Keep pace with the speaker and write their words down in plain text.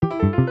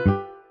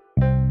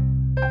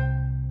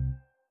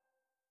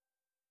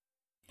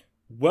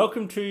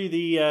Welcome to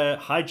the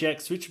Hijack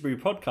Switcheroo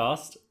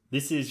podcast.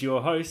 This is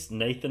your host,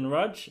 Nathan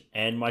Rudge,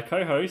 and my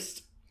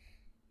co-host,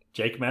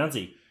 Jake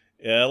Mounsey.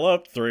 Yeah,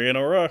 look, 3 in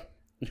a row.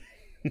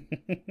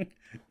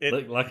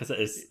 Like I said,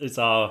 it's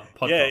our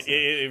podcast. Yeah,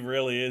 it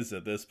really is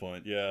at this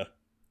point. Yeah,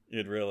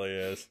 it really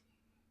is.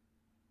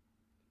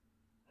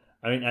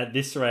 I mean, at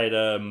this rate,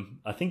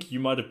 I think you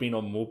might have been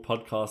on more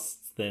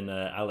podcasts than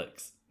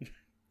Alex,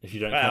 if you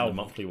don't count the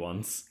monthly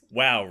ones.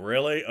 Wow,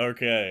 really?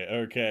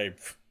 Okay.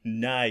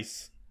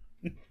 Nice.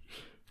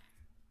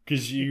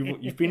 Because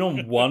you've been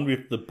on one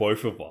with the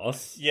both of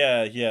us.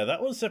 Yeah,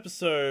 that was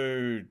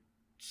episode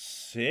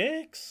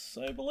 6,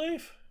 I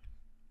believe.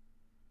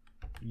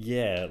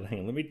 Yeah, hang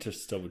on, let me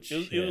just double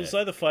check. It was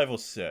either 5 or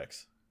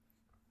 6.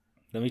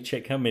 Let me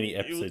check how many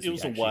episodes it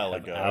was we a actually while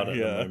have ago, out at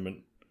the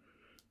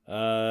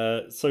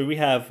moment. So we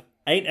have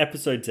 8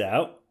 episodes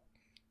out.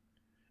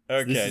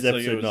 Okay, this is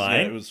episode 9.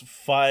 Yeah, it was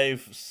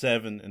 5,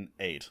 7, and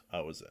 8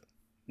 I was in.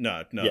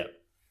 No. Yeah.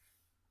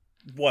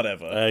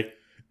 Whatever.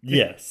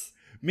 Yes.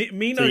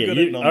 Me no good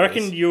at numbers. I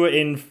reckon you were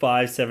in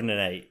 5, 7, and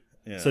 8.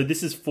 Yeah. So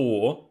this is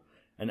 4,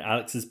 and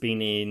Alex has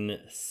been in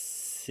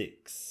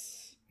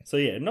 6. So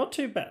yeah, not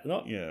too bad.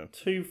 Not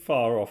too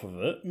far off of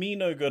it. Me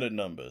no good at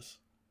numbers.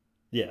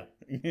 Yeah.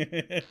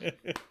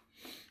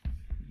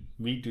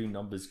 We do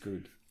numbers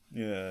good.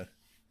 Yeah.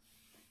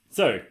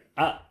 So,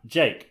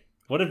 Jake,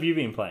 what have you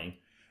been playing?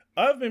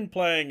 I've been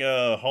playing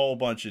a whole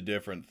bunch of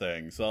different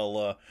things.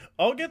 I'll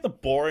get the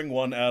boring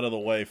one out of the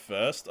way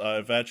first.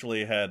 I've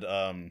actually had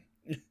a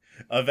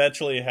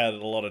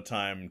lot of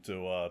time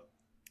to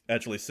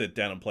actually sit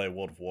down and play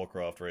World of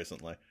Warcraft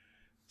recently.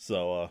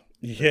 So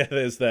yeah,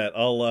 there's that.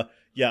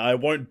 I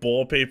won't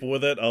bore people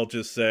with it. I'll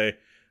just say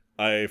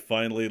I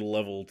finally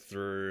leveled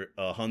through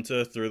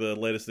Hunter through the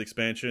latest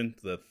expansion,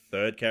 the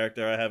 3rd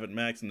character I have at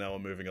max, and now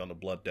I'm moving on to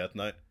Blood Death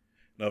Knight.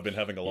 And I've been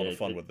having a lot of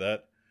fun with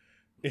that.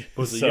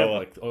 Was it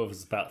it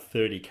was about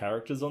 30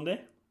 characters on there?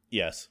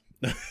 Yes.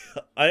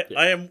 I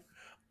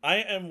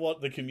am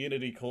what the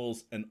community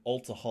calls an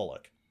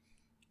altaholic.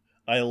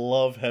 I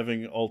love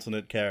having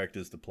alternate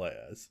characters to play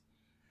as.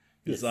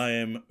 Because I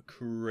am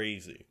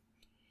crazy.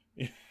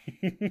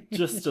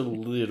 Just a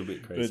little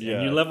bit crazy. But, yeah.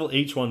 And you level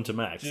each one to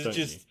max, don't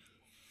you?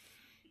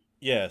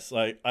 Yes,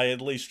 I at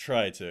least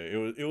try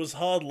to. It was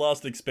hard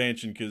last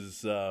expansion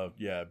because,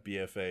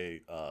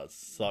 BFA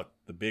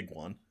sucked the big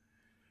one.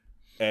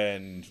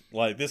 And,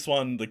 this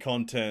one, the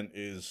content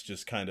is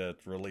just kind of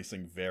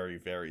releasing very,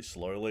 very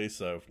slowly.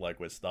 So,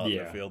 we're starting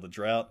to feel the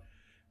drought.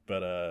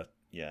 But,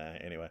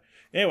 anyway.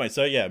 Anyway,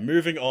 so,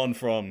 moving on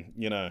from,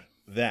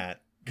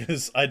 that.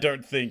 Because I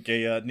don't think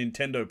a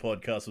Nintendo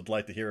podcast would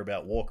like to hear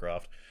about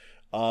Warcraft.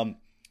 A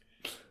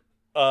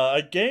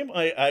game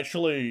I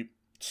actually,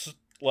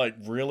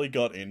 really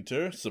got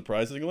into,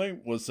 surprisingly,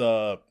 was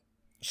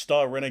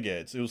Star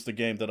Renegades. It was the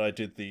game that I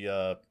did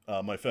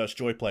my first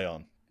Joy Play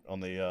on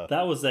the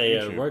That was a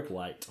YouTube.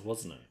 roguelite,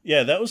 wasn't it?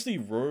 Yeah, that was the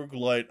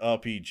roguelite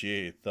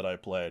RPG that I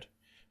played.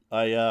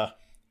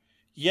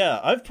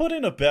 I've put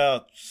in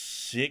about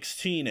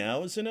 16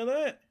 hours into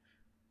that.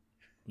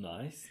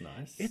 Nice.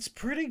 It's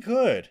pretty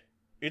good.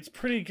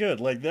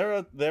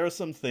 There are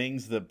some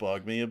things that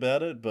bug me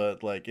about it, but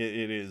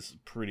it's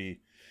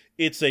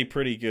a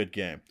pretty good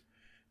game.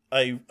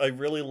 I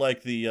really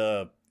like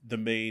the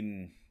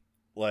main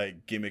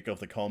gimmick of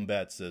the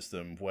combat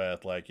system where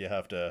you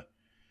have to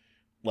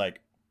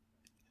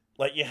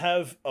you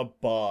have a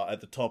bar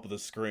at the top of the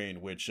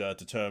screen which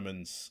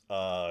determines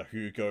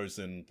who goes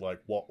in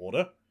what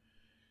order.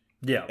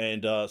 Yeah.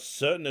 And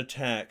certain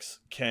attacks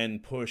can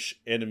push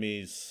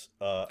enemies'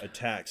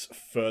 attacks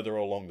further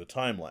along the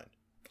timeline.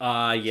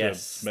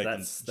 Yes.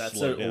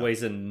 That's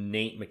always a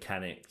neat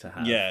mechanic to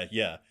have.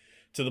 Yeah.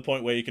 To the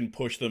point where you can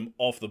push them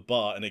off the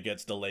bar and it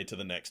gets delayed to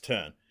the next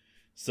turn.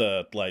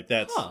 So,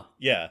 that's... Huh.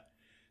 Yeah.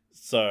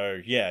 So,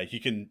 you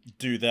can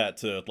do that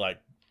to,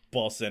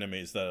 boss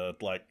enemies that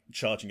are,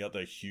 charging up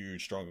their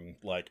huge, strong,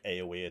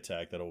 AoE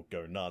attack that'll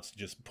go nuts.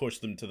 Just push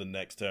them to the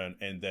next turn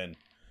and then...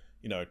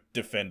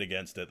 defend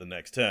against it the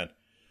next turn.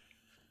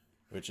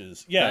 Which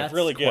is, that's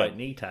really good. Quite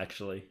neat,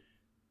 actually.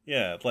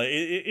 Yeah,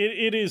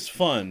 it is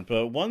fun,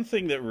 but one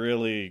thing that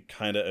really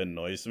kind of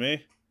annoys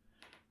me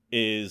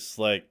is,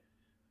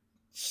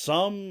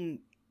 some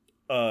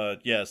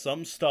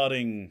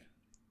starting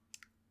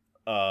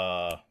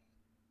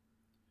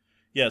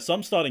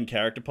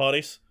character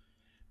parties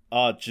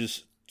are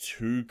just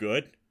too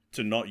good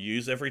to not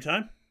use every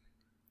time.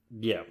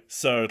 Yeah.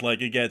 So,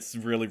 it gets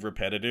really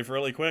repetitive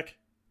really quick.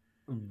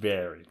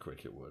 Very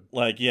quick it would.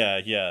 By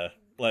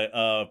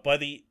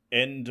the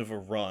end of a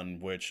run,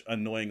 which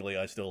annoyingly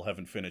I still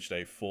haven't finished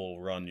a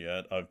full run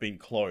yet. I've been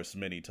close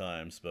many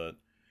times, but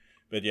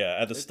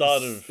at the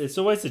start of... It's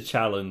always a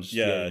challenge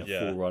getting a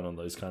full run on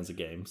those kinds of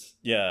games.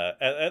 Yeah,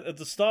 at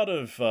the start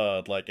of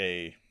a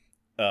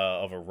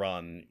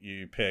run,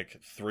 you pick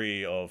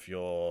 3 of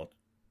your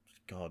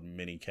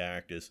mini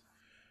characters.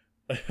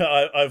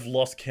 I've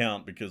lost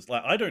count because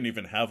I don't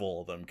even have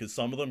all of them because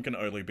some of them can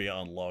only be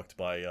unlocked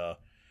by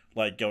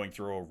like going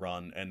through a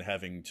run and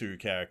having two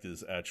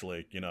characters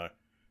actually,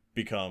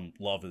 become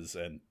lovers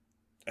and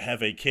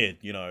have a kid,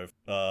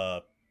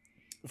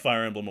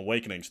 Fire Emblem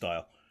Awakening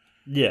style.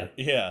 Yeah.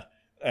 Yeah.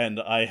 And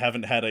I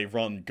haven't had a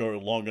run go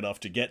long enough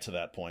to get to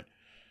that point,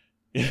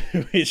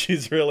 which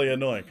is really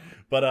annoying.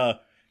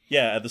 But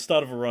yeah, at the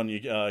start of a run, you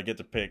get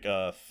to pick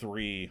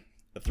three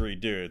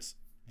dudes.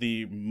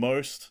 The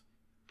most,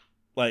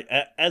 like,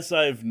 as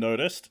I've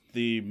noticed,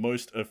 the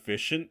most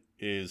efficient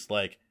is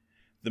like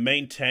the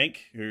main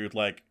tank who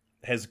like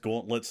has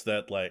gauntlets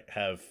that like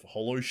have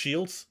hollow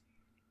shields.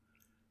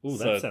 Oh,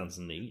 that sounds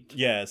neat.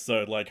 Yeah,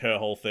 so like her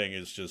whole thing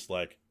is just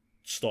like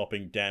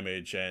stopping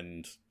damage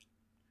and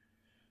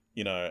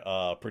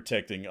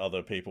protecting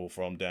other people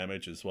from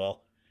damage as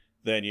well.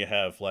 Then you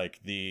have like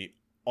the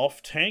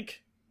off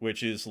tank,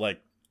 which is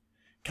like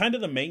kind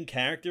of the main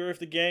character of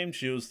the game.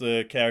 She was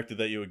the character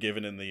that you were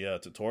given in the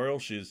tutorial.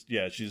 She's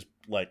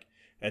like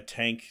a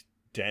tank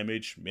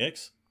damage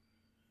mix.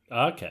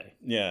 Okay.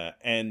 Yeah,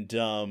 and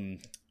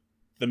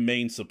the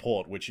main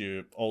support, which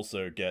you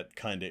also get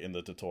kind of in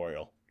the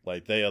tutorial.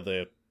 Like they are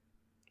the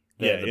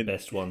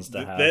best ones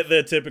to have.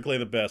 They're typically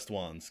the best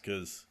ones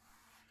because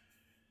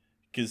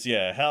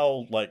yeah,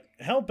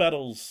 how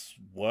battles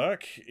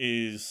work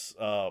is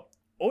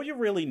all you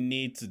really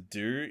need to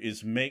do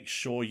is make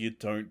sure you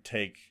don't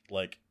take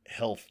like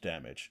health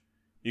damage.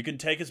 You can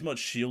take as much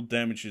shield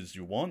damage as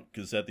you want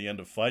because at the end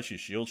of fights your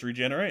shields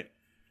regenerate.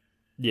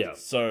 Yeah.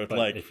 So but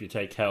like if you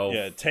take health,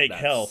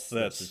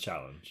 that's a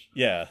challenge.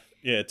 Yeah,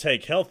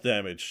 take health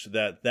damage.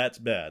 That's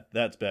bad.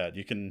 That's bad.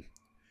 You can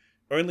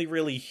only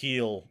really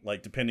heal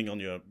like depending on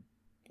your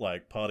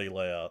like party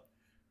layout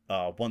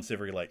once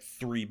every like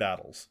 3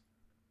 battles.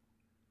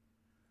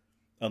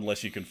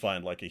 Unless you can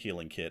find like a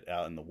healing kit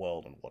out in the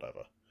world and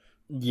whatever.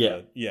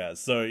 Yeah. Yeah,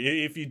 so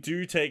if you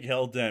do take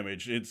health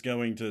damage, it's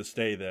going to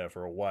stay there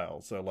for a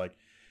while. So like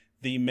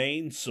the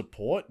main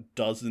support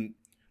doesn't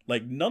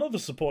like none of the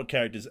support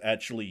characters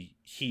actually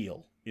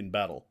heal in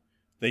battle.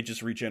 They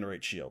just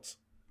regenerate shields.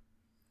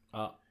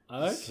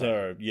 Okay.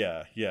 So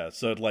yeah.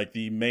 So like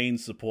the main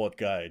support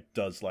guy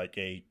does like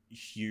a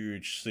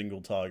huge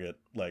single target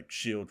like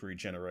shield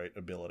regenerate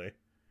ability.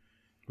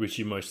 Which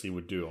you mostly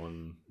would do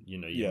on, your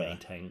main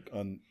tank.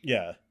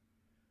 Yeah.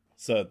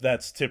 So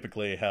that's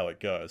typically how it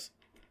goes.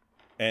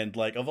 And,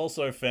 like, I've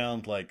also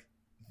found, like,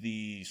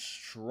 the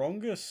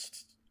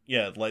strongest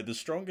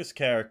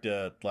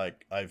character,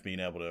 like, I've been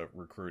able to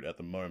recruit at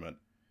the moment.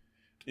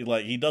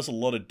 He does a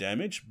lot of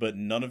damage, but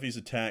none of his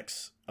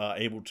attacks are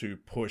able to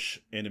push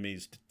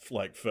enemies,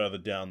 like, further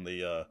down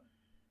the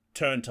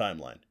turn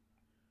timeline.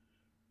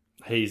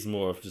 He's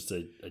more of just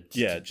a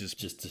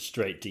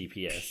straight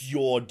DPS.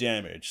 Pure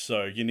damage.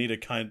 So you need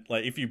to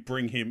if you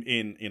bring him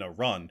in a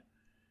run,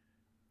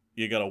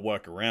 you got to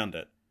work around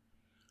it.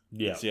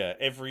 Yeah. Yeah.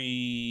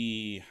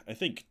 Every, I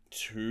think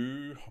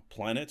 2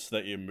 planets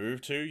that you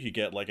move to, you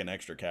get like an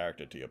extra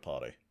character to your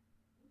party.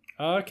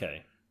 Oh,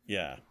 okay.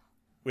 Yeah.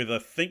 With I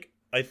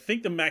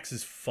think the max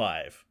is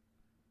 5.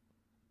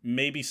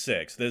 Maybe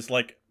 6.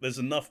 There's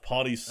enough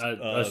parties.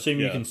 I assume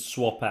you can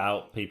swap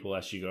out people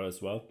as you go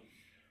as well.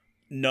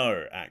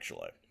 No,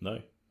 actually.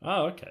 No.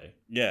 Oh, okay.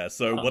 Yeah,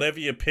 so whatever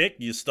you pick,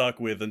 you're stuck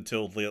with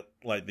until the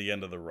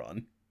end of the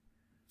run.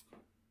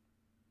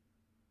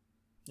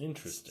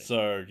 Interesting.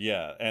 So,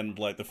 yeah, and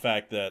like the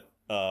fact that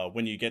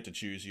when you get to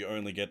choose, you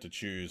only get to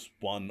choose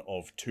one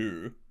of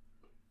 2.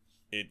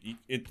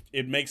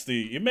 It makes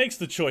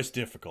the choice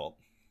difficult.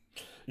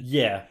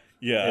 Yeah.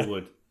 Yeah. It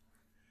would.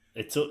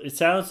 It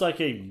sounds like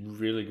a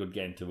really good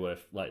game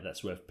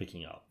that's worth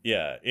picking up.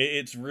 Yeah,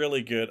 it's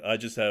really good. I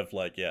just have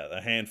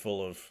a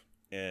handful of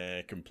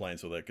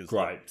complaints with it because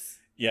gripes.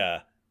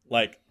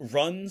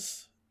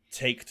 Runs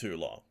take too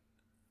long.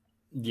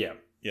 Yeah.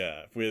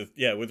 Yeah, with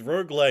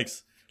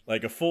roguelikes,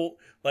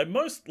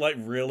 most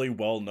really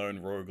well-known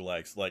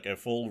roguelikes, a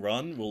full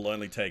run will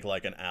only take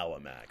an hour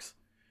max.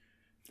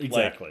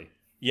 Exactly.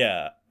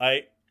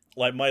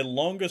 My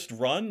longest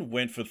run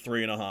went for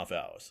 3.5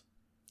 hours.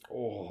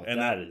 Oh, and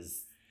that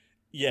is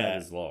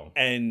long.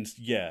 And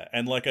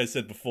like I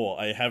said before,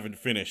 I haven't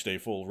finished a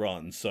full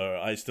run, so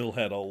I still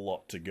had a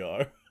lot to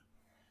go.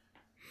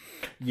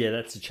 Yeah,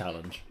 that's a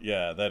challenge.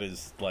 Yeah, that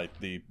is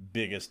the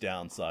biggest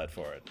downside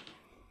for it.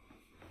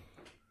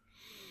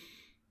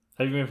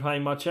 Have you been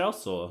playing much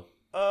else, or?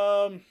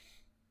 Oh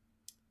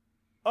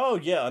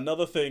yeah,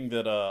 another thing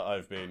that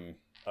I've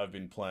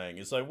been playing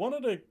is I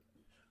wanted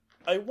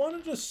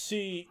to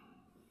see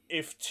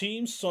if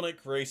Team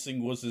Sonic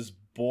Racing was as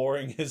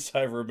boring as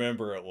I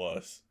remember it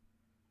was.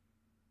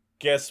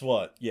 Guess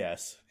what?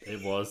 Yes.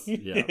 It was.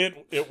 Yeah.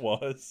 it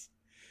was.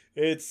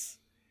 It's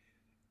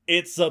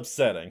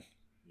upsetting.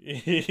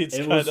 It's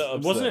kind of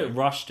upsetting. Wasn't it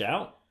rushed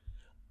out?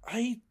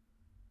 I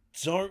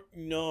don't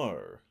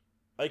know.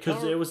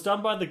 Because it was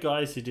done by the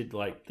guys who did the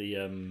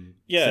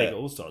Sega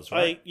All Stars,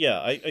 right?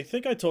 I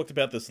think I talked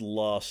about this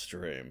last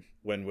stream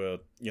when we're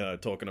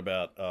talking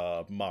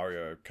about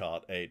Mario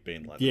Kart 8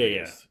 being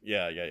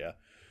Yeah.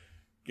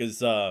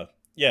 Because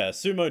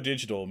Sumo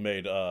Digital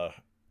made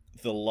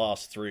the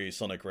last three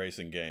Sonic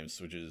Racing games,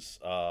 which is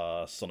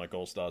Sonic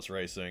All-Stars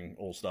Racing,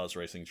 All-Stars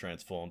Racing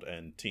Transformed,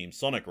 and Team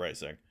Sonic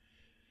Racing.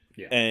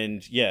 Yeah.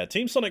 And yeah,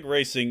 Team Sonic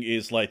Racing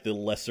is like the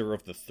lesser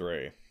of the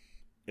three.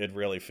 It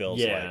really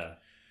feels like.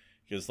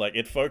 Because like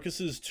it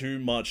focuses too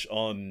much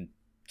on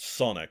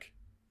Sonic,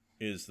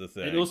 is the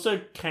thing. It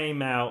also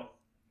came out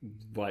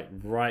like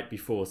right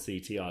before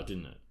CTR,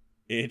 didn't it?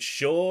 It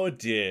sure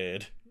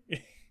did.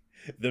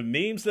 The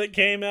memes that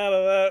came out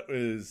of that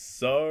was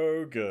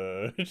so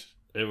good.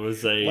 It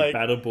was a Like-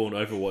 Battleborn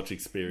Overwatch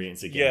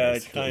experience again. Yeah,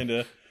 basically. kind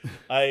of.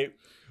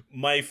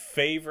 My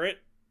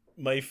favorite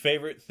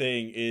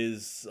thing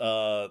is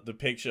the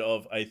picture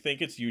of, I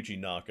think it's Yuji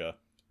Naka.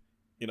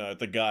 You know,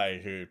 the guy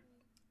who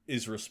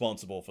is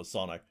responsible for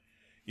Sonic.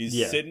 He's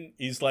Yeah.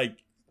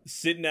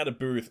 sitting at a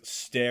booth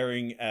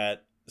staring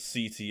at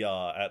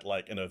CTR at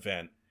like an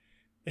event.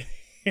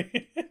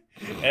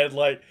 And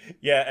like,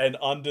 yeah, and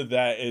under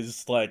that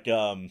is like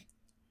the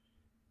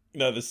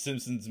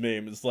Simpsons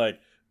meme. It's like,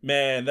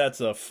 man,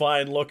 that's a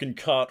fine looking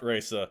kart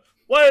racer.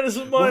 Why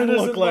doesn't mine Why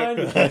look doesn't like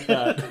mine look that?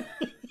 like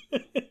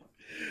that?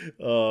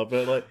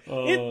 But like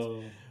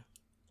Oh.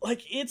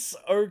 it's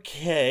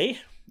okay.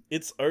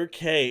 It's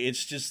okay.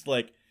 It's just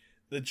like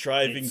the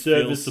driving It's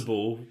feels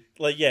serviceable.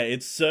 like, yeah,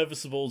 it's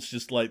serviceable. It's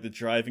just like the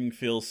driving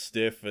feels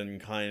stiff and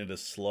kind of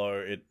slow.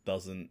 It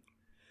doesn't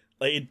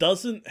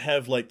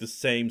have like the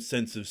same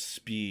sense of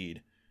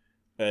speed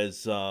as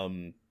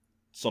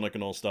Sonic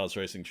and All-Stars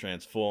Racing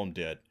Transformed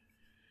did,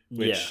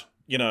 which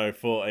you know,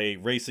 for a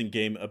racing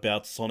game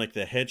about Sonic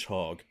the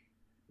Hedgehog,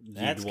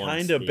 that's want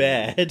kind of speed.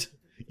 bad.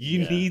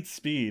 You Yeah. need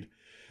speed.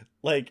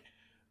 Like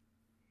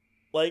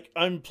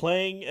I'm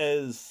playing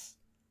as,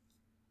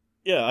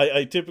 yeah,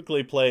 I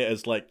typically play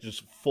as like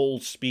just full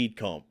speed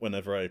comp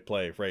whenever I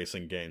play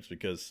racing games,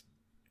 because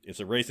it's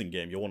a racing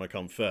game. You want to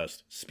come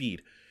first,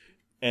 speed,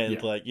 and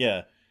Yeah. like,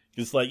 yeah,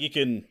 because like you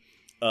can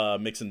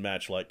mix and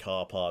match like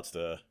car parts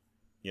to,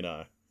 you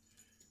know,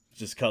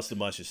 just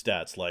customize your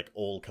stats like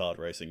all kart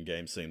racing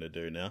games seem to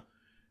do now.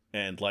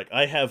 And like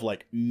I have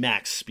like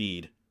max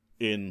speed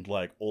in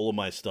like all of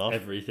my stuff,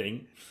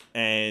 Everything.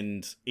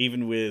 and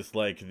even with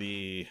like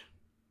the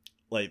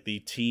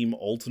team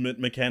ultimate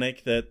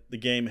mechanic that the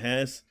game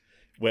has,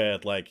 where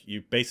like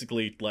you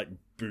basically like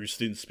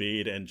boost in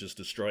speed and just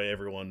destroy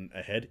everyone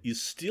ahead, you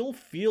still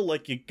feel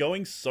like you're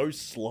going so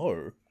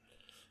slow.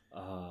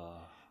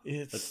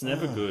 It's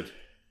never good.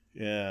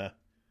 Yeah.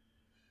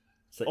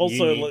 So Also,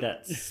 you need like-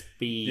 that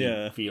speed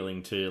Yeah.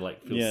 feeling to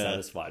like feel Yeah.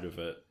 satisfied with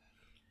it,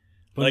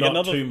 but Like not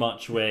another- too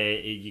much where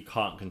you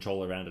can't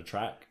control around a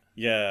track.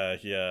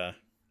 Yeah.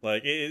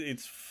 Like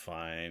it's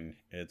fine.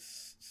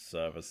 It's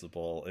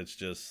serviceable. It's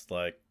just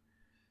like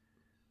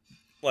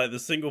the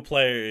single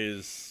player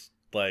is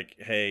like,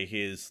 hey,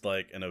 here's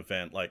like an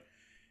event, like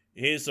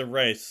here's a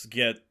race,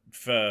 get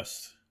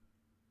first.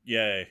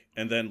 Yay.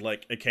 And then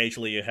like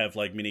occasionally you have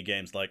like mini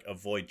games like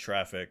avoid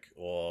traffic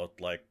or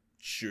like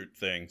shoot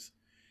things.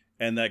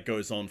 And that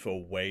goes on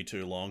for way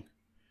too long.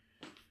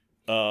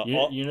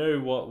 You know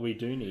what we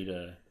do need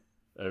a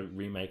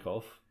remake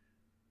of?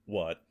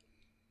 What?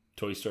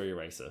 Toy Story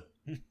Racer.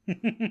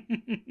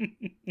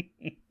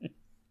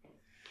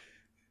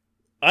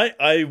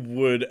 I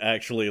would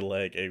actually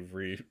like a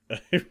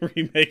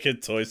remake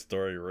of Toy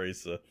Story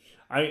Racer.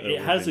 It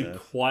would has be nice.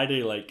 quite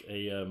a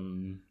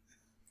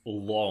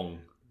long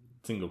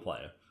single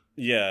player.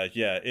 Yeah.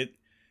 It,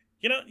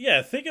 you know,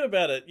 thinking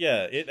about it,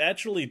 it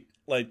actually,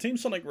 like, Team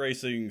Sonic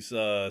Racing's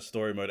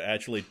story mode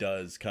actually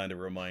does kind of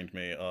remind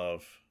me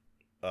of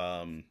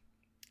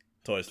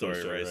Toy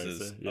Story Racers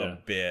Racer, yeah. a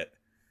bit.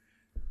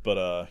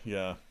 But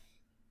yeah.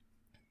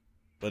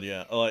 But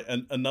yeah, like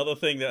another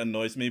thing that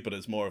annoys me, but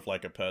it's more of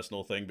like a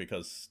personal thing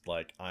because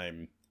like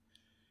I'm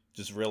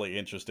just really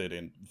interested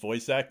in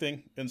voice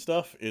acting and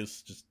stuff,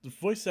 is just the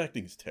voice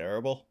acting is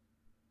terrible.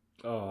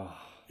 Oh,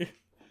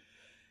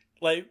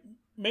 Like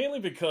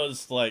mainly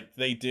because like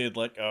they did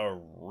like a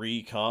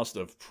recast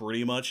of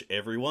pretty much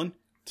everyone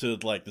to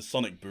like the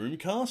Sonic Boom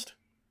cast.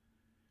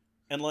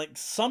 And like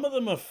some of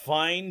them are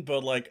fine,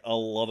 but like a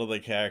lot of the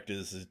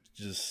characters is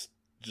just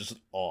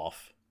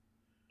off.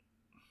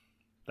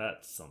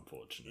 that's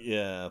unfortunate.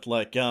 Yeah,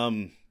 like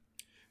the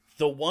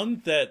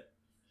one that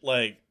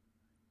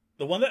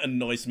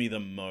annoys me the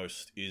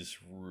most is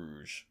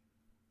Rouge.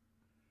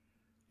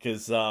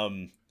 Cuz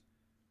I'm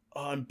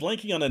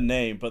blanking on a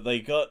name, but they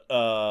got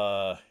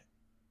the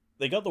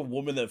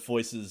woman that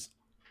voices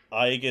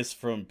Aegis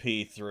from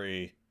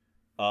P3,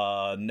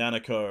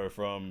 Nanako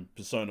from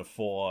Persona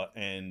 4,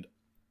 and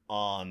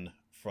Anne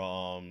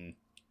from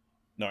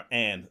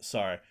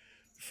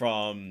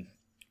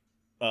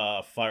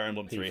Fire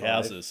Emblem Three P5.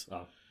 Houses.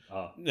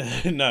 Oh.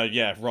 No,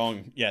 yeah,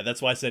 wrong. Yeah,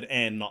 that's why I said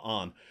Anne, not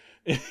on.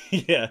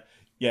 yeah,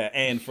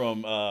 Anne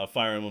from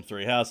Fire Emblem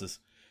Three Houses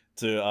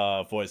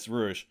to voice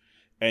Rouge,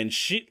 and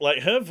she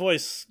like her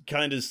voice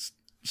kind of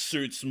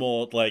suits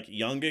more like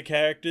younger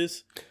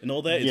characters and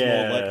all that. It's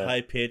more like Yeah.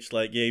 high pitched,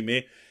 like yeah,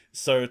 me.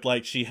 So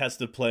like she has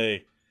to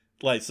play.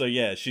 Like, so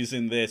yeah, she's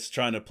in this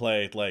trying to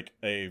play like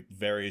a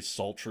very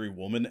sultry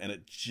woman, and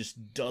it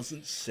just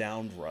doesn't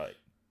sound right.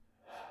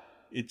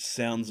 It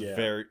sounds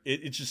Yeah.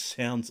 it just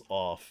sounds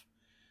off.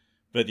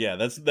 But yeah,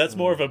 that's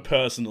more of a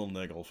personal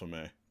niggle for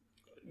me.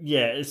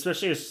 Yeah,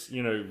 especially as,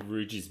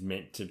 Rouge is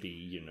meant to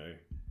be,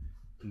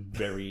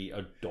 very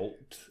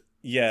adult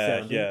Yeah,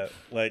 sounding. yeah.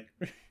 Like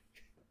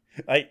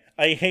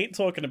I hate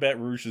talking about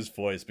Rouge's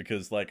voice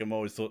because like I'm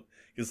always thought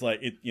because like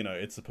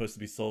it's supposed to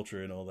be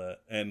sultry and all that,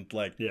 and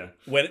like Yeah.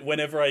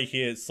 whenever I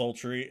hear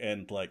sultry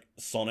and like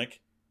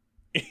Sonic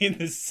in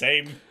the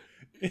same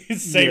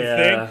thing,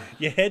 Yeah.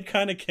 your head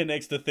kind of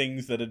connects to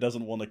things that it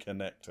doesn't want to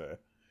connect to.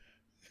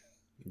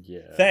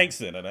 Yeah.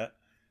 Thanks, internet.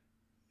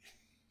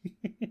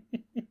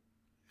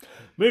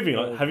 Moving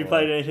on. Oh Have you boy.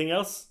 played anything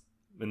else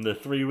in the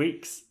 3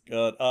 weeks?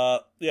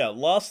 God. Yeah.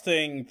 Last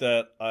thing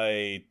that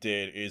I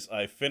did is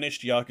I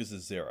finished Yakuza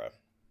 0.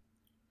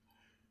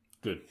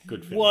 Good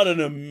finish. What an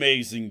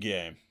amazing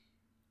game!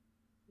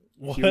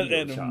 What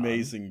Kiryu an Chan.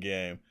 amazing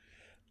game!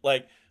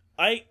 Like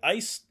I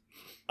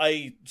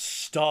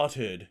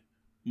started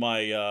my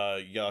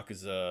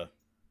Yakuza.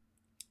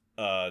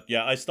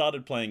 Yeah, I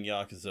started playing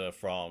Yakuza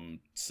from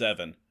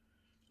 7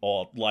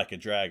 or Like a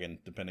Dragon,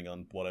 depending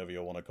on whatever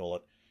you want to call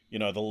it.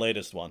 The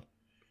latest one.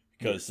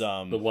 Because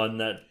the one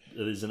that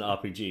is an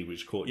RPG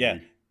which caught yeah, you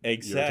your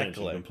attention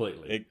exactly.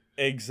 completely.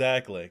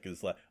 Exactly,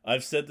 because like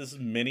I've said this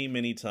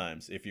many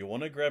times. If you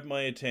want to grab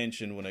my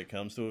attention when it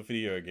comes to a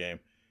video game,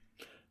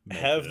 Make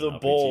have it the an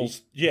RPG.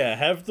 balls. Yeah,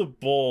 have the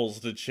balls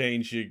to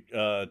change your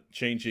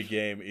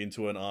game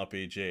into an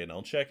RPG, and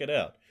I'll check it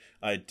out.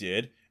 I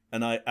did,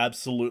 and I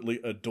absolutely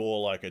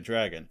adore Like a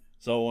Dragon.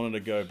 So I wanted to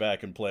go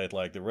back and play it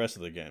like the rest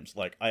of the games.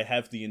 Like I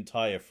have the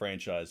entire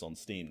franchise on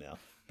Steam now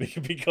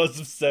because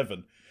of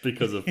 7.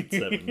 Because of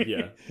 7,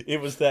 yeah. It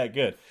was that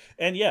good.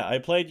 And yeah, I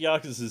played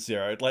Yakuza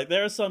 0. Like,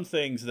 there are some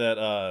things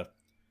that,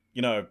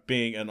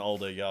 being an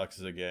older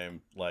Yakuza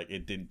game, like,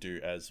 it didn't do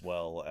as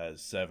well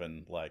as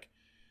 7. Like,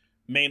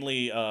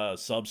 mainly,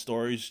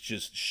 sub-stories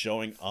just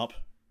showing up.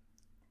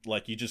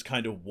 Like, you just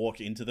kind of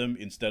walk into them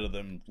instead of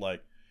them,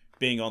 like,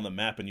 being on the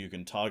map and you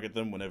can target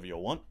them whenever you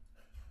want.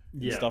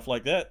 And Yeah. stuff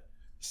like that.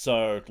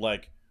 So,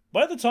 like,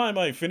 by the time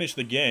I finished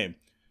the game,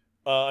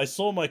 I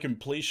saw my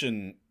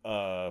completion,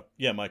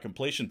 my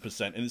completion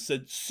percent, and it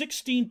said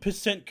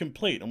 16%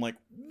 complete. I'm like,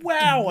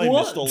 wow, I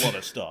missed a What? lot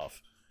of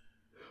stuff.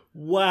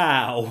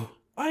 Wow.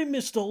 I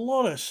missed a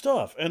lot of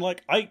stuff. And,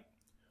 like, I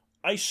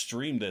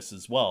streamed this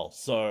as well.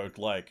 So,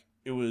 like,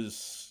 I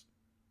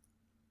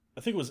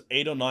think it was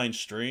 8 or 9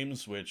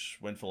 streams, which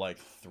went for, like,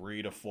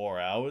 3 to 4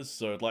 hours.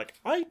 So, like,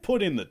 I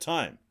put in the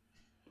time.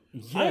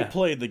 I Yeah.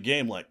 played the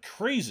game like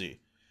crazy.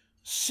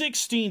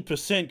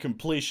 16%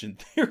 completion.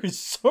 There is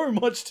so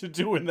much to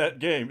do in that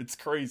game. It's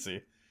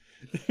crazy.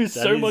 There's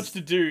That so is- much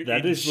to do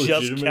that in is just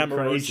legitimate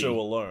Kamurocho crazy.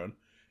 alone.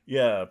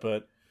 Yeah,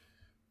 but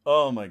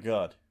oh my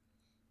god.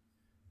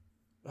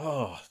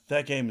 Oh,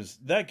 that game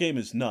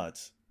is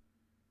nuts.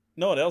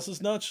 Know what else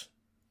is nuts?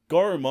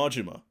 Goro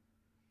Majima.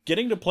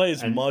 Getting to play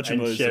as Majima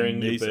and is sharing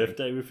amazing. your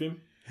birthday with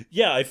him.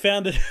 Yeah, I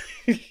found it.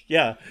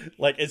 Yeah,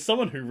 like as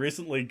someone who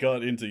recently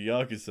got into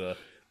Yakuza,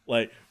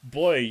 like,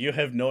 boy, you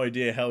have no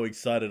idea how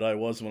excited I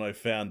was when I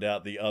found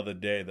out the other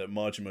day that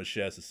Majima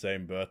shares the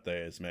same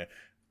birthday as me.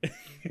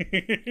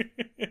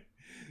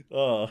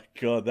 Oh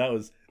god, that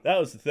was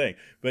the thing.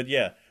 But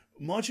yeah,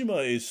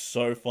 Majima is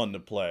so fun to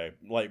play.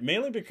 Like,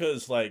 mainly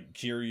because like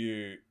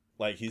Kiryu,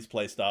 like his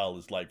play style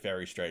is like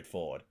very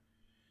straightforward.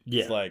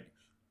 Yeah. It's like,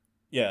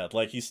 yeah,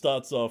 like he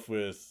starts off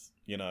with,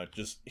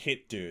 just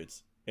hit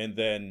dudes. And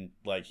then,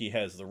 like, he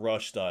has the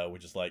rush style,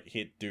 which is like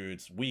hit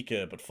dudes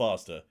weaker but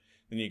faster.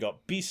 Then you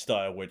got beast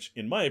style, which,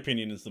 in my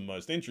opinion, is the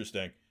most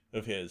interesting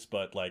of his.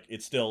 But, like,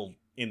 it's still,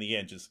 in the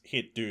end, just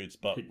hit dudes,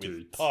 but Hit with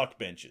dudes. park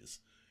benches.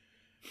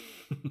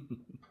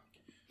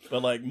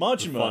 But, like, The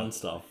Majima... fun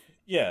stuff.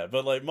 Yeah,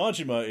 but, like,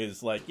 Majima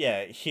is, like,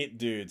 yeah, hit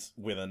dudes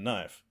with a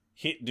knife.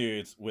 Hit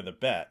dudes with a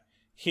bat.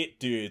 Hit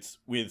dudes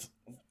with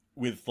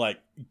like,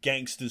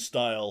 gangster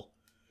style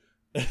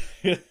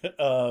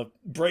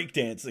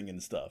breakdancing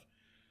and stuff.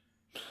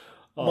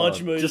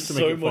 Majima is just to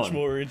make so it much fun.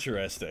 more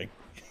interesting.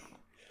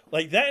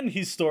 Like, that and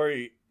his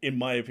story, in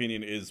my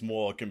opinion, is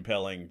more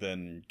compelling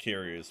than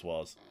Kiryu's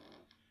was.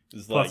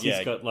 It's like, Plus, yeah,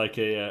 he's got like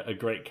a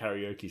great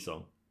karaoke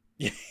song.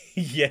 yeah,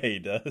 he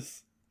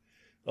does.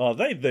 Oh,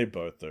 they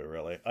both do,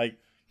 really.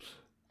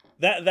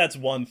 That's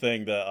one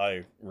thing that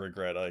I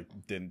regret I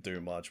didn't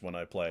do much when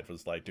I played,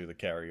 was like do the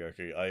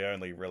karaoke. I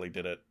only really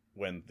did it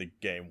when the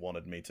game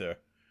wanted me to.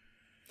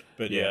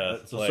 But yeah,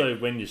 So like, also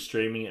when you're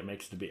streaming, it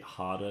makes it a bit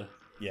harder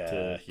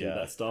to do yeah.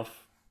 that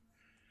stuff.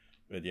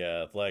 But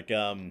yeah, like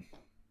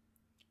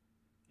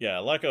yeah,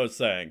 like I was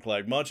saying,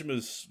 like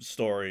Majima's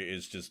story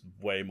is just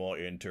way more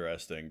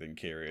interesting than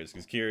Kiryu's,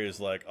 because Kiryu's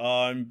like,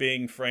 oh, I'm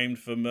being framed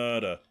for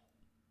murder.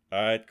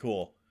 Alright,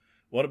 cool.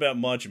 What about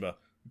Majima?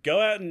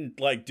 Go out and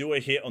like do a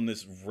hit on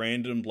this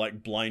random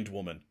like blind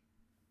woman.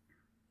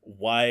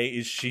 Why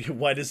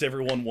does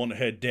everyone want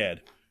her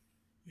dead?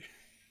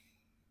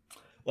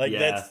 Like,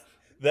 Yeah.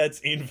 that's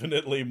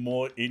infinitely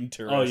more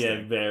interesting. Oh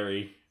yeah,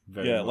 very,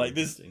 very. Yeah, more like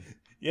this- interesting.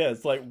 Yeah,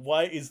 it's like,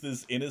 why is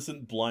this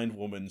innocent blind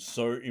woman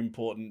so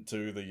important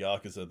to the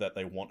Yakuza that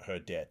they want her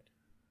dead?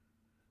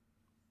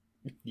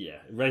 Yeah,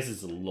 it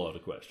raises a lot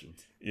of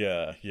questions.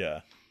 Yeah,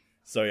 yeah.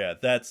 So yeah,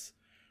 that's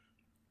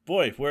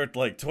boy, we're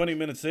like 20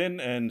 minutes in,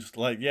 and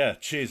like, yeah,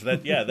 cheers.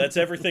 That's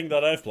everything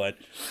that I've played.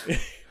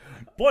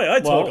 Boy, I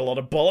talk a lot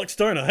of bollocks,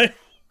 don't I?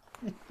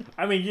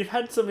 I mean, you've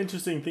had some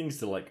interesting things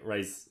to like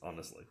raise,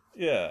 honestly.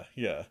 Yeah,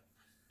 yeah,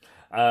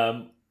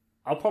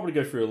 I'll probably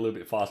go through a little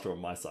bit faster on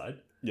my side.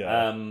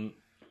 yeah.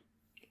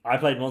 I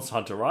played Monster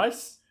Hunter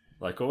Rise,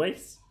 like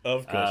always.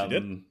 Of course you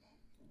did.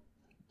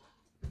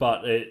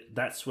 But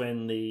that's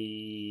when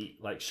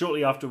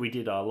shortly after we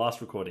did our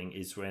last recording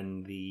is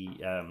when the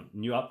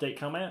new update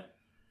come out.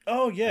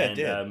 Oh yeah, And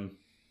it did.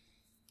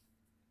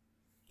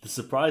 the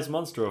surprise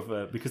monster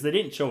of because they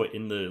didn't show it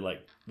in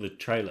the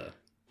trailer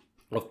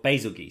of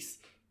Basilgeuse,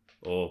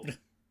 or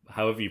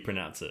however you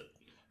pronounce it.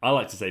 I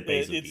like to say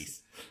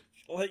Basilgeuse.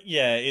 Like,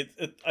 yeah,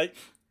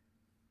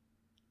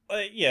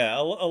 yeah,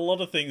 a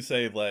lot of things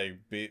say like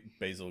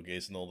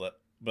Basilgeuse and all that,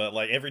 but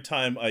like every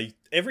time I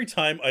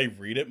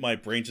read it, my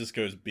brain just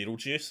goes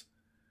Beetlejuice.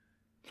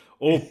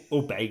 Or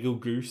Bagel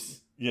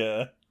Goose.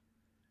 Yeah.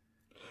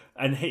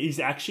 And he's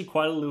actually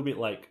quite a little bit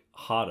like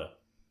harder.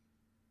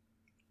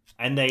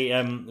 And they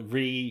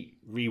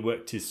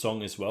reworked his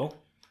song as well.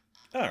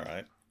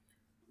 Alright.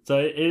 So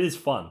it is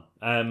fun.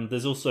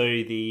 There's also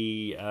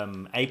the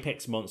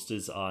Apex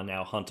monsters are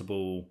now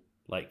huntable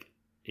like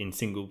in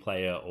single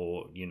player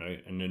or, in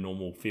a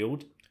normal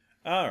field.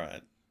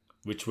 Alright.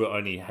 Which were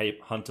only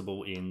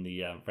huntable in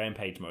the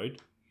Rampage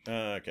mode.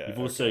 Okay. You've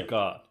also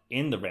got,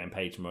 in the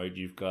Rampage mode,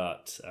 you've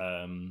got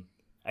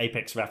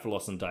Apex,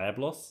 Rathalos, and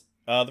Diablos.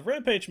 The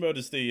Rampage mode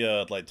is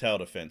the like tower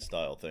defense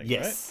style thing,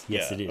 yes, right?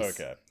 Yes, yeah, it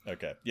is.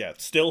 Okay. Yeah,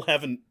 still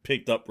haven't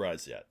picked up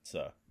Rise yet,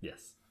 so.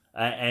 Yes.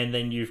 And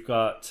then you've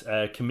got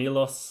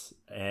Camillus,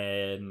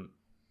 and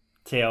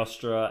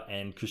Teostra,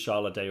 and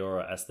Kushala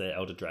Daora as the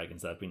Elder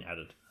Dragons that have been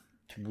added.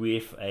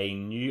 With a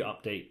new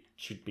update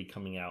should be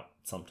coming out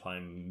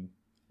sometime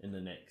in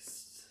the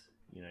next,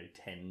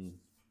 10,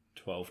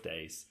 12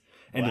 days.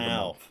 End of the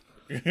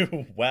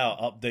month. Wow,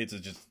 updates are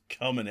just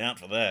coming out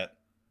for that.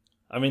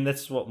 I mean,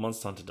 that's what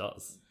Monster Hunter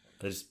does.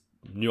 There's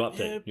new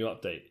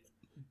update.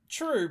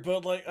 True,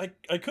 but like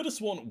I could have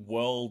sworn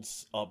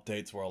Worlds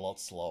updates were a lot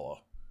slower.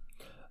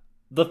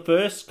 The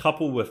first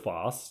couple were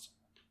fast,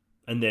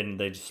 and then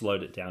they just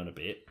slowed it down a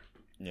bit.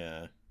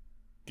 Yeah.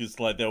 Because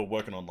like they were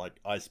working on like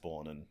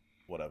Iceborne and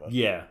whatever.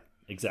 Yeah,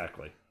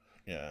 exactly.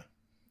 Yeah.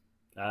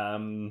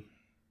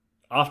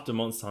 After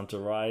Monster Hunter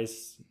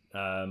Rise,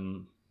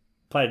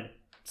 played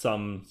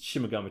some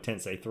Shin Megami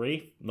Tensei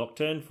 3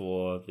 Nocturne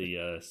for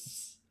the...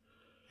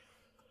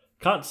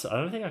 I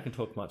don't think I can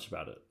talk much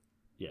about it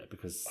yet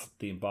because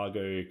the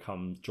embargo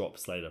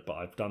drops later, but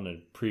I've done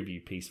a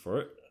preview piece for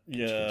it.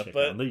 Yeah,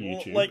 but on the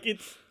YouTube. Like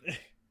it's...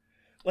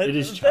 Like, it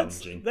is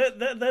challenging.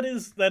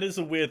 That is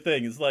a weird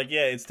thing. It's like,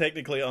 yeah, it's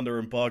technically under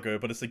embargo,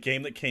 but it's a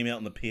game that came out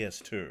on the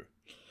PS2.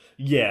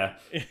 Yeah.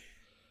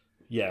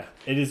 Yeah,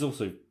 it is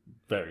also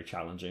very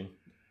challenging.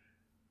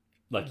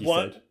 Like you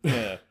said.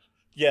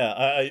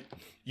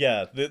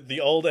 Yeah. The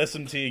old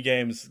SMT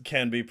games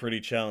can be pretty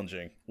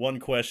challenging. One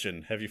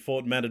question, have you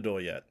fought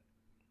Matador yet?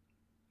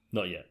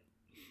 Not yet.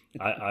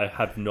 I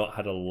have not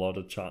had a lot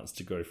of chance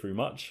to go through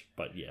much,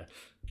 but yeah.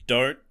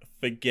 Don't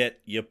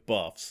forget your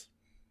buffs.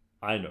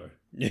 I know.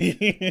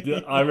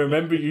 I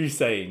remember you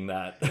saying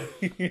that.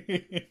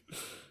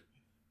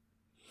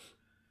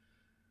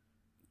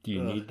 Do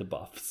you need the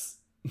buffs?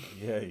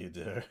 Yeah, you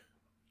do.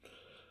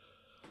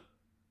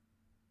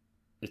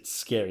 It's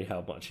scary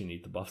how much you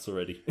need the buffs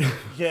already.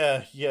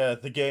 Yeah,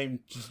 the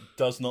game just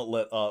does not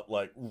let up,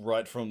 like,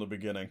 right from the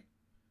beginning.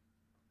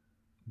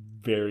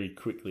 Very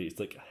quickly, it's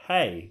like,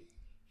 hey,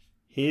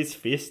 here's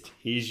Fist,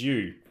 here's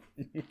you.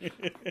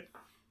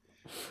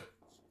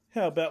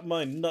 How about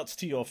my nuts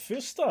to your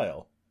fist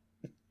style?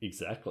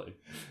 Exactly.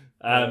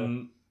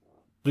 The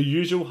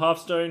usual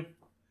Hearthstone.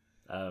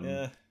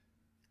 Yeah.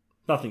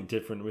 Nothing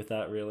different with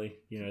that, really.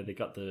 They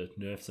got the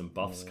nerfs and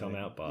buffs come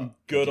out, but...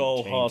 Good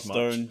old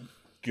Hearthstone. Much.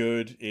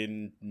 Good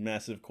in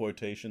massive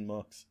quotation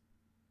marks.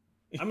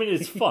 I mean,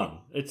 it's fun.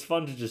 It's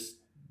fun to just...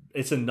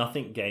 It's a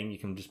nothing game you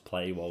can just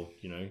play while,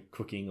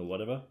 cooking or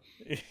whatever.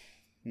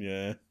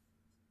 Yeah.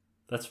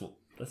 That's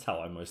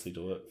how I mostly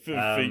do it.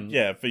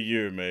 For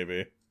you,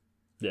 maybe.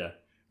 Yeah.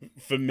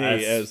 For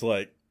me,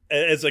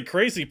 as a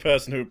crazy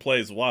person who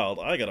plays WoW,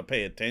 I gotta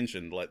pay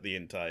attention, like, the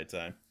entire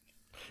time.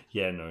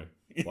 Yeah, no.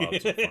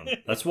 Wilds are fun.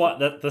 That's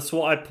what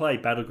I play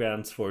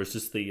Battlegrounds for, is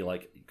just the,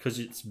 because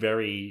it's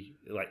very,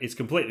 it's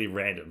completely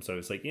random, so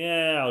it's like,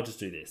 yeah, I'll just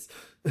do this.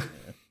 Yeah.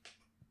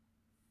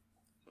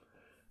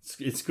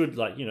 It's good,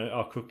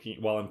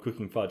 while I'm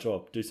cooking fudge,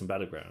 I'll do some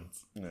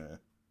Battlegrounds. Yeah.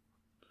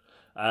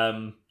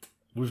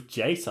 With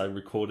Jace, I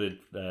recorded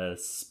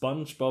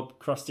SpongeBob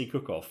Krusty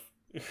Cook-Off.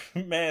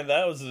 Man,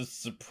 that was a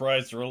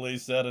surprise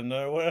release out of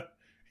nowhere.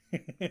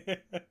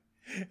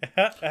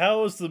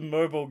 How was the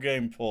mobile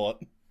game port?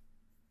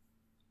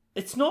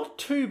 It's not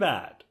too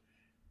bad.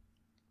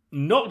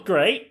 Not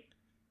great,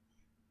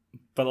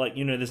 but like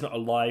there's not a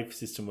live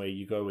system where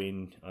you go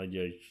in and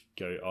you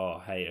go,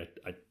 oh hey,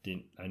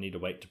 I need to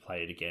wait to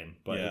play it again.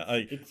 But yeah,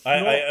 it's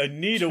I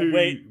need to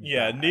wait.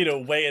 Yeah, I bad. need to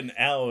wait an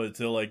hour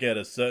till I get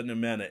a certain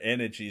amount of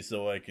energy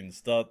so I can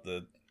start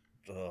the.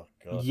 Oh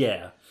god.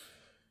 Yeah.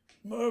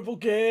 Mobile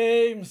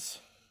games.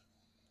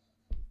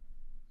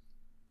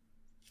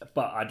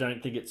 But I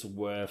don't think it's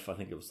worth. I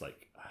think it was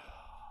like,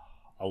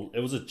 it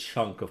was a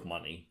chunk of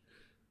money.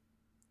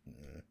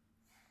 Yeah.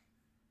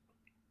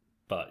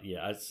 But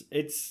yeah,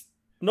 it's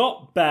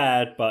not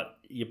bad, but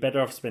you're better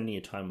off spending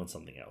your time on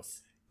something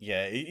else.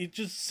 Yeah, it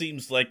just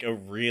seems like a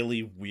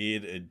really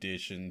weird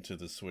addition to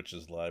the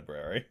Switch's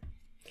library.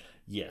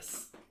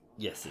 Yes,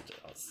 it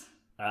does.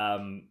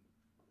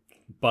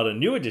 But a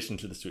new addition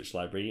to the Switch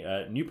library,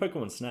 new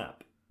Pokemon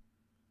Snap.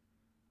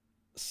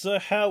 So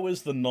how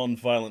is the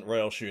non-violent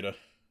rail shooter?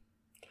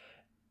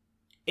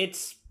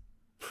 It's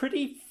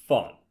pretty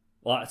fun.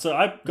 Like, so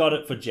I got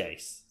it for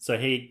Jace, so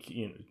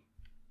he,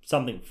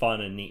 something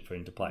fun and neat for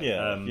him to play.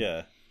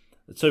 Yeah.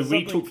 So we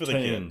Something took for the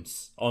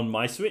turns on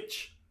my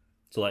Switch.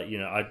 So like,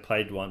 I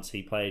played once,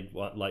 he played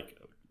like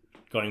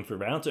going through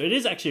rounds. So it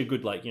is actually a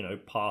good like,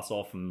 pass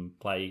off and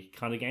play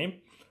kind of game.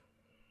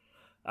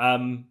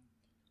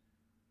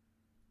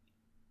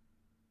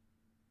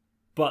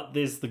 But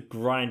there's the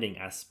grinding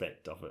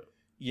aspect of it.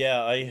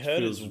 Yeah, I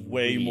heard it's feels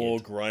way more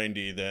weird.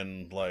 grindy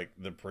than like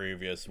the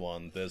previous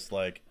one. There's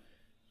like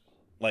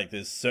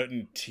there's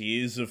certain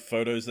tiers of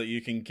photos that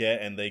you can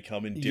get, and they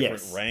come in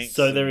different ranks.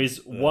 So there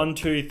is 1,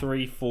 2,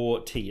 3,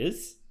 4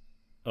 tiers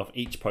of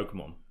each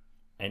Pokemon,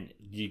 and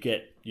you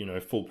get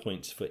full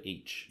points for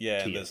each. Yeah,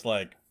 tier. and there's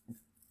like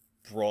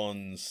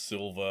bronze,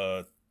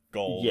 silver,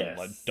 gold, and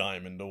like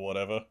diamond or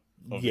whatever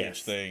of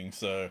each thing.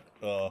 So,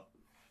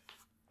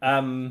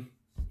 and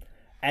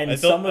I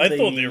thought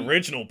the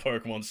original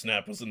Pokemon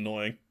Snap was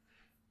annoying.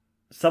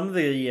 Some of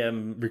the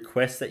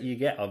requests that you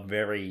get are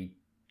very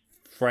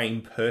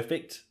frame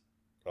perfect.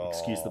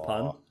 Excuse the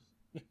pun.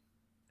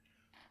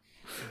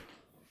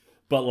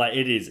 But like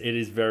it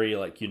is very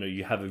like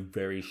you have a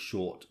very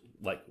short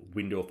like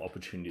window of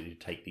opportunity to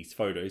take these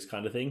photos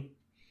kind of thing.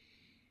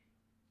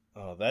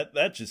 Oh,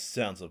 that just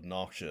sounds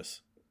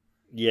obnoxious.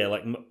 Yeah,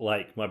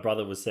 like my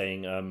brother was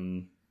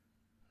saying,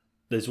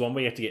 there's one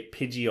where you have to get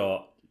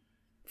Pidgeot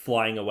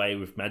flying away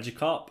with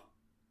Magikarp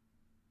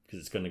because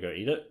it's going to go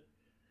eat it,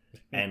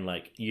 and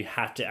like you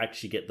have to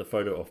actually get the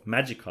photo of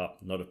Magikarp,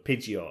 not of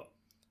Pidgeot.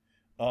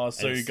 Oh,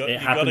 so you got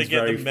to get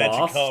very the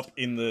Magikarp fast.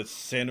 in the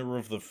center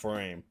of the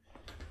frame.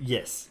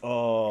 Yes.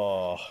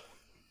 Oh.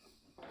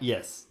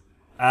 Yes.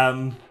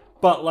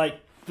 But like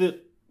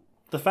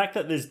the fact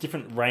that there's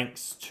different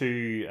ranks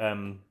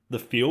to the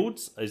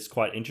fields is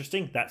quite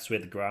interesting. That's where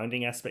the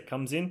grinding aspect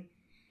comes in.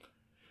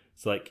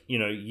 It's like,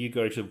 you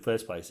go to the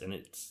first place and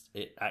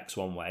it acts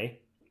one way,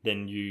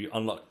 then you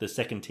unlock the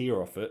second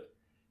tier of it,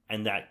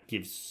 and that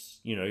gives,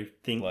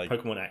 Like-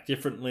 Pokemon act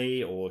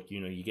differently, or,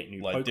 you get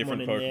new Like Pokemon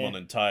different in Pokemon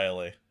there.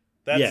 entirely.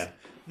 Yeah.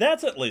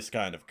 That's at least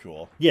kind of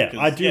cool. Yeah, 'Cause,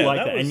 I do like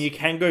that. was- And you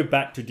can go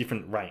back to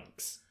different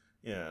ranks.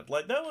 Yeah,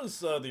 like that was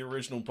the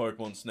original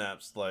Pokemon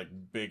Snap's like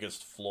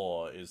biggest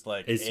flaw is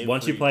like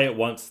Once you play it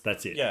once,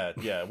 that's it.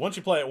 Yeah. Once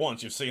you play it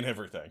once, you've seen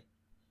everything.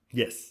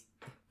 Yes.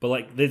 But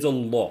like there is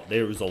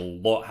a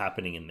lot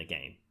happening in the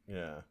game.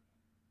 Yeah.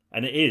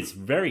 And it is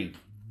very,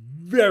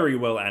 very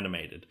well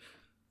animated.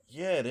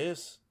 Yeah, it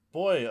is.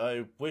 Boy,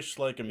 I wish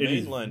like a It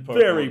is mainline Pokemon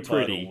very title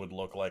pretty. would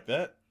look like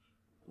that.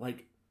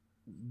 Like,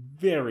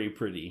 very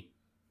pretty.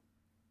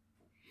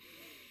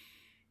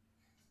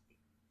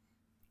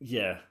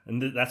 Yeah,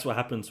 and that's what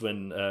happens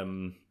when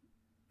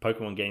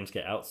Pokemon games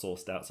get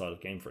outsourced outside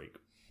of Game Freak.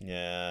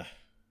 Yeah.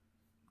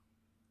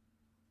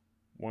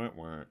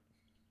 Wah.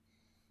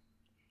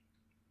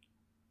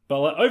 But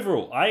like,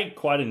 overall, I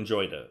quite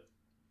enjoyed it.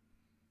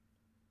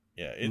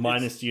 Yeah,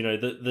 Minus,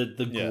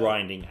 the Yeah.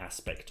 grinding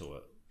aspect to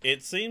it.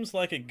 it seems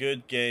like a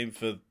good game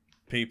for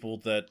people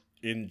that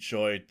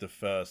enjoyed the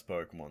first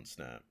Pokemon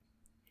Snap.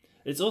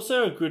 It's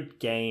also a good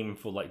game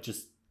for like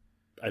just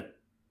a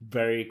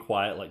very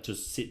quiet, like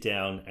just sit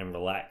down and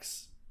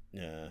relax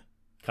Yeah.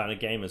 kind of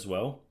game as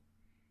well.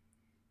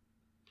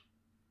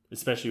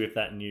 Especially with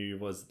that new,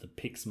 was the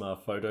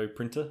Pixma photo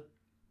printer.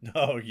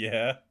 Oh,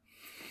 yeah.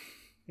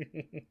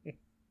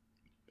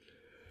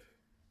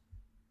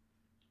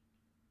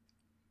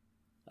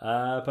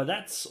 But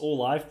that's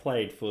all I've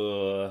played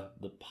for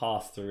the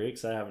past 3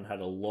 weeks. I haven't had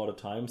a lot of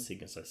time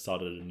since I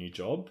started a new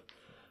job.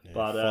 Yeah,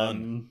 But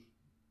fun.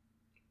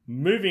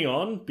 moving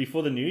on,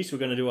 before the news, we're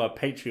going to do our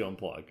Patreon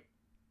plug.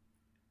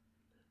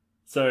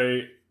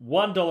 So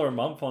 $1 a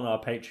month on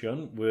our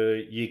Patreon, where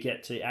you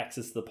get to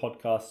access the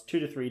podcast 2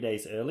 to 3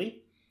 days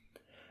early.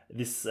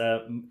 This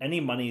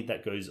any money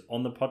that goes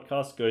on the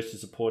podcast goes to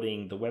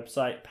supporting the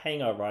website,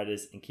 paying our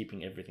writers, and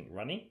keeping everything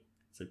running.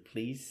 So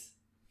please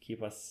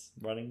keep us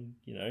running,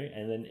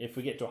 And then if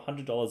we get to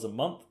 $100 a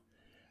month,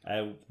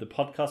 the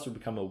podcast will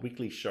become a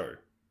weekly show.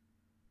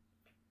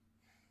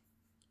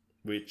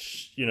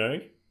 Which,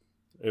 it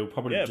will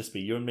probably just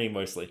be you and me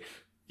mostly.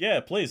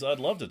 Yeah, please, I'd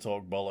love to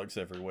talk bollocks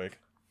every week.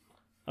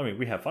 I mean,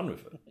 we have fun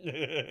with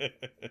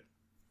it.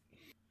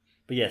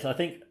 But yes, I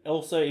think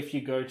also if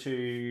you go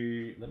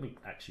to, let me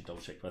actually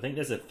double check. But I think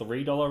there's a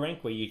 $3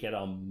 rank where you get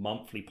our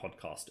monthly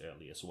podcast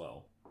early as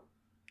well.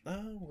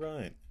 Oh,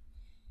 right.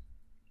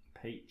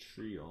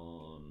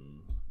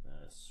 Patreon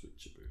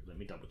Switchaboo. Let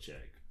me double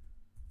check.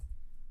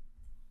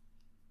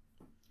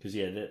 Because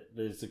yeah,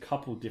 there's a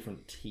couple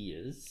different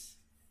tiers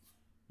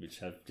which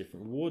have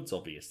different rewards,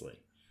 obviously.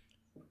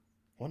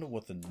 Wonder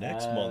what the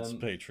next month's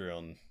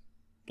Patreon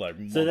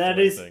so that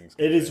is things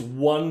it is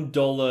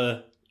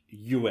 $1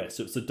 US,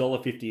 so it's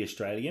 $1.50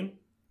 Australian,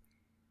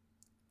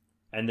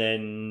 and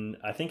then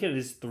I think it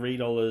is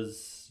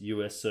 $3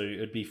 US, so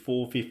it'd be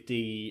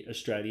 $4.50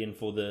 Australian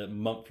for the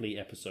monthly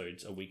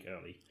episodes a week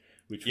early,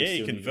 which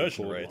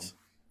conversion rates.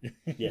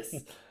 Yes,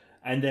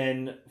 and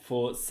then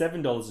for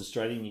 $7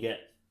 Australian, you get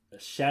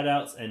shout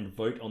outs and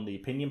vote on the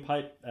opinion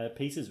pipe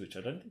pieces, which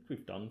I don't think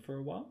we've done for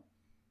a while.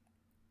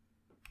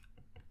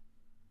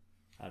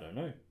 I don't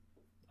know.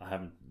 I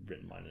haven't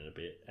written mine in a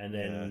bit. And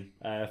then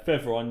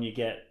further on, you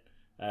get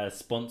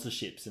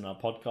sponsorships in our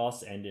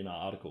podcast and in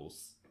our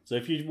articles. So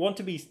if you want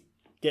to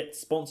get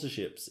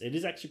sponsorships, it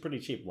is actually pretty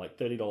cheap, like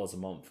 $30 a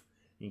month.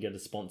 You can get a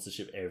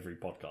sponsorship every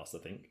podcast, I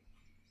think.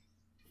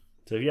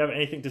 So if you have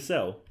anything to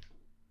sell,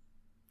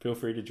 feel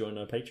free to join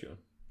our Patreon.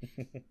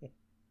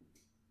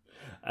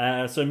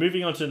 So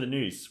moving on to the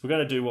news, we're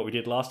going to do what we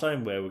did last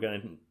time, where we're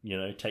going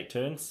to, take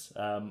turns.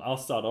 I'll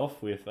start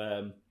off with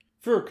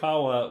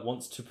Furukawa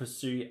wants to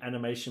pursue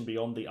animation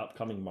beyond the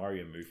upcoming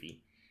Mario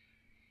movie.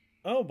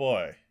 Oh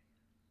boy!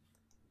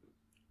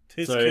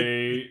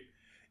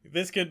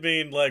 This could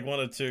mean like one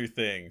of two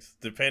things,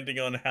 depending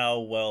on how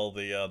well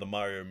the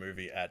Mario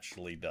movie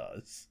actually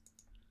does.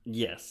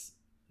 Yes.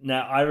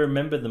 Now I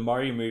remember the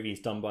Mario movie is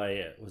done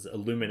by was it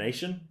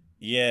Illumination?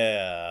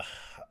 Yeah.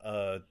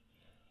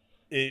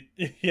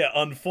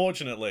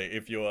 Unfortunately,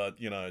 if you are,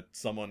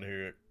 someone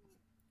who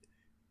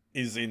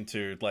is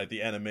into like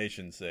the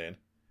animation scene,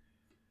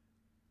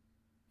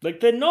 like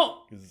they're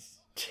not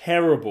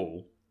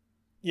terrible.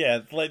 Yeah,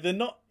 like they're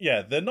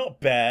not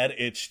bad.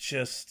 It's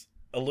just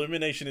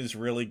Illumination is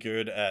really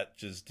good at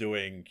just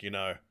doing,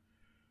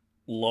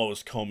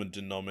 lowest common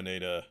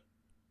denominator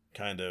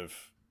kind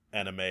of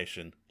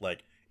animation.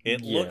 Like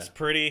it looks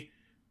pretty.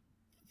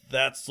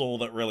 That's all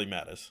that really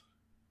matters.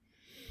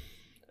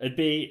 It'd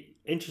be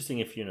interesting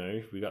if,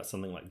 we got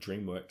something like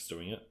DreamWorks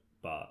doing it,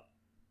 but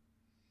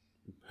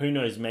who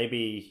knows,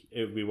 maybe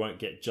we won't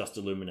get just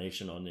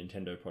Illumination on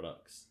Nintendo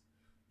products.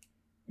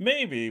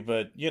 Maybe,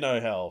 but you know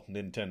how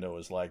Nintendo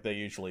is like. They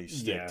usually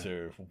stick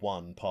to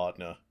one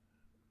partner.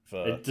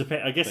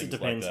 I guess it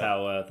depends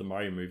how the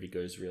Mario movie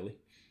goes, really.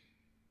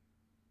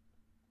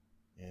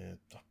 Yeah,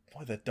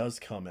 boy, that does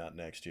come out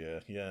next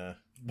year. Yeah.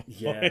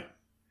 Yeah.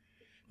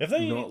 Have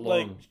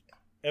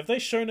they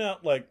shown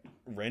out like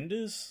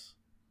renders?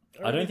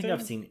 I don't think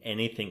I've seen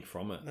anything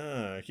from it.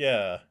 No,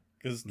 yeah,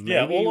 because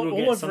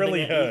all I've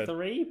really heard.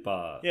 E3,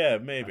 but yeah,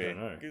 maybe. I don't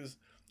know.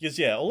 Because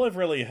all I've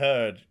really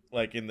heard,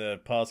 like in the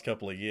past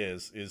couple of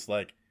years, is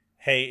like,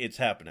 "Hey, it's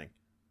happening."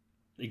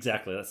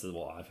 Exactly, that's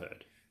what I've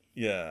heard.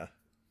 Yeah,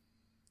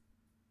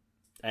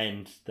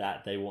 and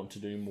that they want to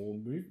do more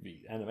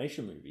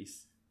animation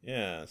movies.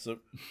 Yeah. So,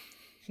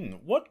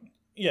 what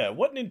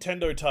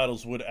Nintendo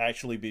titles would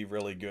actually be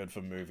really good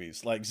for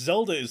movies? Like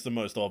Zelda is the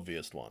most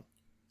obvious one.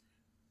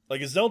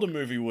 Like a Zelda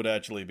movie would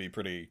actually be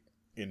pretty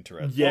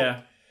interesting.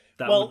 Yeah.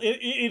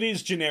 It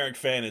is generic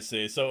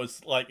fantasy, so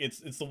it's like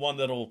it's the one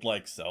that'll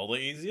like sell the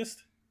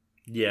easiest.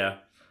 Yeah.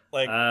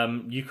 Like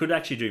you could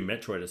actually do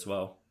Metroid as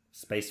well.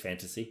 Space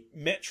fantasy.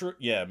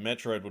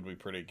 Metroid would be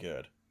pretty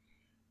good.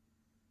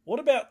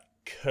 What about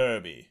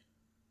Kirby?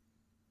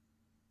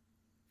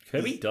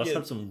 Kirby does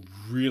have some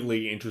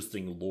really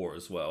interesting lore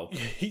as well.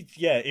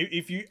 Yeah,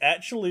 if you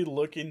actually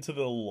look into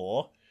the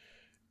lore,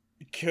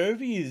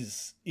 Kirby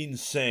is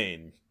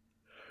insane.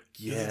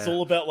 Yeah. It's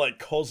all about like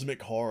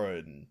cosmic horror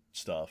and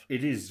stuff.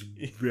 It is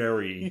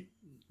very,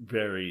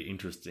 very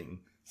interesting.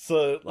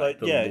 So lore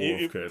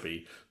of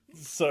Kirby.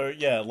 So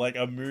like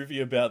a movie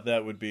about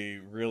that would be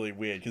really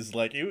weird because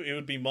like it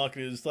would be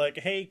marketed as like,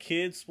 hey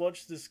kids,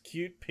 watch this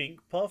cute pink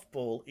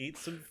puffball eat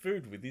some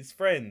food with his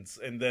friends,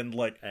 and then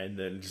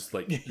just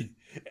like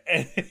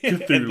and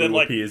then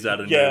like appears out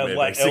of nowhere,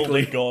 like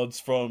basically. elder gods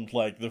from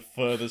like the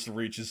furthest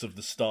reaches of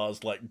the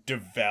stars like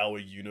devour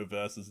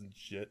universes and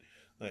shit.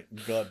 Like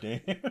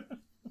goddamn.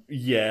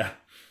 Yeah,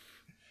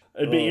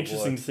 it'd be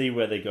interesting to see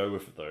where they go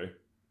with it though.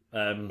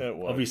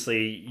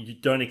 Obviously, you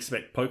don't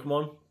expect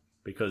Pokemon,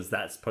 because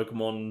that's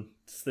Pokemon's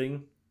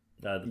thing.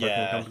 The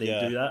Pokemon company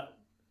do that.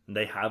 And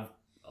they have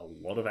a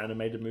lot of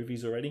animated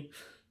movies already.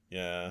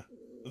 Yeah.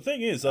 The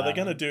thing is, are they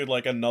going to do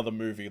like another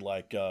movie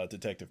like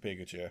Detective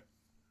Pikachu?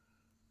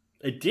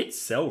 It did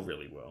sell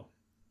really well.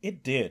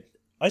 It did.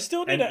 I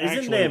still need to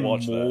actually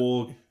watch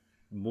that.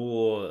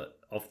 More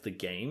of the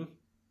game?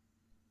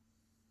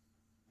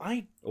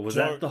 Or was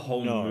that the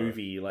whole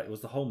movie? Like,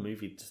 was the whole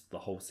movie just the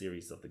whole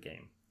series of the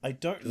game? I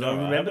don't know.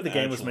 I remember the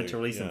game was meant to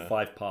release in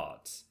 5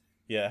 parts.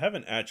 Yeah, I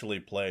haven't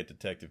actually played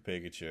Detective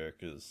Pikachu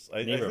because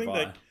I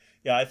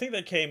think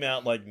that came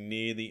out like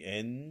near the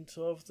end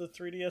of the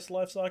 3DS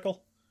life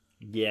cycle.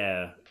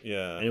 Yeah,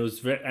 Yeah. and it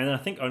was and I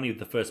think only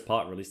the first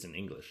part released in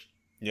English.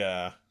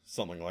 Yeah,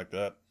 something like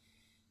that.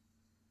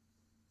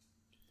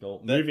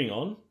 Well, moving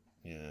on.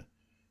 Yeah.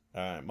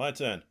 Alright, my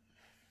turn.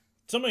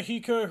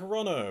 Tomohiko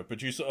Hirono,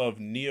 producer of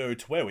Neo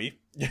Twoei,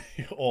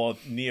 or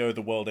Neo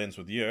The World Ends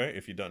With You,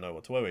 if you don't know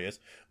what Twoei is,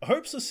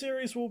 hopes the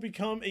series will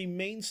become a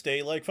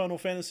mainstay like Final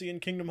Fantasy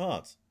and Kingdom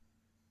Hearts.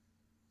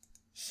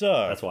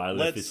 So, That's why I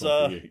left this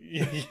one for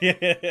you.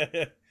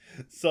 Yeah.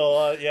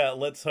 So,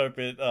 let's hope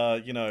it,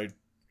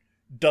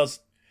 does...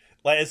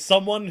 Like, as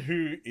someone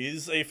who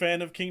is a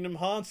fan of Kingdom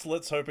Hearts,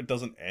 let's hope it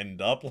doesn't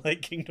end up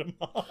like Kingdom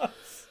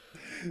Hearts.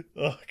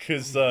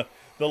 Because, the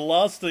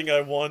last thing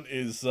I want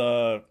is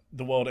The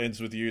World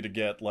Ends With You to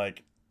get,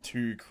 like,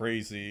 too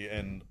crazy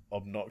and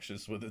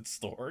obnoxious with its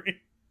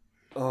story.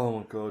 Oh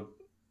my god.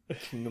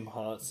 Kingdom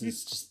Hearts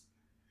is just...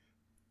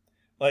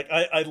 Like,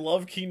 I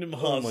love Kingdom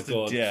Hearts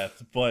to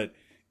death, but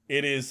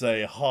it is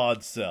a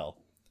hard sell.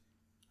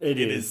 It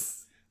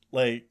is.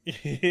 Like,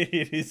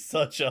 it is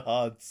such a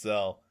hard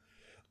sell.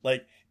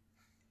 Like,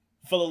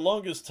 for the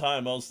longest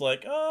time, I was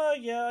like, oh,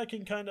 yeah, I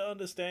can kind of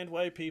understand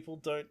why people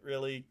don't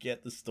really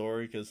get the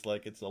story, because,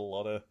 like, it's a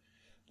lot of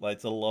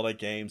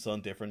games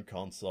on different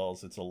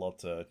consoles. It's a lot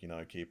to,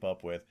 keep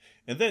up with.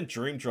 And then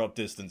Dream Drop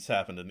Distance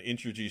happened and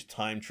introduced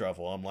time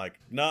travel. I'm like,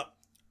 nah,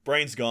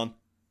 brain's gone.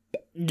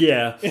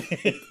 Yeah,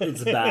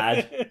 it's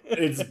bad.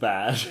 It's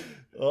bad.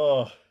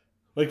 Oh.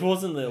 Like,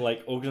 wasn't it,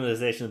 like,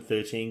 Organization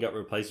 13 got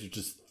replaced with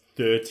just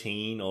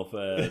 13 of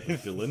the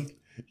villain?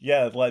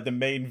 Yeah, like the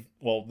main...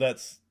 Well,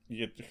 that's...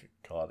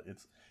 God,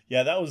 it's...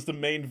 Yeah, that was the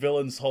main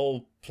villain's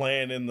whole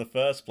plan in the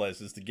first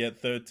place, is to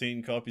get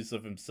 13 copies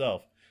of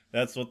himself.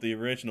 That's what the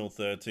original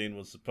 13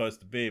 was supposed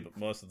to be, but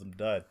most of them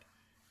died.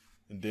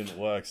 And didn't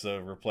work, so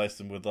replaced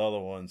them with other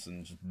ones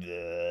and just...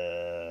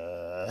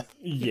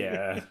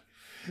 Yeah.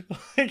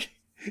 Like,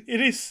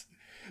 it is...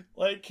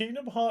 Like,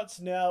 Kingdom Hearts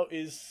now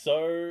is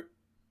so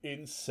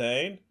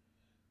insane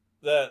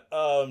that,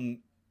 Tetsuya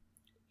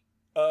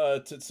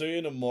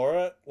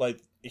Nomura, like,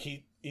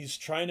 he's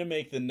trying to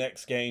make the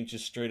next game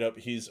just straight up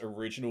his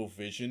original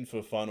vision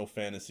for Final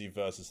Fantasy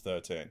Versus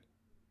 13.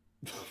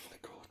 Oh my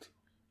god.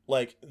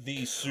 Like,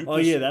 the super... Oh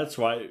yeah, that's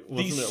right.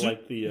 Wasn't it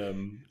like the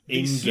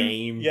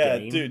in-game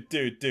game?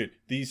 Dude.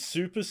 The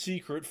super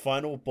secret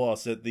final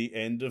boss at the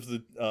end of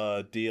the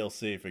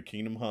DLC for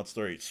Kingdom Hearts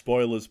 3,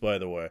 spoilers by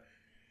the way,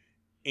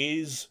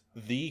 is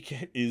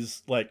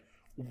like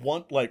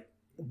one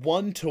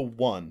to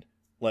one,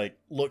 like,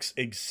 looks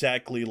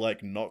exactly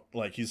like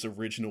his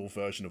original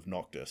version of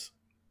Noctis.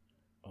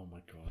 Oh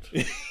my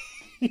god.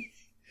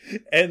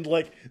 And,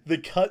 like, the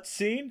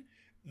cutscene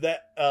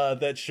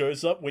that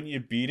shows up when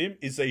you beat him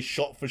is a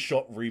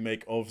shot-for-shot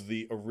remake of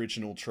the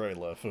original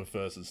trailer for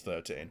Versus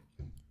 13.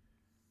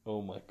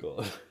 Oh my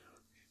god.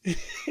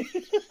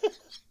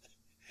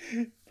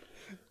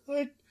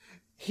 Like,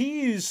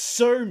 he is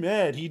so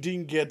mad he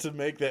didn't get to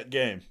make that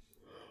game.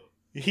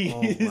 He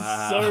is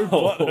so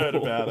butthurt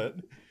about it.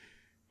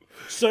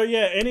 So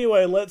yeah,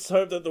 anyway, let's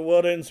hope that The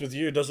World Ends With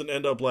You doesn't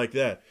end up like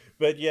that.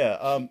 But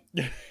yeah,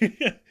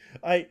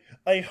 I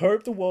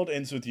hope The World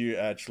Ends With You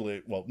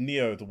actually, well,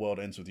 Neo The World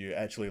Ends With You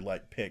actually,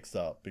 like, picks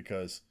up,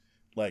 because,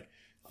 like,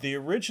 the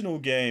original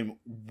game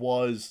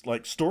was,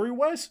 like,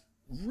 story-wise,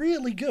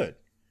 really good.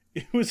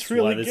 It was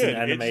really good. There's an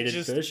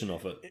animated version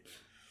of it.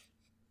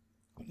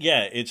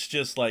 Yeah, it's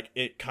just, like,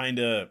 it kind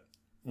of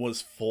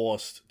was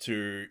forced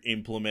to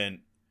implement,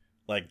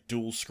 like,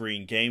 dual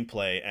screen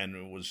gameplay, and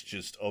it was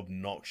just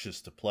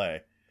obnoxious to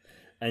play.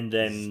 And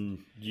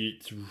then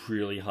it's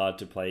really hard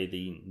to play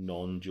the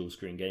non-dual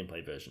screen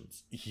gameplay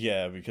versions.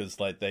 Yeah, because,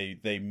 like,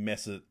 they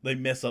mess up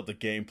the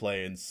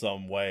gameplay in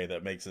some way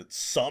that makes it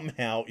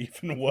somehow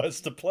even worse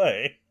to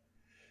play.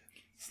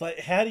 It's like,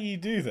 how do you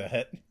do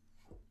that?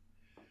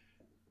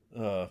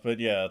 But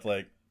yeah,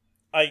 like,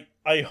 I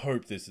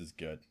hope this is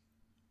good.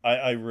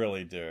 I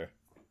really do.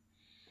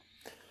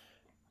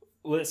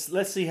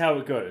 Let's see how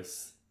it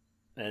goes,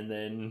 and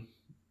then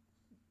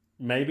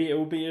maybe it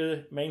will be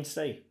a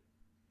mainstay.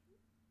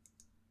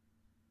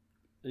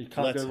 You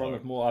can't go wrong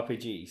with more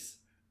RPGs.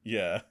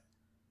 Yeah.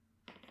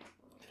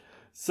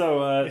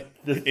 So,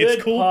 the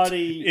third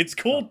party... It's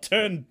called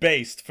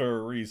turn-based for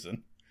a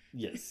reason.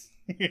 Yes.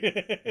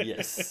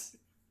 Yes.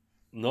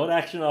 Not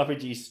action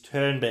RPGs,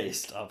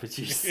 turn-based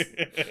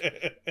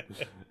RPGs.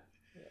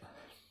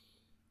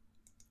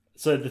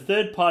 So, the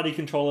third-party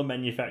controller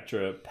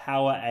manufacturer,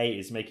 PowerA,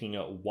 is making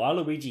a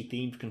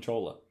Waluigi-themed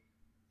controller.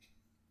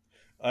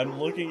 I'm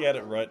looking at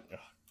it right... Oh,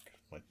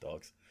 my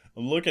dogs.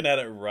 I'm looking at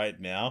it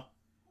right now.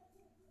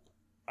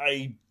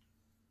 I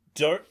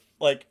don't,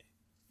 like,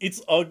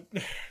 it's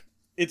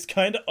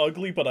kind of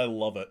ugly, but I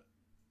love it.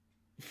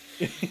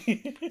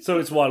 So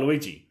it's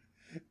Waluigi.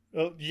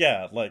 Well,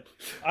 yeah, like,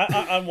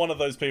 I'm one of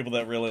those people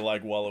that really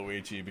like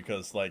Waluigi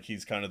because, like,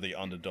 he's kind of the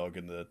underdog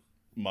in the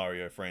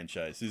Mario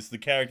franchise. He's the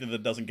character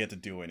that doesn't get to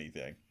do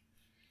anything.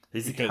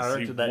 He's the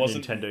character that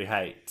Nintendo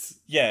hates.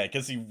 Yeah,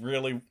 because he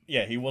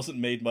wasn't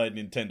made by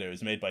Nintendo, he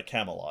was made by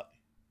Camelot.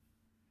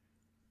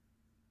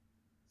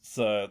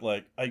 So,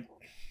 like,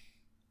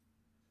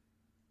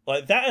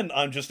 Like, that, and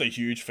I'm just a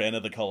huge fan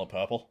of the color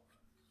purple.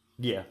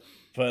 Yeah.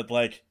 But,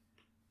 like,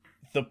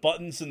 the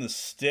buttons and the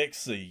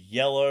sticks are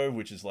yellow,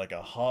 which is, like,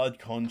 a hard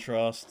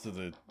contrast to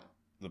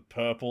the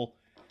purple.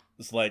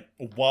 It's, like,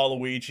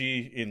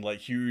 Waluigi in, like,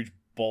 huge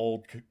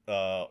bold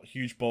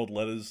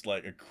letters,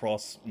 like,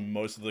 across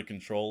most of the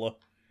controller.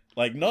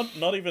 Like,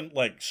 not even,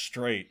 like,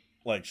 straight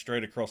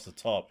across the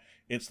top.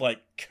 It's,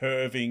 like,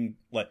 curving,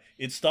 like,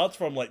 it starts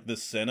from, like, the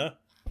center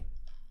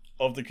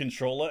of the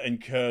controller and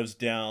curves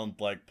down,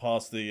 like,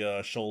 past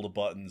the shoulder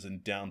buttons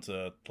and down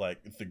to, like,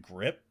 the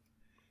grip.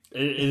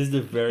 It is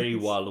a very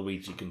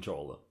Waluigi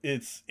controller.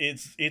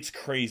 It's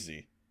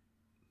crazy.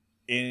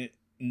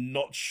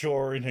 Not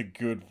sure in a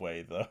good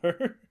way, though.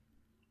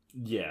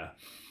 Yeah.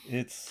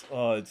 Its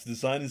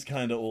design is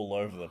kind of all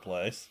over the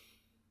place.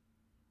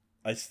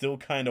 I still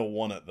kind of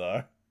want it,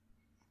 though.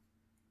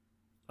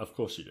 Of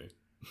course you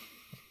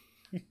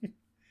do.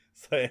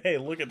 So, hey,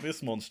 look at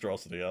this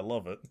monstrosity. I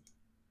love it.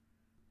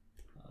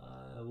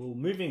 Well,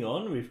 moving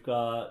on, we've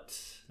got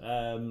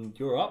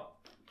you're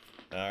up.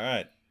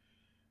 Alright.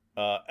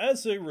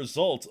 As a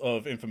result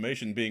of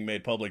information being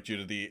made public due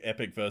to the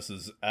Epic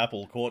versus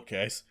Apple court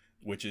case,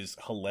 which is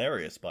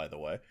hilarious, by the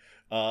way,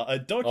 a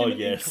document... Oh,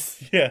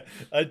 yes.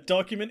 A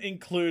document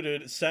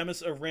included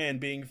Samus Aran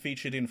being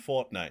featured in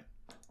Fortnite.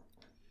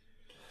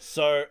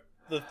 So,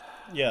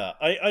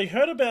 I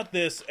heard about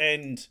this,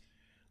 and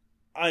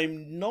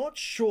I'm not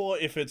sure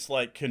if it's,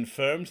 like,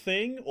 confirmed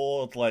thing,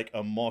 or, like,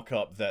 a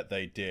mock-up that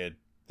they did,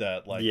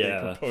 that, like, they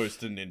proposed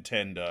to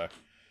Nintendo.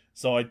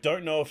 So I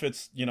don't know if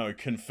it's,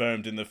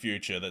 confirmed in the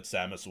future that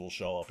Samus will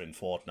show up in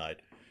Fortnite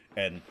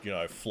and,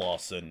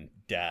 floss and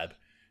dab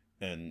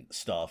and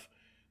stuff.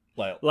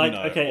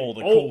 Okay, all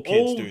the cool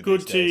kids do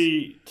good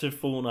these days. to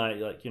Fortnite,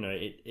 like,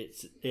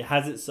 it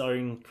has its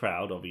own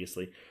crowd,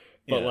 obviously.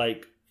 But,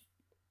 like,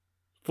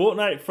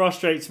 Fortnite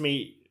frustrates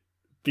me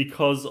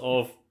because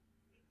of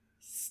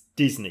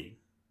Disney.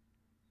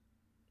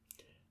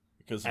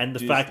 And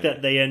the fact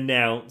that they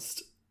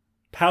announced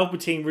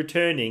Palpatine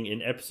returning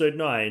in Episode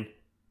 9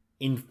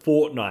 in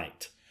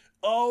Fortnite.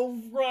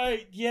 Oh,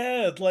 right,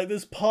 yeah. Like,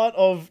 this part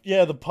of,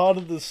 the part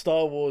of the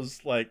Star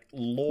Wars, like,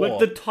 lore. Like,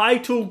 the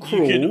title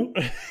crawl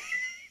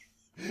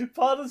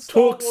part of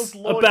Star talks Wars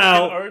lore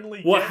about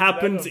what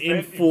happens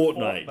in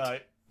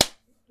Fortnite.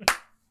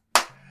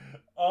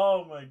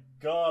 Oh my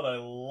god, I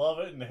love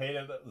it and hate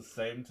it at the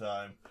same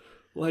time.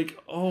 Like,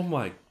 oh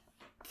my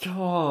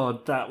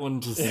god, that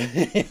one just...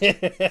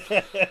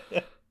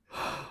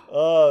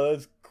 Oh,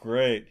 that's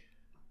great.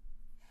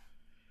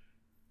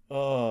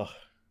 Oh.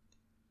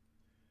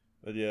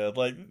 But yeah,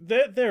 like,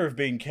 there have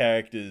been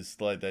characters,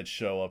 like, that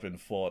show up in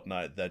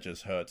Fortnite that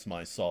just hurts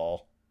my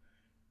soul.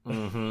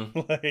 Mm-hmm.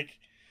 like...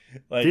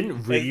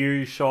 Didn't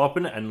Ryu show up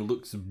in it and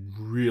looks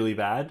really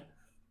bad?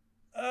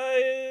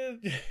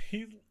 Because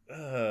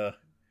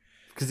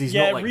he's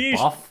not, like, Ryu,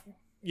 buff?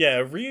 Yeah,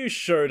 Ryu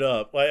showed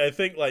up. Like, I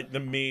think, like,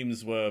 the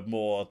memes were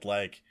more,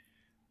 like,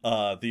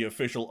 the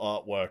official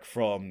artwork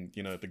from,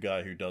 the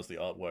guy who does the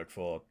artwork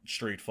for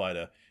Street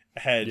Fighter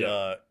had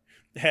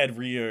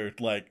Ryu,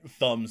 like,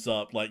 thumbs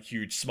up, like,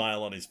 huge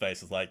smile on his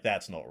face. It's like,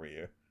 that's not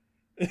Ryu.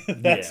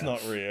 That's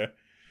not Ryu.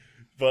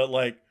 But,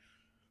 like,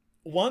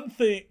 one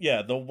thing,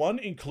 the one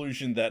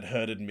inclusion that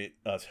hurted me,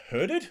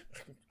 hurted?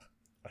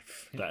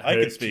 I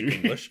can speak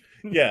English.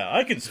 Yeah,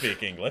 I can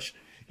speak English.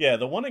 Yeah,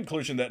 the one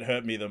inclusion that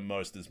hurt me the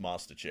most is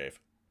Master Chief.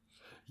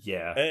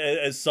 Yeah.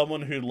 As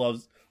someone who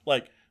loves,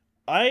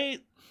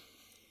 I'm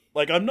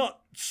not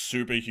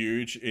super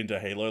huge into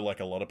Halo like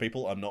a lot of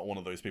people. I'm not one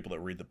of those people that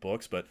read the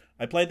books, but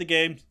I played the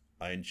games.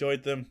 I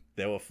enjoyed them.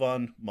 They were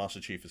fun. Master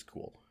Chief is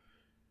cool.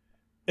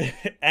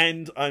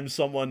 And I'm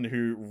someone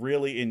who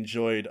really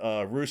enjoyed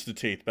Rooster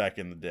Teeth back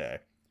in the day.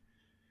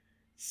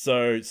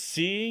 So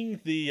seeing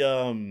the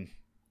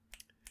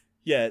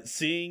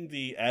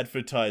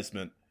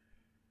advertisement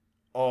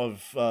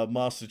of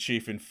Master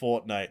Chief in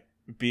Fortnite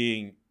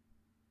being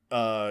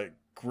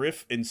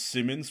Griff and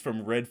Simmons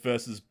from Red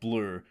vs.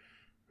 Blue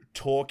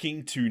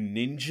talking to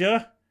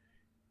Ninja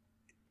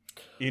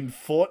in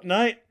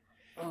Fortnite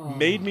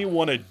made me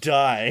want to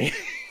die.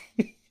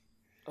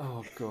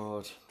 Oh,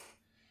 God.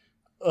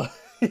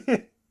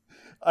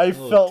 I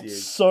felt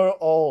so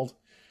old.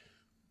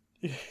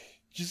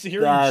 Just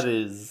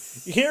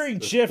hearing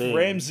Jeff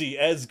Ramsey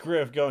as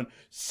Griff going,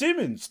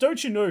 Simmons,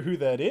 don't you know who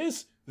that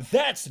is?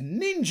 That's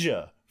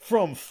Ninja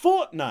from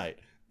Fortnite.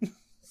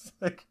 It's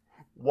like,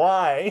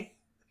 why?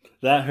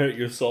 That hurt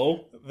your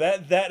soul?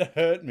 That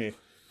hurt me.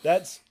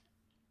 That's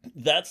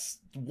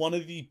one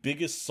of the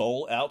biggest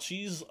soul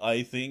ouchies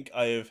I think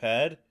I have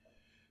had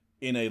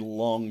in a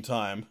long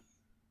time.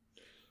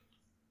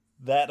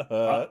 That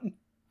hurt.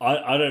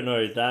 I don't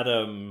know,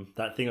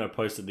 that thing I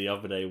posted the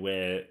other day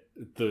where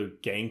the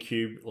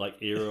GameCube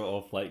era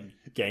of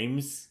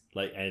games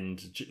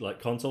and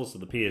consoles, so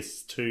the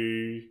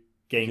PS2,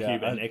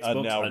 GameCube and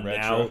Xbox are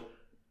now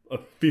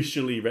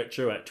officially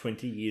retro at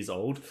 20 years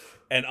old.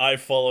 And I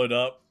followed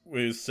up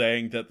with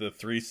saying that the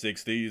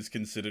 360 is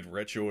considered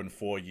retro in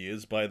 4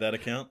 years by that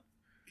account.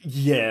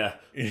 Yeah.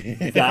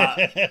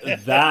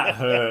 That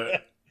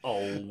hurt.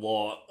 A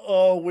lot.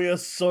 Oh, we are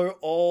so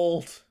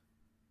old.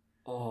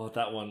 Oh,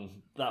 that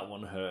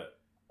one hurt.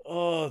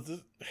 Oh,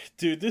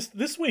 dude,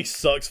 this week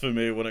sucks for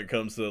me when it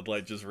comes to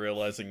like just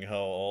realizing how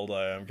old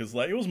I am, because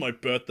like it was my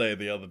birthday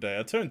the other day.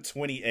 I turned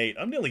 28.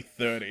 I'm nearly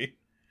 30.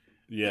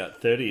 Yeah,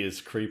 30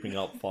 is creeping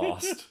up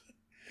fast.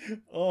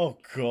 Oh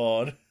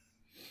god.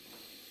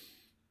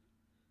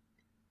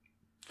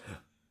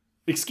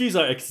 Excuse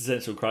our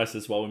existential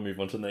crisis while we move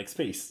on to the next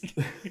piece.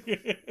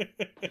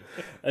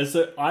 And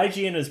so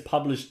IGN has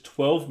published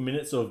 12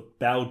 minutes of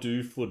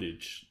Baldu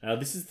footage. Now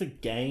this is the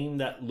game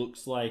that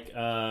looks like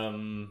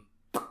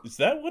Is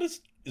that what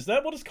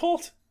it's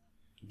called?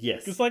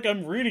 yes. Because like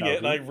I'm reading it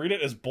and I Baldu. read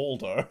it as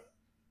Baldo.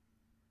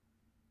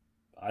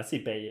 I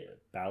see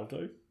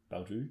Baldu.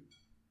 Baldo.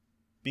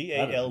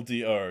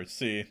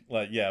 See,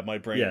 like yeah, my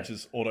brain Yeah.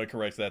 just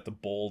autocorrects that to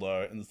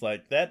Baldo, and it's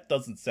like that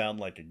doesn't sound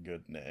like a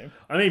good name.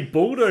 I mean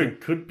Baldo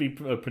could be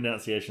a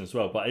pronunciation as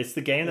well, but it's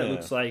the game that Yeah.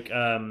 looks like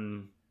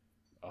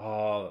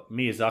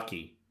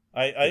Miyazaki.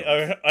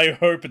 I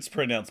hope it's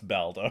pronounced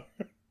Baldo.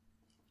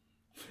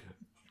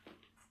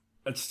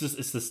 It's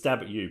the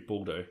stab at you,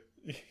 Baldo.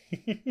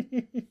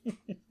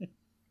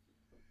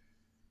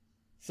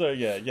 So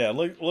yeah,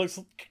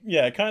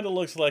 it kind of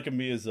looks like a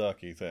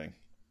Miyazaki thing.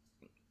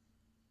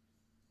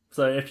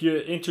 So if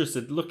you're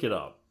interested, look it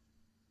up.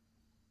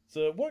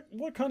 So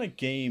what kind of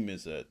game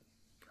is it?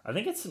 I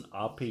think it's an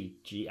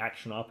RPG,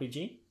 action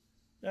RPG.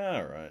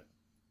 All right.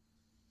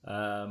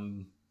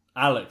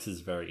 Alex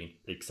is very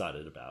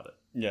excited about it.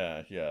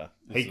 Yeah.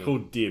 He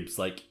called dibs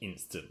like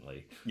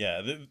instantly.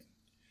 Yeah,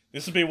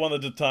 this would be one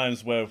of the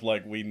times where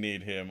like we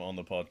need him on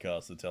the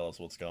podcast to tell us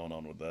what's going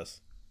on with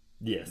this.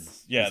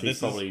 Yes. Yeah, 'Cause he's this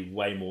is- probably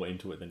way more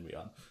into it than we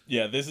are.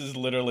 Yeah, this is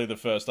literally the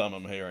first time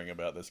I'm hearing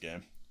about this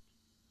game.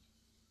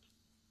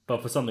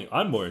 But for something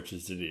I'm more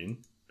interested in,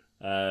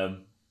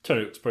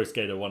 Tony Hawk's Pro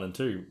Skater 1 and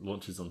 2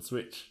 launches on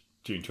Switch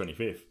June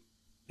 25th.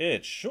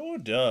 It sure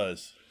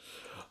does.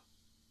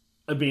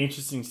 It'd be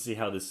interesting to see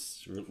how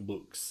this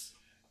looks.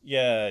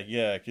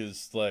 Yeah,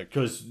 because like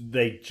Because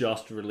they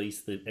just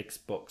released the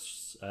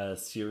Xbox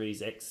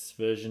Series X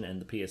version and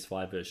the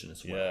PS5 version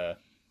as well. yeah,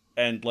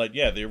 and like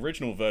yeah, the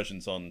original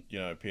versions on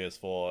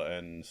PS4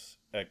 and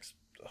X.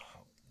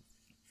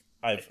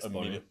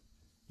 Xbone.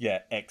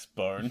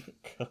 Xbone.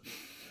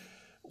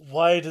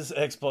 Why does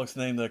Xbox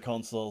name their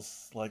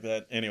consoles like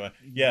that? Anyway,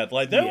 yeah,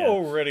 like they Yeah.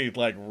 were already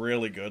like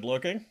really good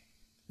looking.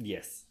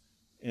 Yes.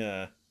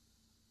 Yeah,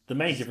 The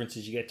main difference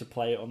is you get to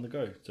play it on the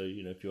go. So,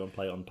 if you want to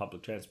play it on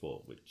public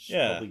transport, which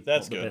yeah, probably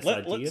that's not the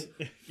good.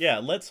 best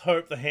idea. Let's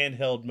hope the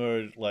handheld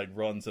mode like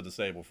runs at a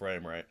stable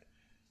frame rate.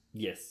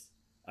 Yes.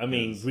 I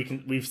mean,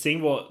 Yes. we've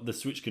seen what the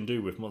Switch can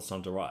do with Monster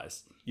Hunter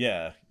Rise.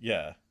 Yeah,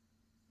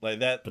 like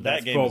that. But that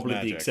that's game is probably the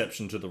magic.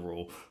 exception to the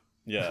rule.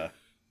 Yeah.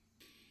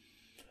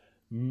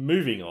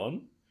 Moving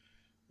on,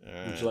 would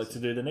Alright, you like to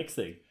do the next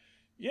thing?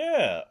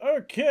 Yeah,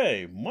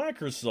 okay.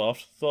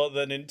 Microsoft thought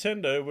that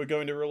Nintendo were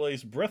going to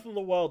release Breath of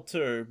the Wild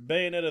 2,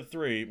 Bayonetta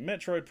 3,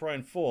 Metroid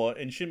Prime 4,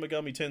 and Shin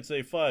Megami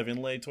Tensei 5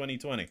 in late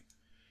 2020.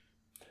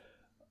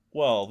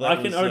 Well, that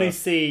I can only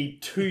see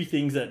two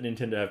things that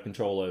Nintendo have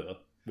control over,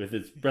 with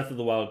its Breath of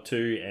the Wild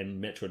 2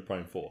 and Metroid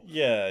Prime 4.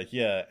 Yeah,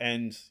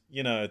 and,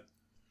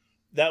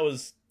 that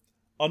was...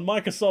 On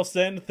Microsoft's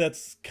end,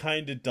 that's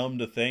kind of dumb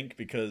to think,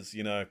 because,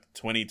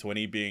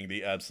 2020 being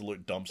the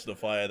absolute dumpster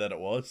fire that it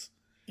was.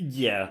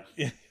 Yeah.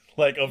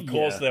 Like, of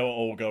course Yeah. they were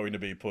all going to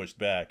be pushed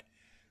back.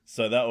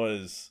 So that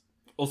was...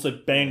 Also,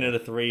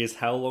 Bayonetta 3 is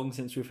how long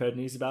since we've heard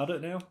news about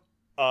it now?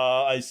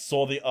 I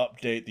saw the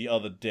update the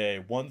other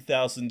day.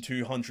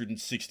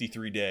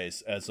 1,263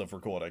 days as of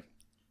recording.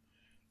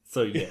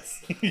 So,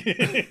 yes.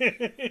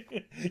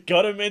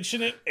 Gotta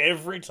mention it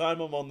every time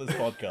I'm on this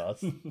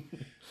podcast.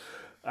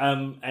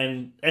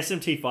 And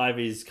SMT5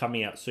 is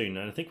coming out soon,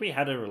 and I think we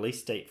had a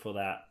release date for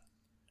that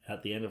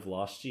at the end of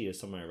last year,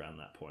 somewhere around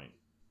that point.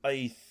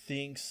 I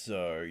think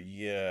so,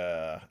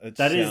 yeah.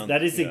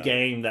 That is a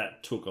game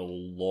that took a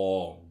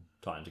long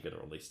time to get a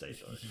release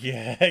date, though.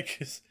 Yeah,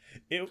 because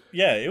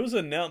it was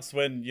announced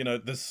when,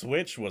 the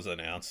Switch was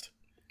announced.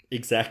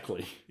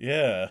 Exactly.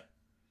 Yeah.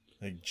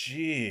 Like,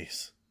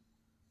 jeez.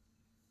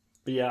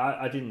 But yeah,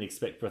 I didn't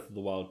expect Breath of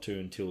the Wild 2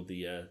 until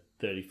the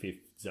 35th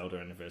Zelda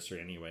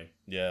anniversary anyway,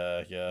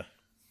 Yeah.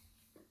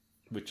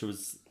 which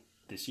was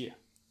this year.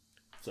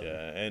 So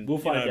Yeah, and we'll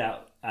find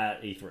out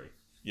at E3.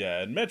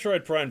 Yeah, and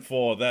Metroid Prime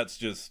 4, that's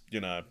just,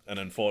 an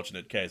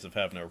unfortunate case of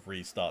having to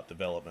restart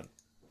development.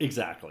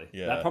 Exactly.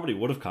 Yeah. That probably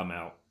would have come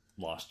out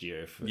last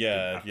year if it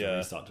didn't have to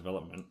restart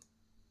development.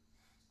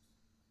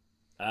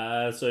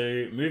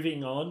 So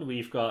moving on,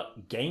 we've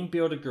got Game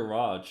Builder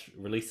Garage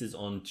releases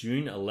on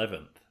June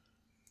 11th.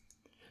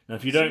 Now,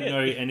 if you don't know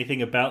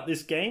anything about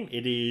this game,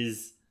 it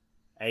is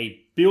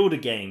a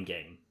build-a-game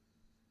game.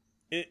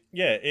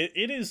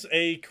 It is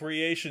a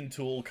creation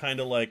tool, kind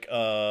of like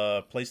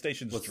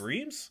PlayStation's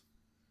Dreams.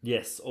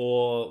 Yes,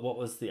 or what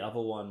was the other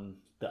one?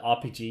 The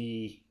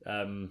RPG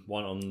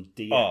one on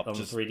the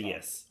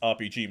 3DS.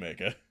 RPG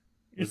Maker.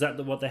 Was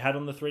that what they had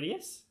on the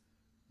 3DS?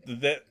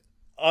 That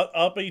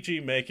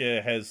RPG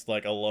Maker has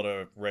like a lot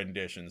of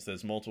renditions.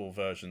 There's multiple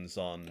versions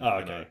on. Oh,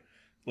 You know, okay.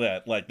 yeah,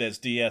 like there's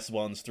DS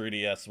ones,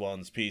 3DS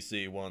ones,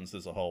 PC ones.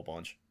 There's a whole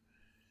bunch.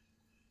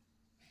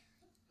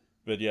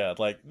 But yeah,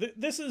 like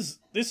this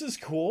is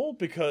cool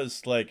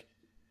because like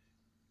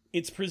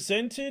it's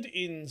presented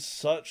in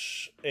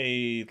such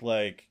a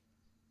like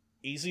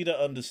easy to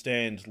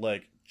understand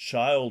like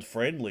child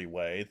friendly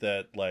way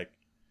that like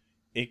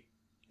it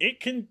it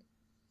can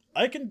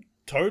I can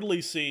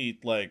totally see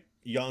like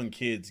young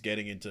kids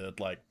getting into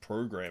like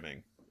programming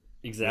with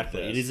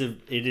Exactly. this.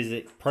 It is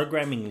a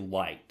programming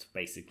light,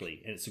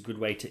 basically, and it's a good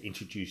way to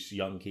introduce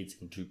young kids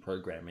into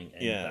programming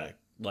and Yeah. that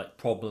like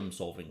problem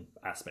solving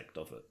aspect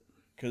of it.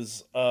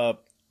 Because I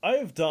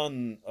have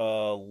done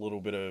a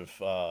little bit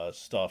of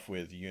stuff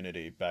with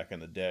Unity back in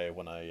the day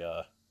when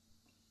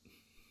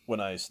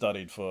I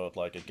studied for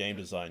like a game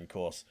design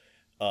course.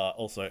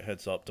 Also,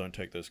 heads up, don't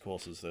take those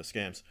courses; they're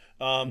scams.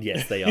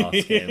 Yes, they are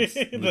scams.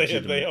 they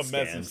Legitimate are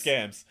massive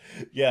scams.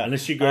 scams. Yeah,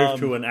 Unless you go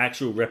to an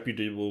actual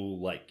reputable,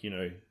 like,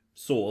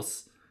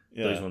 source,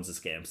 yeah, those ones are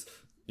scams.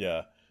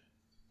 yeah.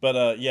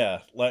 But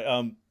yeah, like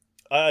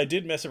I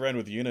did mess around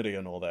with Unity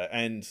and all that,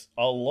 and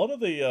a lot of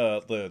the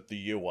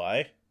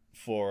UI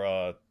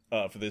for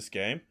this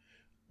game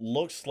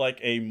looks like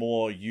a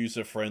more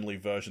user friendly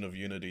version of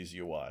Unity's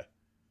UI,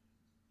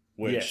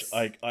 which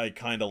Yes. I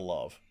kind of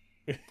love.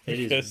 It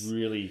Because is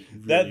really,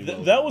 that really well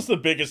that done. was the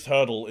biggest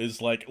hurdle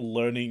is like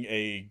learning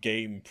a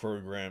game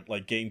program,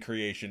 like game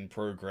creation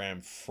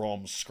program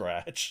from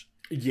scratch.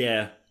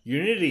 Yeah,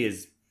 Unity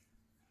is a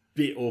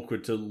bit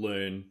awkward to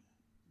learn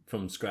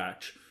from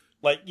scratch.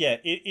 Like yeah,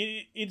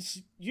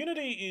 it's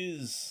Unity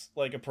is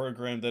like a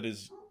program that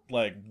is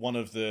like one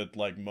of the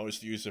like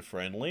most user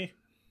friendly,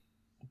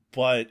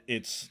 but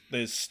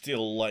there's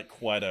still like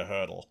quite a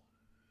hurdle.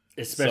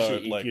 Especially So,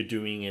 if like- you're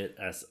doing it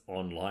as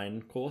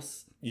online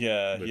course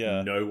Yeah, with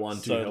yeah. no one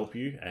to So- help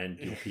you and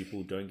your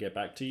people don't get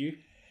back to you.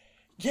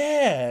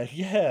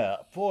 Yeah,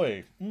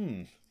 boy.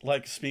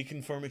 Like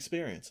speaking from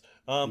experience.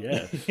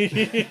 Yeah.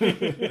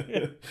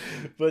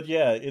 But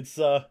yeah, it's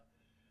like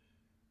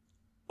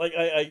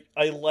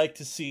I like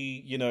to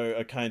see,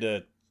 a kind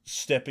of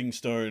stepping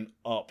stone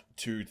up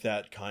to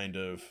that kind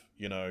of,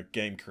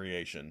 game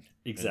creation and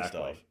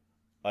Exactly. stuff.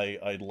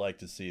 I'd like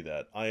to see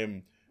that. I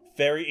am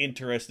very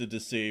interested to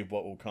see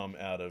what will come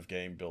out of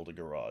Game Builder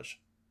Garage.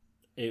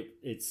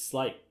 It's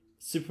like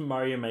Super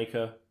Mario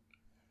Maker,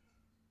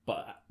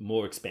 but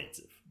more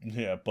expensive.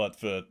 Yeah, but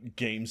for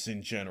games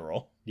in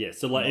general. Yeah,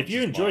 so like Not if you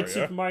just enjoyed Mario.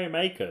 Super Mario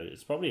Maker,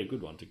 it's probably a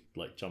good one to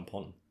like jump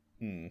on.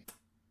 Hmm.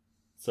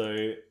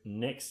 So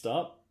next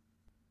up,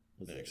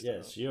 Next yeah, up.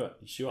 it's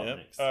you up Yep.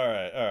 next. All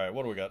right.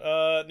 What do we got?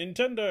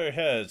 Nintendo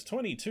has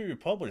 22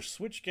 published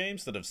Switch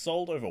games that have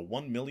sold over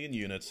 1 million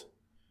units.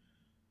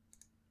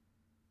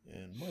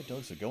 And my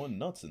dogs are going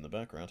nuts in the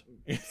background.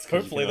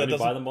 Hopefully that buy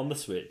doesn't. them on the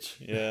Switch.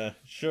 Yeah,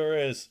 sure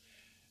is.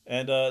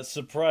 And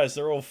surprise,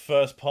 they're all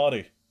first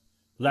party.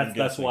 That's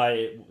guessing. why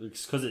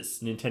it's because it's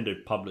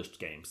Nintendo published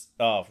games.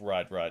 Oh,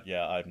 right.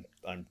 Yeah,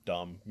 I'm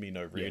dumb. Me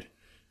no read.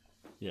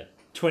 Yeah,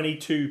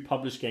 22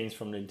 published games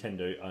from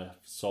Nintendo have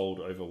sold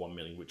over 1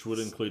 million, which would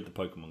include the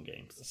Pokemon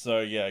games. So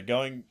yeah,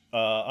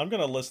 I'm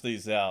gonna list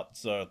these out.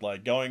 So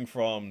like going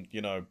from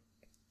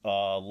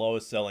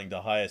lowest selling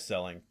to highest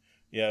selling,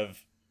 you have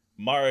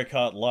Mario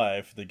Kart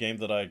Live, the game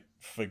that I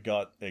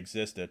forgot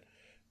existed.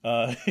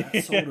 That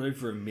sold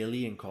over 1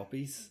 million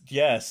copies.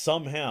 Yeah,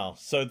 somehow.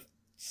 So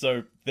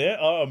there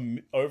are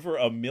over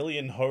 1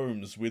 million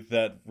homes with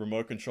that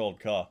remote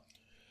controlled car.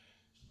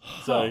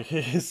 So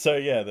so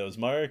yeah, there was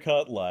Mario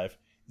Kart Live,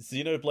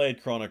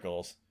 Xenoblade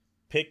Chronicles,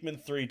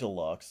 Pikmin 3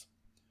 Deluxe,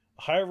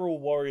 Hyrule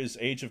Warriors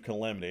Age of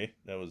Calamity,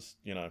 that was,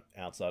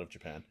 outside of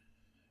Japan.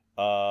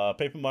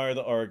 Paper Mario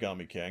the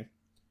Origami King,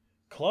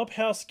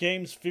 Clubhouse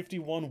Games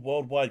 51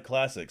 Worldwide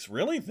Classics.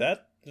 Really?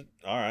 That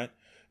alright.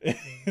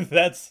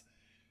 That's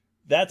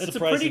It's a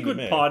surprising pretty to good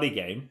me. party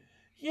game.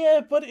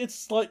 Yeah, but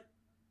it's like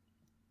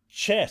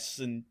chess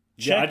and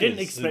Yeah, I didn't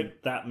checkers and-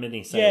 expect that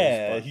many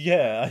sales.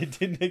 Yeah, I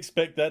didn't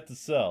expect that to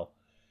sell.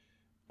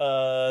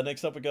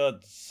 Next up we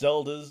got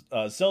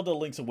Zelda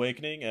Link's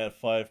Awakening at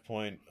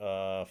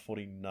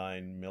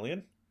 5.49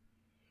 million.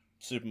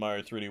 Super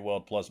Mario 3D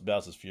World plus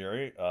Bowser's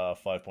Fury,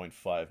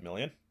 5.5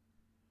 million.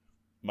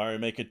 Mario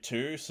Maker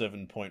 2,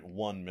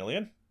 7.1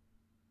 million.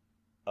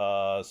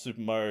 Super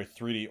Mario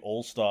 3D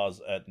All Stars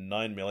at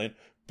 9 million.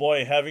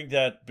 Boy, having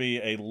that be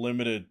a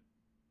limited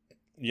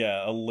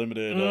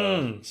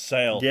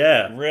sale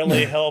Yeah.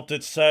 really helped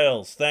its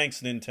sales.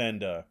 Thanks,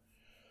 Nintendo.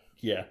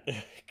 Yeah.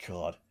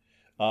 God.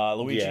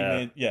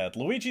 Yeah.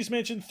 Luigi's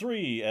Mansion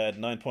 3 at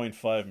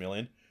 9.5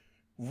 million.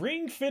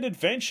 Ring Fit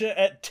Adventure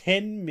at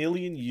 10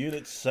 million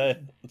units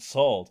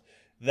sold.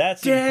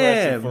 That's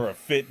impressive Damn. for a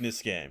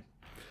fitness game.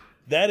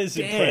 That is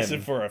Damn.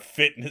 impressive for a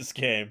fitness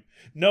game.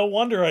 No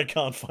wonder I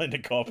can't find a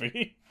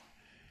copy.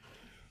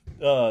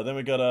 Then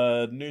we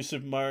got New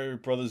Super Mario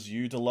Bros.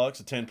 U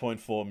Deluxe at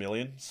 10.4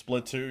 million.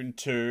 Splatoon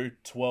 2,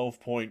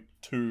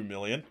 12.2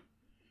 million.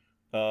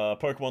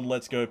 Pokemon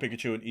Let's Go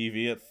Pikachu and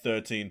Eevee at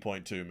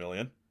 13.2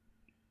 million.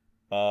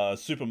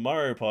 Super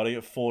Mario Party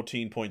at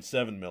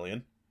 14.7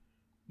 million.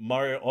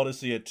 Mario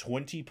Odyssey at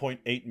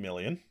 20.8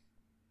 million.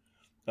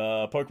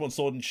 Pokemon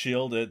Sword and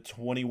Shield at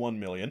 21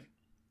 million.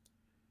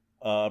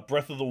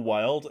 Breath of the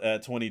Wild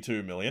at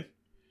 22 million.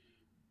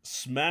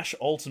 Smash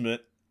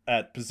Ultimate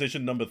at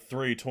position number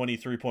 3,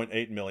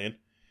 23.8 million.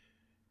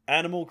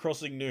 Animal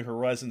Crossing New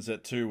Horizons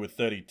at 2 with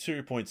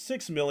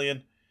 32.6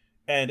 million.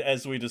 And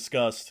as we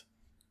discussed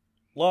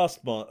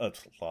last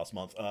podcast,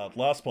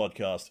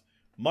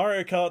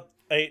 Mario Kart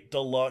 8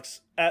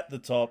 Deluxe at the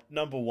top,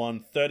 number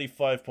 1,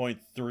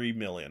 35.3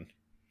 million.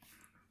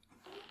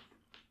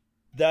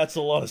 That's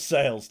a lot of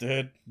sales,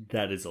 dude.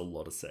 That is a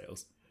lot of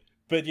sales.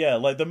 But yeah,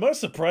 like the most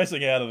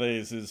surprising out of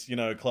these is,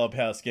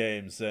 Clubhouse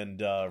Games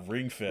and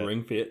Ring Fit.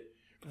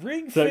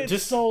 Ring Fit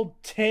just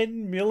sold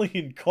 10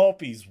 million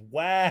copies.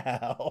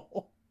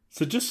 Wow.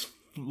 So just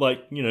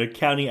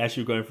counting as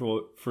you're going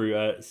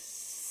through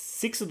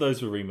 6 of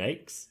those were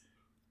remakes.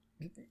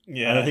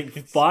 Yeah. And I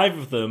think 5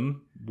 of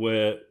them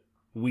were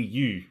Wii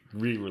U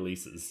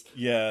re-releases.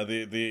 Yeah,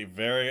 the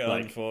very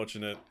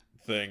unfortunate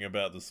thing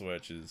about the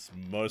Switch is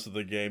most of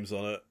the games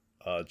on it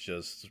are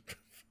just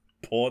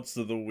ports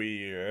of the Wii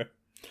U.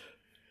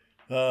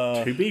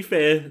 To be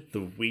fair, the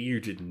Wii U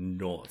did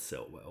not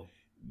sell well.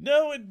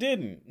 No, it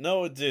didn't.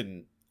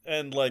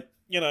 And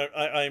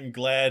I'm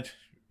glad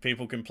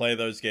people can play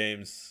those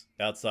games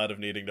outside of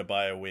needing to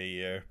buy a Wii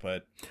U,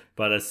 but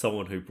as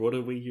someone who brought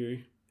a Wii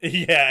U,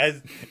 yeah,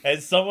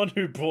 as someone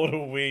who bought a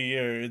Wii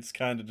U, it's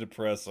kind of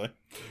depressing.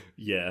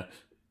 Yeah,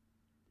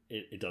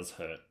 it does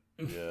hurt.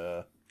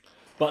 Yeah.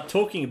 But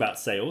talking about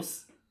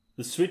sales,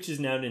 the Switch is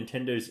now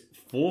Nintendo's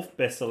 4th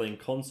best-selling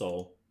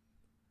console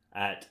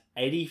at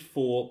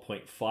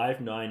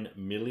 84.59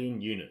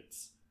 million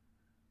units,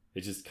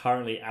 which has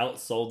currently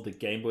outsold the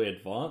Game Boy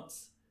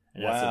Advance.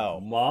 And as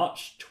of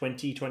March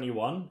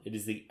 2021, it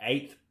is the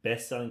 8th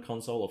best-selling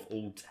console of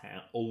all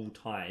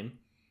time.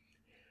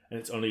 And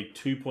it's only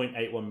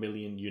 2.81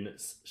 million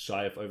units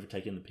shy of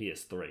overtaking the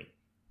PS3.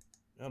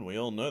 And we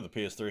all know the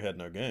PS3 had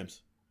no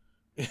games.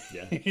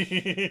 Yeah.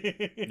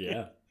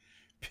 Yeah.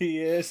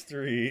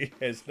 PS3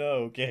 has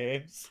no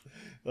games.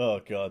 Oh,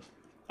 God.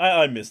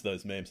 I miss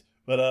those memes.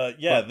 But,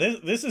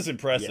 this is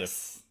impressive.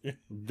 Yes.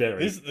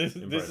 Very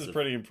This is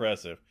pretty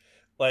impressive.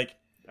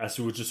 As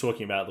we were just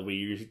talking about, the Wii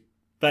U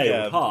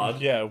failed hard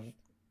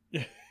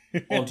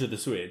onto the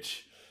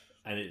Switch.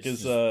 And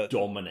it's just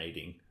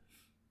dominating.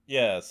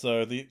 Yeah,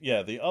 so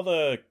the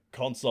other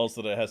consoles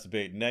that it has to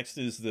beat, next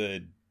is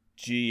the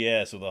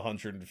GS with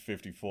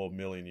 154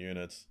 million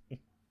units.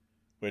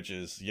 Which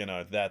is,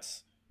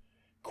 that's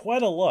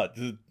quite a lot.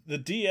 The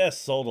DS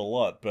sold a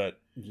lot, but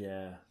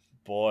yeah,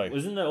 boy,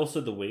 wasn't there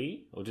also the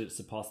Wii, or did it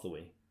surpass the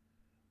Wii?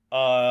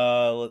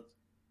 Let's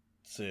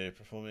see,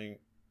 performing.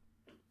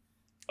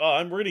 Oh,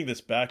 I'm reading this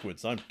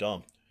backwards. I'm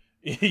dumb.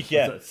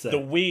 Yeah, the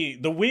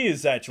Wii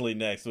is actually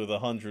next with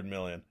 100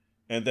 million,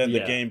 and then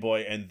the Game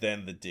Boy, and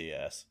then the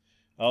DS.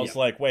 I was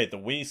like, wait, the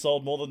Wii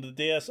sold more than the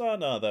DS? Oh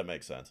no, that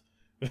makes sense.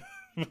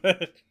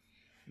 But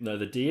no,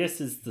 the DS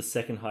is the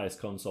second highest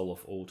console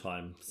of all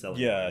time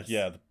selling. Yeah.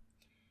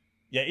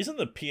 Isn't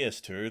the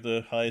PS2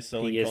 the highest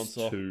selling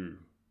console? PS2.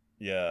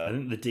 Yeah. I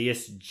think the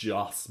DS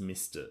just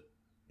missed it.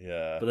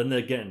 Yeah. But then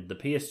again, the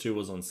PS2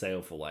 was on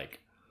sale for a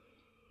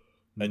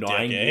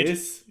 9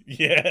 years.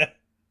 Yeah.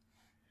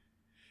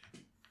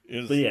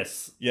 But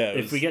yes. Yeah.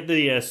 If we get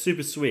the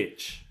Super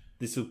Switch,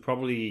 this will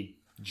probably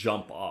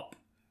jump up.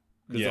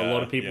 Because a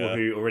lot of people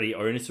who already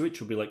own a Switch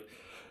will be like,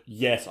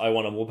 yes, I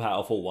want a more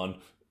powerful one.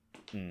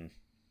 Hmm.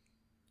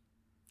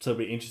 So it'll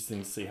be interesting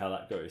to see how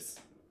that goes.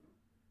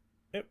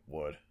 It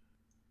would.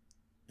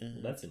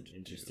 That's an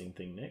interesting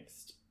thing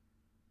next.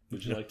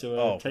 Would you like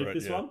to take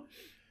this one?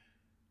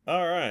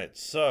 Alright,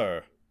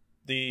 so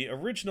the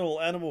original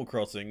Animal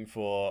Crossing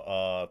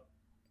for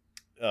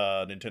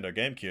Nintendo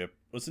GameCube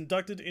was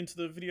inducted into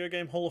the Video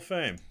Game Hall of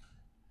Fame.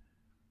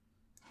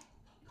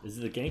 Is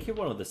it the GameCube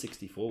one or the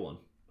 64 one?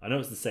 I know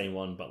it's the same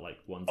one, but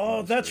one's...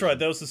 Oh, that's right,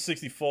 that was the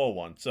 64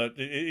 one. So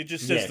it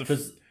just says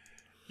because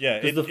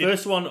the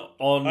first one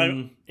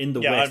in the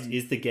West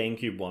is the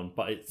GameCube one,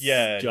 but it's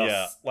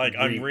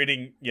I'm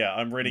reading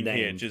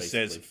here. It just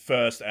says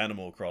first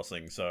Animal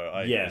Crossing, so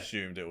I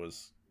assumed it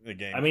was the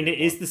game. I mean, it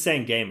is the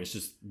same game. It's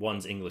just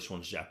one's English,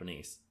 one's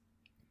Japanese.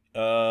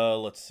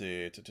 Let's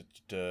see.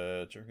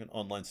 During an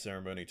online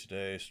ceremony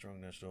today, strong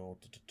national.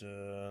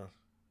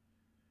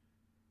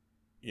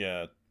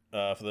 Yeah.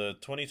 For the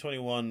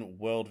 2021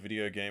 World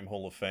Video Game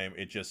Hall of Fame,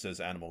 it just says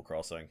Animal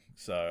Crossing,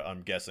 so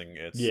I'm guessing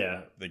it's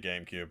the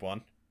GameCube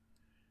one.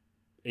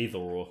 Either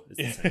or is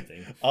the same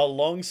thing.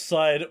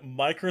 Alongside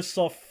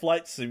Microsoft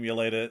Flight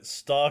Simulator,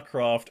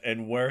 StarCraft,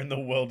 and Where in the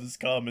World is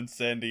Carmen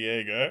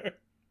Sandiego.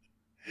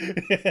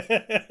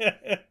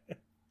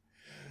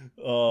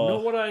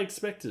 Not what I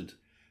expected.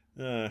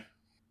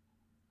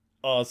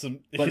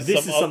 Awesome. But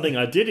this is something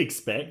I did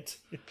expect.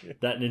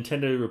 That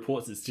Nintendo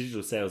reports its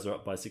digital sales are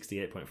up by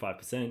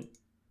 68.5%.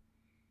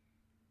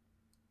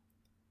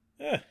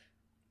 Yeah.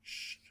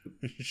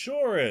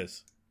 Sure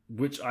is.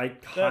 Which I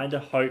kind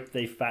of hope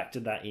they factor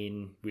that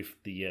in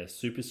with the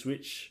Super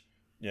Switch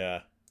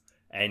Yeah.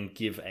 and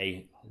give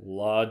a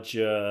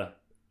larger,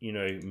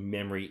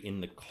 memory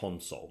in the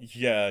console.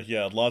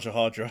 Yeah, larger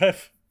hard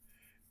drive.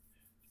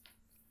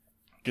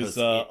 Because,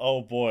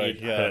 oh boy,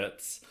 it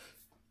hurts.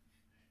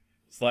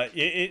 It's like,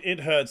 it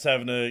hurts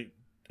having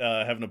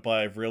to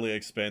buy really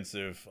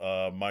expensive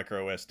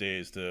micro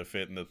SDs to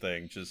fit in the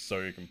thing just so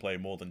you can play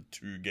more than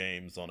 2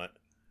 games on it.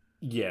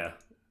 Yeah.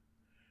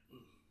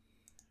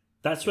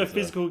 That's where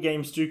physical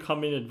games do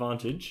come in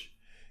advantage.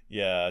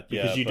 Yeah,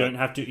 because you don't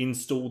have to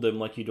install them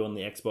like you do on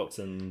the Xbox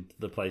and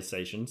the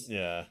PlayStations.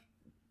 Yeah.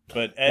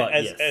 But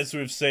as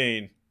we've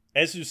seen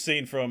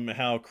from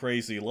how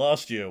crazy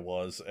last year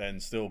was,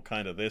 and still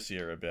kind of this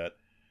year a bit,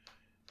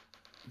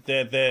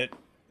 there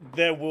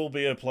will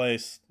be a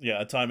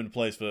time and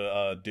place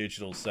for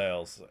digital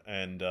sales,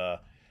 and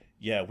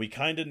we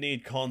kind of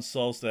need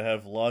consoles to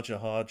have larger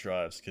hard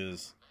drives,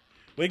 because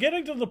we're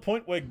getting to the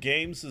point where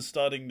games are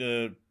starting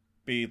to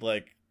be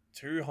like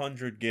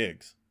 200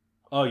 gigs.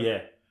 Oh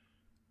yeah.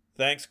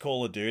 Thanks,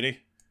 Call of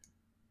Duty.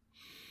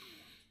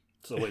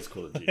 It's always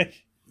Call of Duty.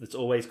 It's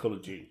always Call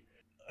of Duty.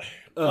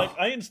 Like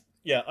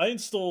I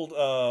installed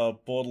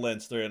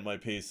Borderlands 3 on my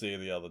PC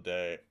the other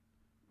day,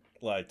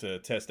 like to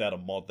test out a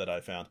mod that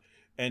I found,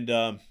 and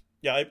I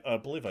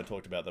believe I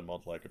talked about the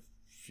mod like a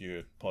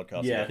few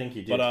podcasts ago. I think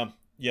you did.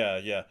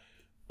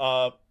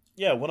 But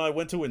when I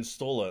went to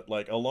install it,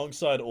 like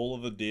alongside all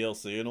of the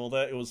DLC and all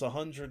that, it was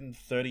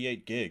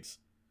 138 gigs.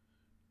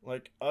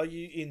 Like, are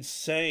you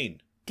insane?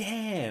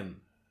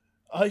 Damn.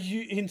 Are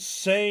you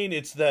insane?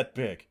 It's that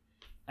big.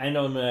 And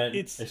on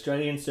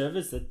Australian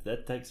servers,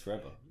 that takes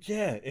forever.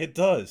 Yeah, it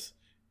does.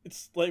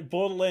 It's like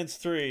Borderlands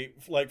 3,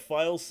 like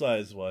file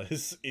size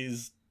wise,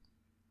 is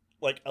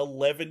like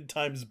 11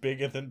 times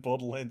bigger than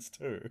Borderlands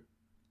 2.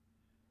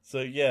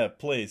 So yeah,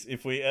 please,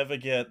 if we ever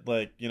get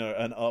like,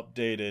 an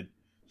updated,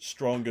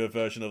 stronger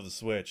version of the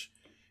Switch,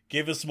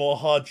 give us more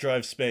hard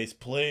drive space,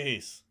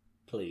 please.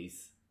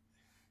 Please.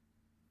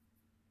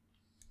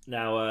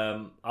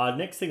 Now, our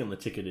next thing on the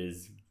ticket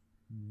is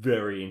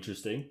very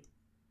interesting.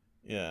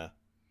 Yeah.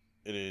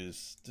 It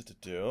is.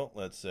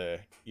 Let's say,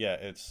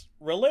 it's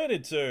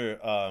related to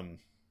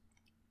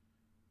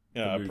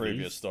a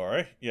previous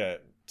story. Yeah,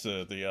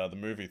 to the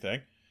movie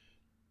thing.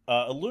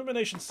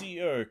 Illumination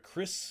CEO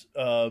Chris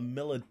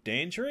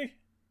Meledandri,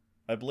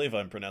 I believe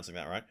I'm pronouncing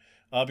that right,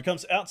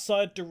 becomes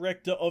outside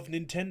director of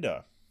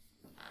Nintendo.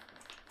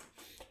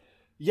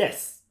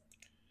 Yes.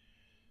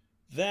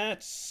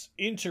 That's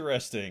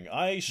interesting.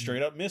 I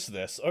straight up missed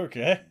this.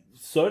 Okay.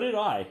 So did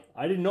I.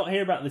 I did not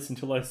hear about this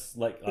until I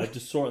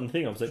just saw it on the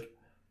thing. I was like,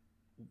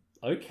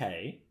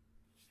 okay.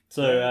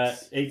 So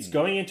it's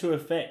going into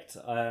effect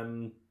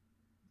on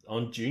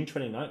June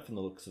 29th from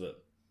the looks of it.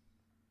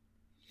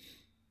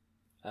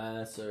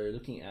 So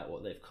looking at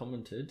what they've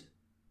commented.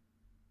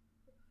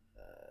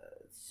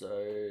 So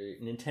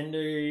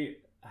Nintendo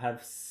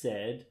have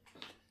said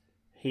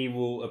he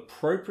will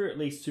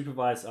appropriately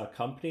supervise our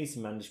company's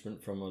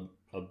management from an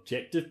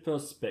objective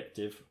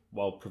perspective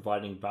while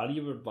providing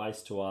valuable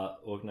advice to our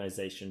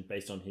organization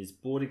based on his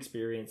board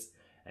experience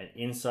and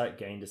insight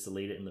gained as a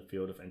leader in the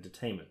field of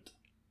entertainment.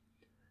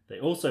 They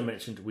also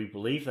mentioned, we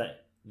believe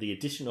that the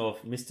addition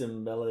of Mr.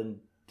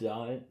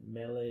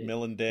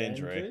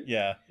 Meledandri,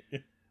 yeah,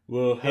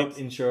 will help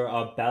ensure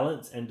our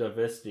balance and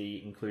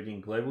diversity,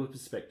 including global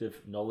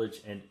perspective,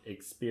 knowledge, and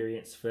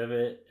experience,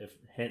 further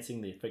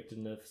enhancing the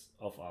effectiveness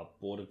of our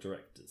board of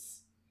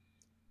directors.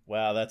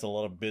 Wow, that's a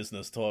lot of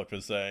business talk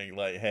for saying,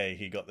 like, hey,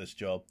 he got this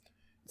job.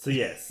 So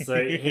yes,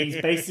 so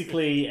he's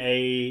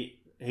basically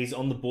he's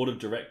on the board of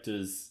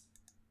directors,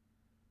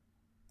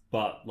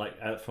 but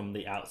like from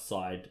the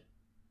outside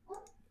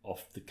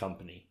of the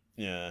company.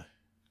 Yeah.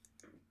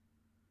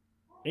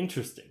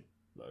 Interesting,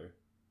 though.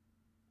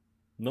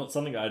 Not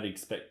something I'd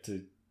expect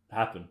to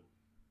happen.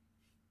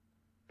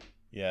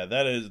 Yeah,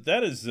 that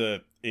is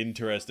a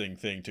interesting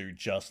thing to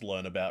just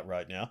learn about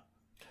right now.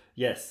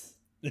 Yes.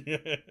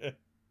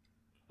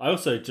 I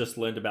also just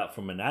learned about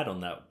from an ad on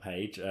that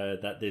page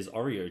that there's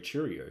Oreo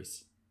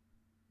Cheerios.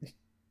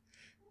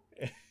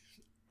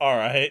 All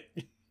right.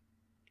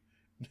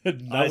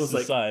 Nice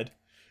aside.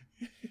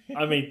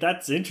 I mean,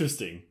 that's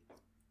interesting.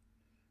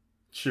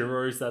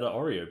 Churros that are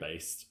Oreo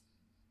based.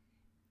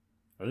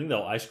 I think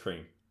they're ice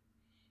cream.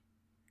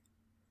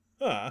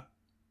 Huh.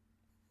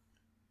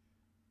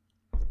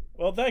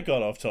 Well, that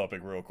got off topic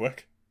real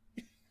quick.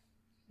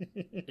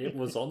 It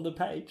was on the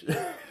page.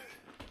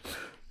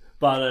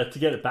 But to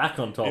get it back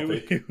on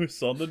topic... It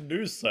was on the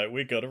news site.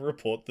 We gotta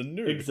report the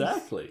news.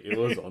 Exactly. It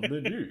was on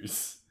the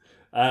news.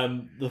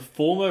 The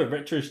former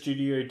Retro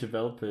Studio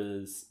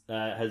developers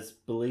has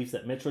believes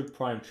that Metroid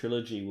Prime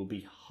Trilogy will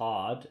be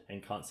hard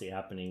and can't see it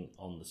happening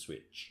on the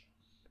Switch.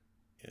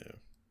 Yeah.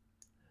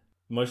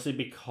 Mostly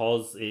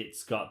because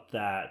it's got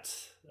that...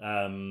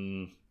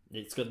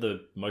 it's got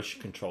the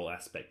motion control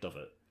aspect of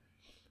it.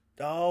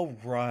 Oh,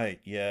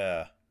 right.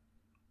 Yeah.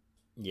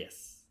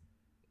 Yes.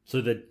 So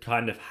they'd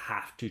kind of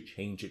have to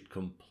change it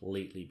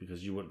completely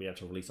because you wouldn't be able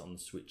to release it on the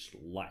Switch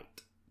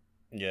Lite.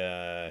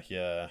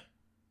 Yeah.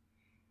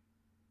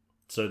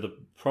 So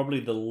probably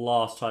the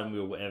last time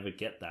we will ever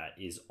get that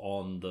is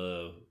on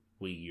the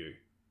Wii U.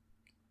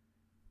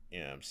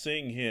 Yeah, I'm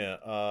seeing here,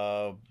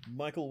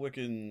 Michael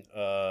Wicken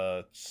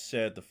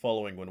said the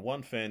following when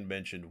one fan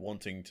mentioned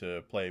wanting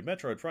to play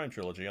Metroid Prime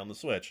Trilogy on the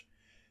Switch.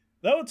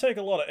 That would take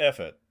a lot of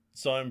effort,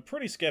 so I'm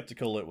pretty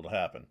skeptical it would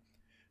happen.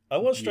 I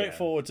was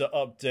straightforward to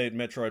update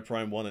Metroid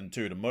Prime 1 and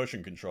 2 to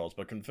motion controls,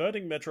 but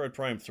converting Metroid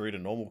Prime 3 to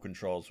normal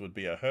controls would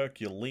be a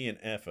Herculean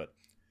effort,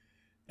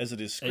 as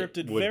it is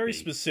scripted very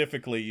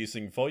specifically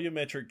using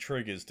volumetric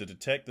triggers to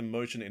detect the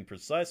motion in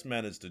precise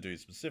manners to do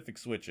specific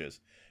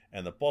switches,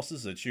 and the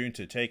bosses are tuned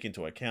to take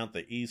into account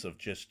the ease of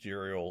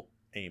gestural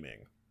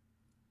aiming.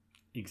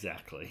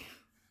 Exactly.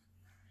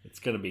 It's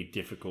going to be a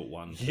difficult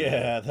one.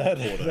 Yeah,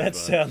 that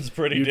sounds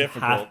pretty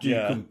difficult. You'd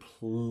have to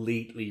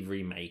completely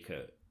remake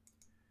it.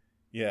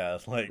 Yeah,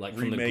 like remake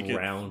from the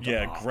ground it.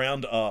 Yeah, up.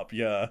 Ground up,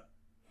 yeah.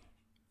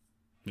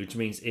 Which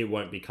means it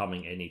won't be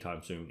coming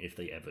anytime soon if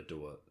they ever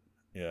do it.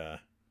 Yeah.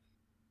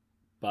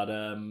 But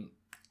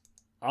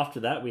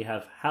after that, we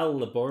have HAL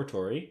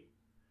Laboratory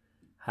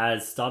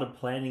has started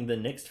planning the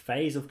next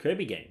phase of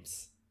Kirby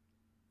games.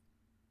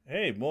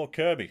 Hey, more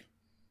Kirby.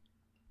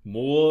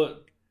 More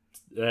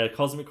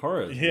Cosmic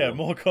Horror. Yeah,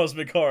 more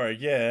Cosmic Horror,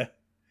 yeah.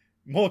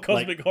 More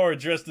Cosmic Horror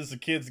dressed as a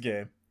kid's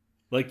game.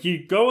 Like,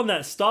 you go on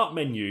that start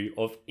menu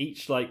of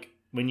each, like,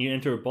 when you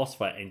enter a boss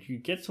fight, and you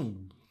get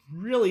some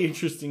really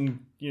interesting,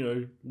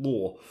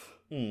 lore.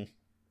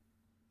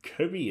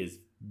 Kirby is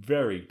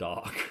very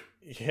dark.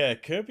 Yeah,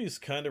 Kirby's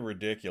kind of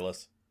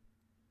ridiculous.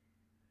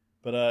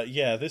 But,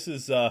 yeah, this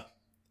is, it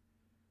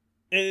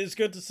is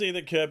good to see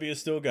that Kirby is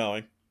still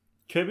going.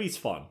 Kirby's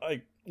fun.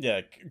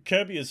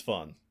 Kirby is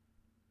fun.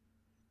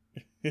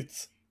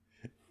 It's,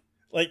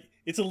 like,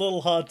 it's a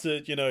little hard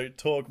to,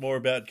 talk more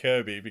about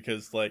Kirby,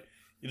 because, like,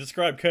 you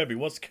describe Kirby,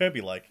 what's Kirby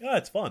like?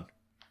 It's fun.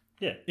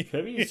 Yeah,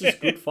 Kirby is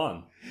just good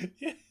fun.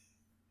 Yeah.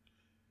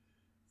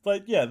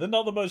 Like, yeah, they're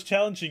not the most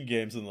challenging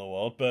games in the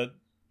world, but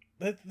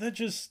they're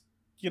just,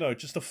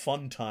 just a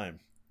fun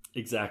time.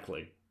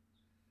 Exactly.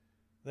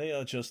 They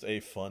are just a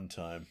fun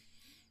time.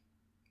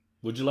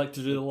 Would you like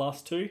to do the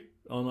last two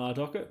on our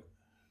docket?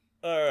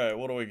 Alright,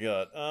 what do we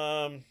got?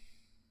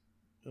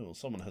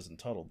 Someone hasn't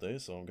titled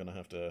these, so I'm gonna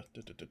have to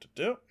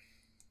do.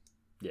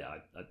 Yeah,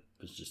 I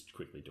was just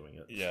quickly doing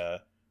it. Yeah.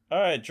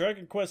 Alright,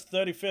 Dragon Quest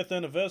 35th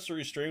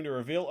Anniversary stream to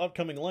reveal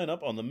upcoming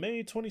lineup on the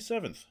May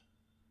 27th.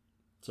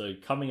 So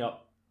coming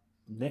up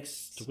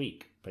next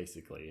week,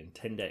 basically, in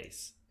 10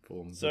 days.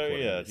 So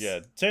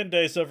yeah, 10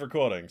 days of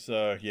recording,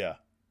 so yeah.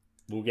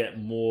 We'll get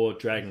more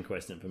Dragon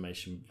Quest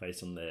information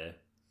based on their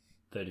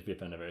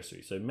 35th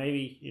anniversary. So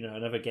maybe,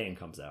 another game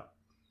comes out.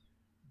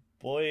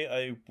 Boy,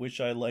 I wish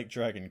I liked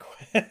Dragon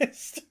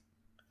Quest.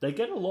 They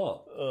get a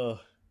lot.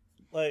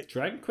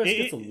 Dragon Quest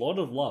gets a lot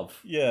of love.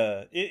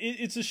 Yeah,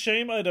 it's a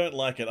shame I don't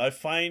like it. I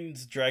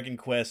find Dragon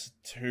Quest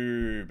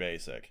too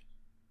basic.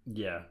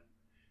 Yeah.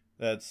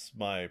 That's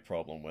my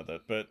problem with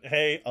it. But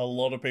hey, a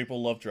lot of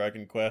people love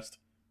Dragon Quest.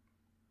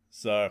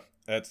 So,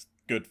 that's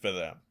good for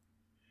them.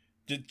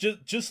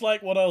 Just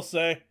like what I'll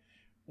say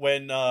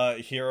when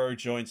Hero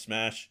joined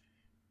Smash.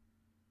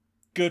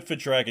 Good for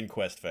Dragon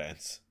Quest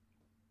fans.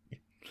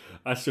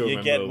 I still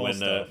remember when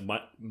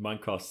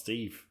Minecraft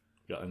Steve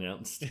got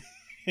announced.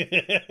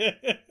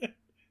 That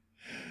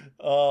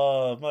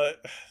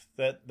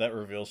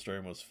reveal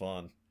stream was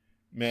fun.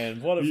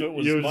 Man, what if it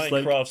was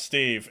Minecraft like,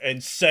 Steve,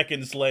 and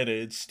seconds later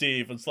it's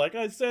Steve? It's like,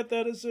 I said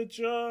that as a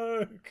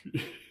joke.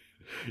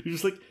 You're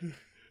just like,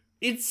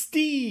 it's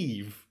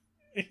Steve.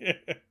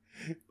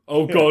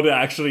 Oh god, it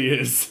actually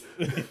is.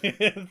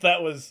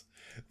 That was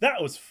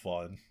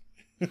fun.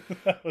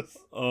 That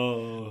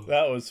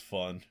was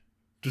fun.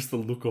 Just the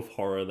look of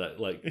horror that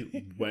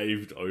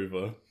waved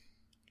over.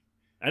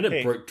 And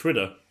it broke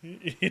Twitter.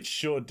 It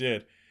sure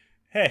did.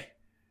 Hey,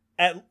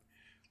 at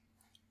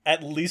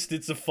least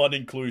it's a fun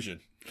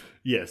inclusion.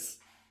 Yes.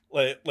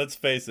 Let's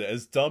face it,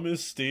 as dumb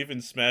as Steve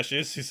in Smash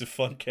is, he's a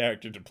fun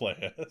character to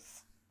play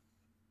as.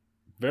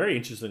 Very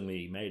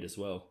interestingly made as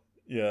well.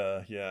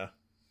 Yeah, yeah.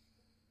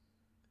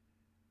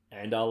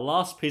 And our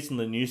last piece on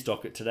the news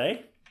docket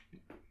today.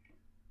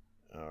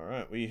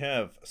 Alright, we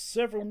have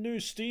several new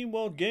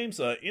SteamWorld games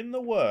are in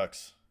the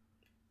works.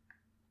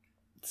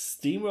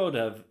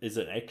 SteamWorld is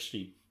an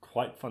actually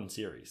quite fun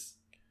series.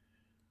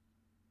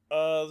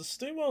 The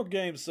SteamWorld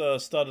games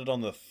started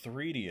on the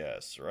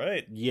 3DS,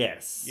 right?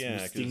 Yes.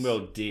 Yeah,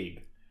 SteamWorld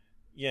Dig.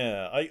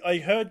 Yeah, I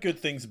heard good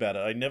things about it.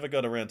 I never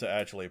got around to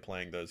actually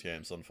playing those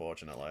games,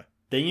 unfortunately.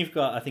 Then you've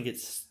got, I think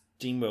it's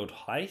SteamWorld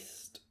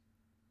Heist.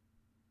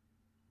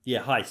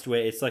 Yeah, Heist,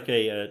 where it's like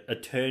a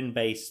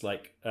turn-based,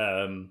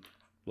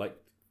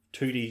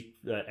 2D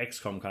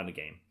XCOM kind of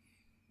game.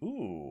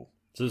 Ooh.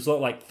 So it's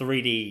not like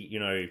 3D,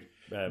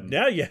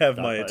 now you have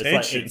my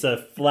attention. It's a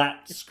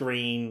flat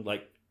screen,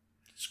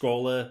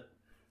 scroller,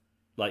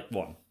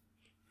 one.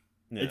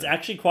 Yeah. It's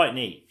actually quite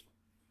neat.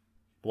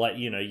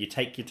 You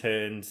take your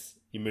turns,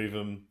 you move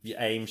them, you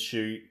aim,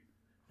 shoot,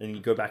 then you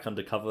go back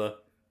undercover.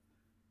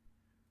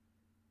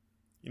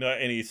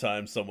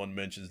 Anytime someone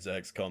mentions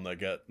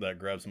XCOM, that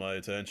grabs my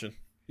attention.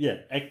 Yeah,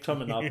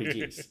 XCOM and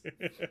RPGs.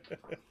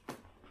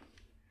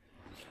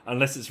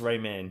 Unless it's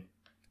Rayman,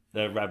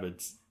 the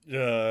Rabbids.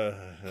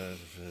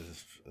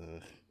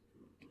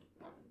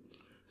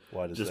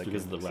 Why does Just that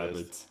because game of the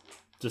exist?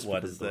 Rabbids. Just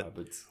Why because does of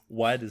the Rabbids.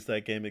 Why does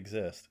that game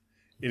exist?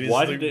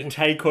 Why did it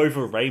take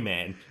over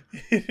Rayman?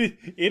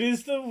 It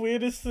is the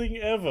weirdest thing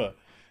ever.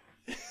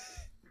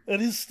 It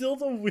is still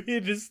the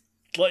weirdest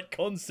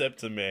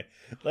concept to me.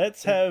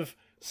 Let's have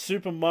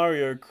Super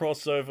Mario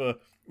crossover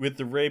with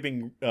the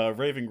Raving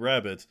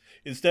Rabbids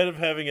instead of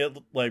having it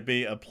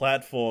be a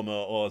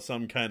platformer or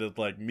some kind of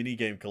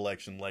minigame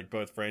collection like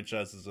both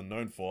franchises are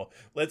known for.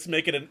 Let's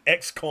make it an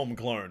XCOM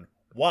clone.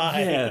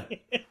 Why? Yeah.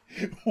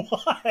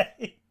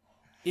 Why?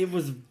 It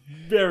was a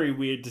very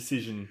weird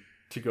decision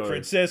to go.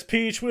 Princess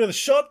Peach with a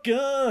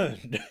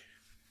shotgun.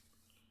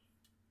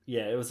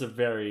 Yeah, it was a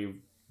very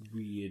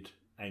weird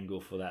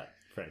angle for that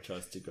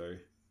franchise to go.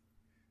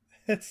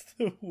 That's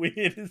the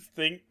weirdest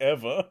thing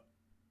ever.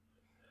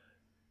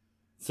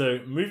 So,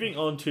 moving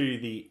on to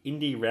the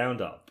indie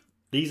roundup.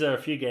 These are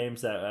a few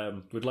games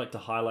that we'd like to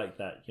highlight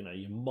that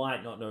you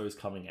might not know is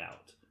coming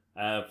out.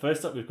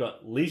 First up, we've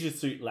got Leisure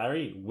Suit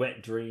Larry: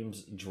 Wet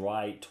Dreams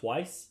Dry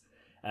Twice.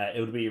 It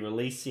will be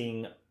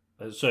releasing.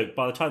 So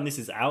by the time this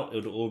is out,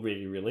 it'll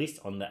already released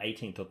on the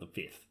 18th of the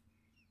 5th.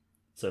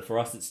 So for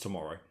us, it's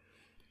tomorrow.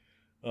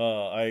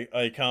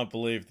 I can't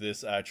believe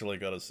this actually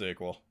got a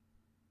sequel.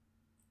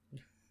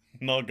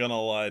 Not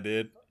gonna lie,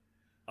 dude.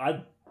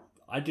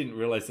 I didn't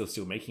realize they were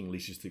still making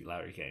Leisure Suit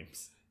Larry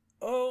games.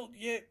 Oh,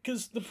 yeah,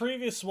 because the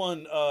previous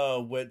one,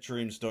 Wet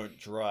Dreams Don't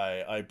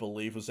Dry, I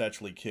believe was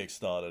actually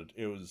kickstarted.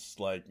 It was,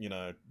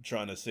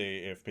 trying to see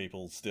if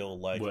people still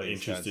Were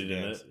these kinds of interested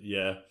in games. it,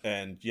 yeah.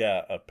 And,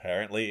 yeah,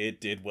 apparently it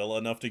did well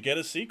enough to get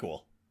a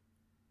sequel.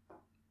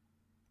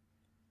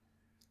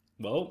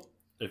 Well,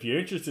 if you're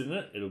interested in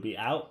it, it'll be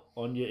out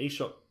on your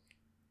eShop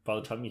by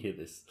the time you hear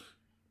this.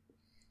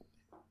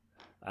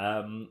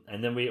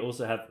 And then we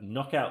also have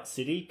Knockout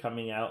City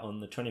coming out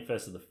on the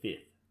 21st of the 5th.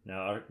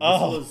 Now, this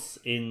was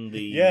in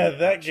the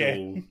that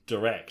game.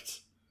 Direct.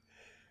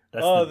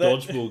 That's the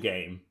dodgeball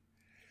game.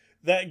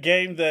 That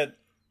game that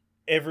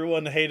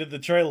everyone hated the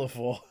trailer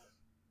for.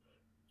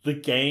 The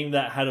game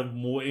that had a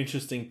more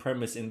interesting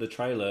premise in the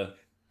trailer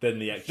than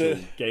the actual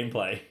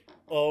gameplay.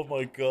 Oh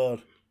my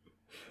god.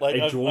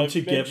 A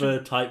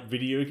drawn-together type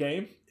video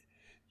game?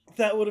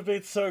 That would have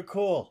been so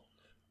cool.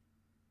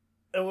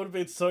 It would have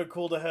been so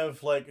cool to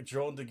have,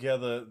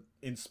 drawn-together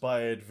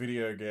inspired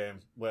video game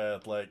where,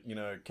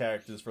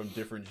 characters from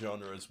different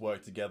genres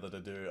work together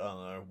to do, I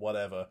don't know,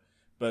 whatever.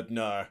 But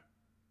no.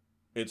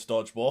 It's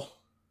dodgeball.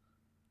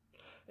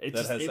 It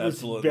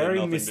was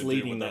very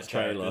misleading, that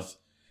trailer. Characters.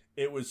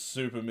 It was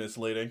super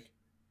misleading.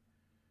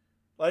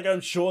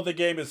 I'm sure the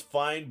game is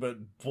fine,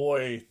 but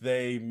boy,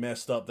 they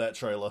messed up that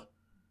trailer.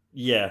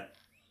 Yeah.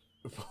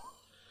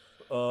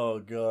 Oh,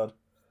 God.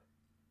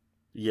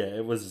 Yeah,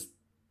 it was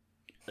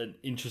an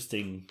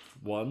interesting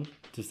one,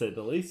 to say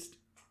the least.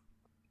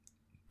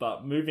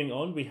 But moving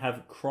on, we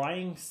have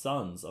Crying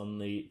Suns on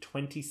the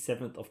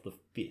 27th of the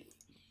 5th.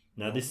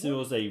 Now, this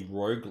was a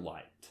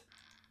roguelite,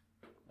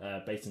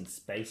 based in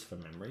space,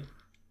 from memory.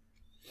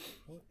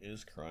 What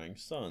is Crying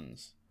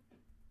Suns?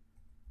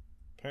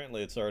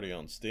 Apparently it's already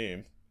on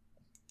Steam.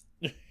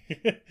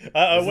 Isn't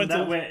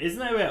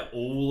that where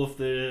all of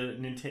the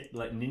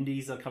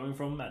Nindies are coming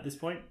from at this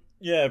point?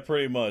 Yeah,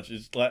 pretty much.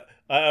 It's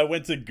I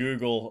went to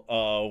Google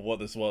what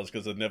this was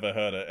because I'd never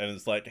heard it, and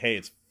it's hey,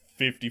 it's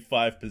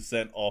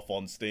 55% off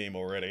on Steam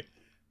already.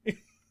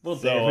 Well,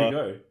 so, there we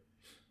go.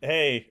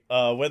 Hey,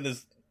 when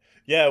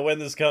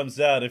this comes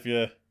out,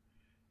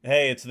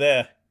 it's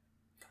there.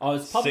 Oh,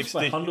 it's published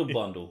by Humble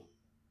Bundle.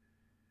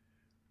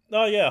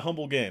 Oh yeah,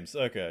 Humble Games.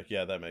 Okay,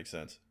 yeah, that makes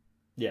sense.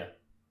 Yeah.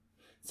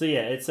 So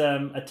yeah, it's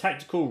a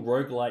tactical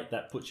roguelite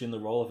that puts you in the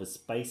role of a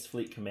space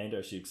fleet commander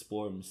as you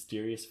explore a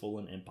mysterious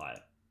fallen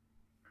empire.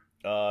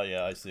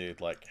 Yeah, I see,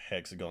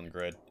 hexagon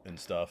grid and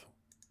stuff.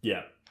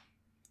 Yeah.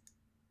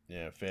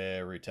 Yeah,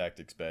 very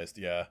tactics based,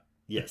 yeah.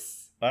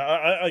 Yes.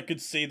 I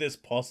could see this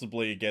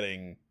possibly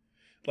getting,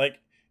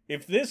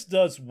 if this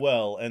does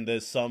well and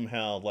there's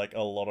somehow,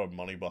 a lot of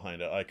money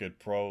behind it, I could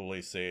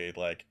probably see,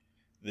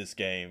 this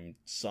game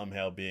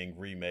somehow being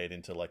remade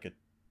into, a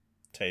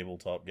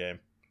tabletop game.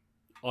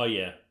 Oh,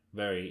 yeah,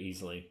 very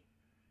easily.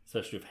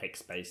 Especially with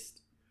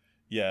hex-based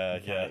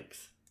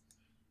mechanics.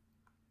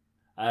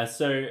 Yeah.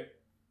 So,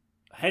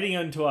 heading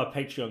on to our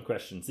Patreon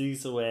questions.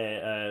 These are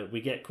where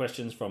we get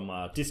questions from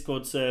our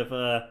Discord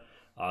server,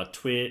 our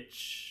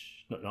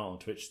Twitch. Not on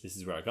Twitch. This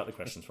is where I got the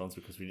questions from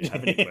because we didn't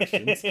have any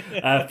questions.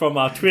 From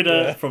our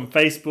Twitter, from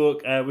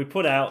Facebook. We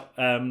put out,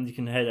 you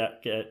can head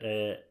out, get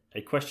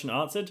a question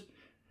answered.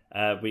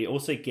 We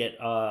also get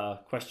our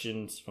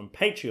questions from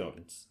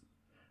Patreons,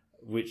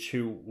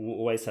 who will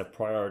always have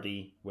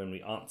priority when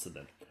we answer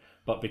them.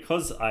 But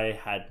because I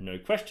had no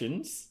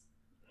questions,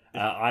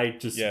 I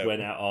just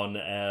went out on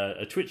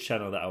a Twitch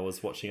channel that I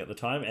was watching at the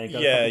time and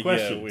got a couple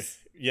questions.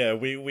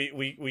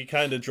 We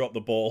kind of dropped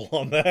the ball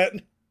on that.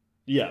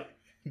 Yeah.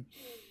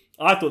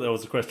 I thought there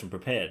was a question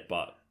prepared,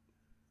 but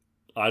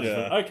I just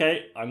Yeah. went,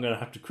 okay, I'm going to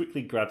have to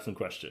quickly grab some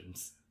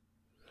questions.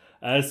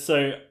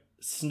 So,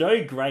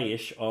 Snow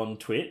Greyish on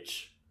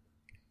Twitch,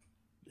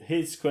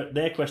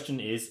 their question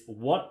is,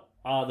 what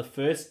are the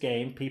first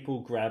game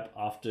people grab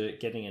after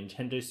getting a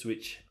Nintendo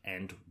Switch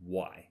and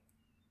why?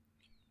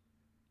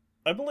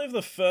 I believe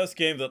the first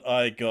game that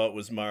I got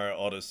was Mario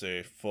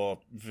Odyssey for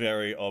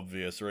very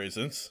obvious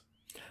reasons.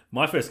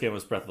 My first game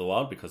was Breath of the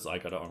Wild because I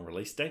got it on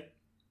release day.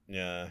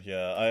 Yeah.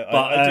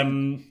 I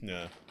think,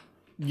 yeah.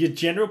 Your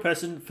general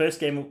person, first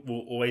game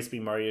will always be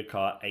Mario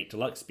Kart 8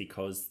 Deluxe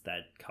because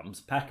that comes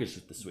packaged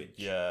with the Switch.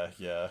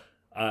 Yeah.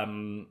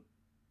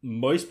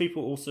 Most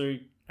people also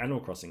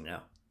Animal Crossing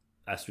now,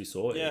 as we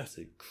saw. Yeah, It's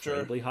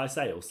incredibly high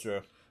sales.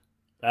 Sure.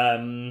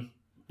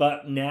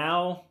 But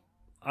now,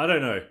 I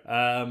don't know.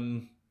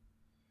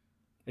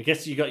 I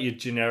guess you got your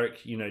generic,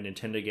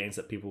 Nintendo games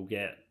that people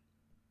get.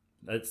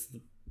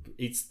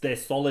 They're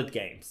solid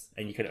games,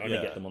 and you can only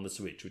get them on the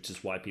Switch, which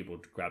is why people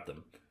grab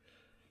them.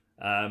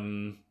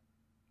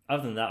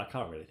 Other than that, I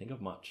can't really think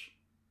of much.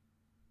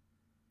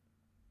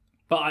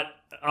 But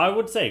I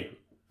would say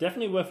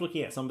definitely worth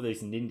looking at some of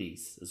these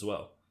Nindies as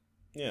well.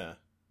 Yeah.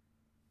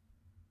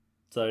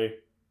 So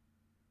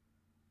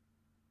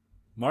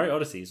Mario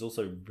Odyssey is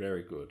also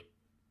very good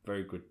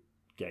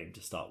game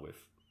to start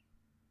with.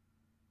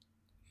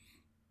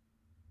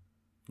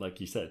 Like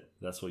you said,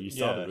 that's what you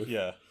started with.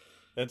 Yeah.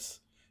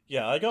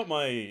 I got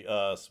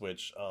my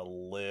Switch a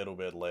little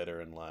bit later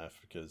in life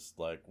because,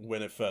 like,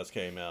 when it first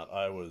came out,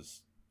 I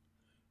was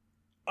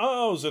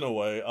in a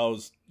way,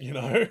 close you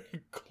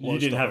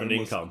didn't to have an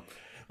homeless. income.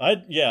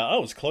 I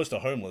was close to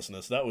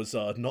homelessness. That was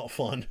not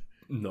fun.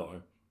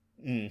 No.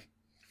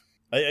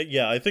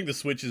 I think the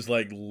Switch is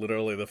like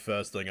literally the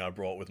first thing I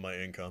brought with my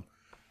income.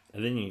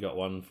 And then you got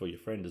one for your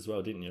friend as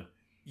well, didn't you?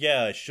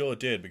 Yeah, I sure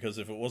did, because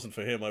if it wasn't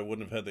for him, I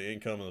wouldn't have had the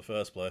income in the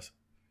first place.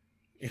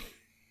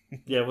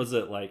 Yeah, was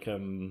it like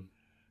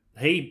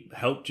he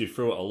helped you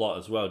through it a lot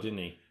as well, didn't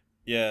he?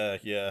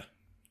 Yeah.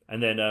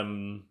 And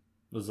then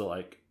was it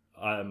like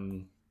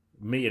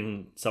me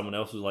and someone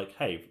else was like,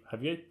 hey,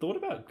 have you thought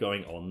about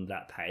going on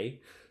that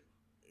pay?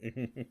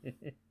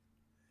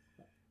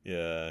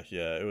 Yeah,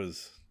 it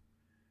was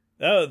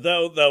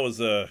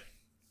that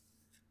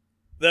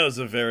was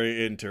a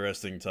very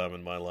interesting time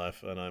in my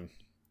life, and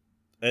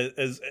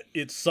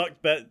it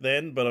sucked back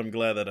then, but I'm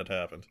glad that it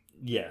happened.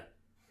 Yeah.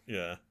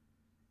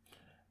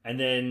 And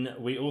then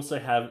we also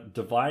have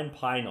Divine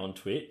Pine on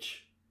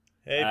Twitch.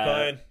 Hey,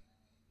 Pine.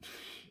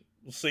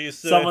 We'll see you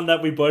soon. Someone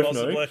that we both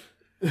Possibly.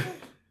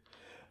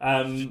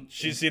 know.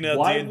 She's in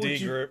our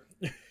D&D group.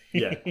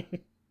 Yeah,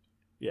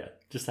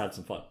 just had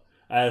some fun.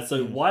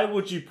 So why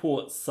would you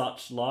port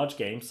such large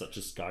games such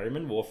as Skyrim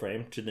and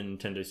Warframe to the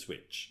Nintendo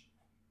Switch?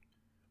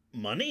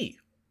 Money.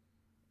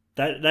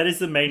 That is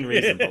the main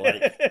reason, but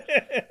like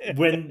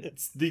when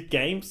the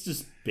games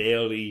just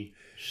barely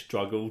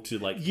struggle to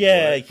like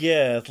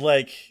work,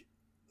 like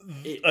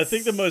I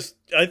think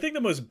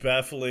the most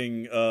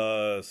baffling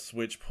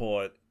Switch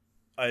port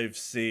I've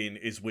seen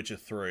is Witcher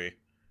 3.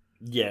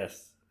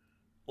 Yes.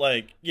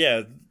 Like,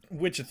 yeah,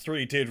 Witcher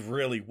 3 did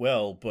really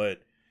well,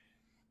 but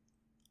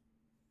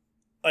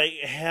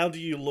like, how do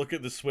you look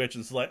at the Switch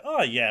and it's like,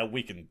 oh yeah,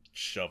 we can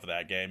shove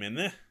that game in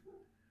there.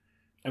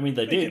 I mean,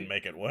 they can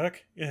make it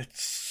work. Yeah,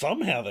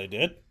 somehow they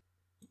did.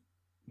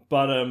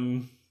 But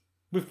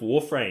with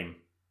Warframe,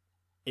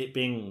 it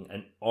being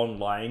an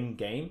online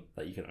game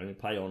that you can only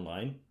play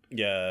online,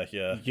 yeah,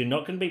 you're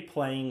not going to be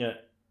playing it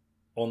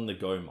on the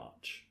go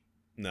much.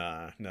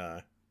 Nah.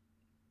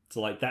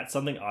 So like that's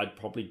something I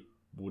probably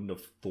wouldn't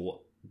have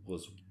thought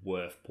was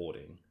worth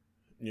porting.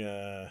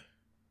 Yeah.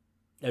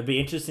 It'd be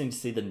interesting to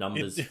see the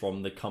numbers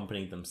from the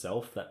company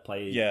themselves that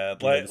play. Yeah,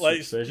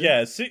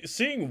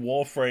 seeing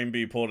Warframe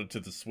be ported to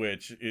the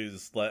Switch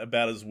is like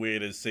about as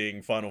weird as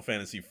seeing Final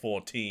Fantasy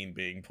XIV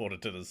being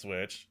ported to the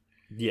Switch.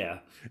 Yeah.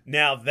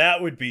 Now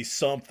that would be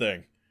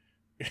something.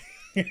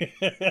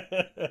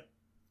 I'd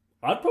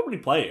probably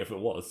play it if it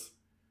was.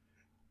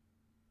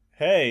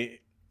 Hey,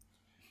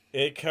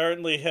 it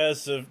currently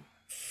has a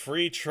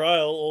free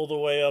trial all the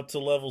way up to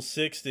level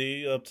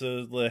 60, up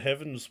to the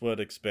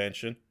Heavensward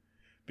expansion.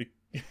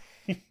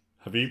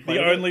 Have you played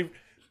it?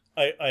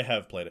 I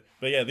have played it,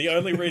 but yeah, the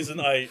only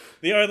reason I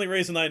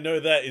know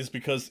that is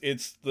because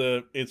it's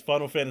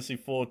Final Fantasy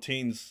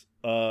XIV's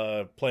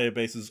player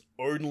base's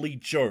only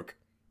joke.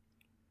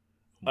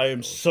 I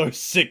am so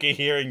sick of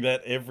hearing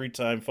that every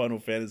time Final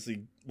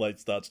Fantasy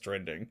starts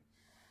trending.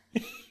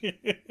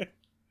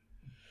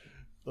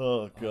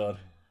 Oh god.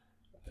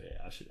 Yeah,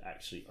 I should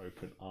actually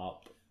open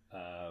up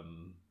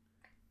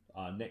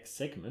our next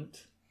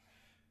segment.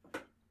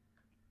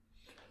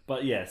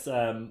 But yes,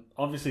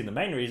 obviously the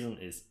main reason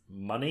is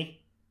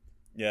money.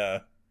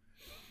 Yeah.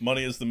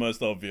 Money is the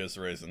most obvious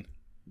reason.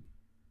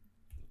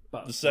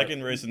 But the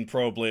second reason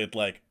probably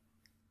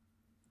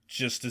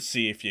just to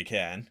see if you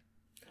can.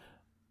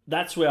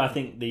 That's where I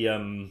think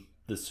the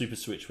Super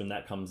Switch, when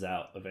that comes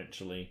out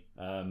eventually,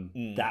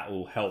 that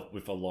will help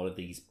with a lot of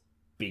these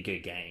bigger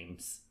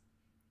games.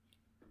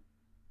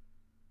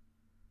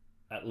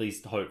 At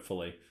least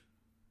hopefully.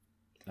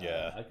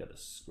 Yeah. I gotta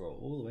scroll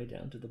all the way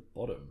down to the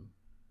bottom.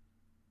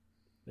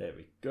 There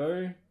we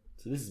go.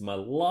 So this is my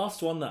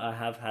last one that I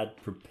have had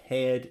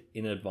prepared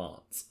in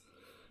advance.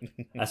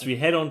 As we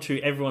head on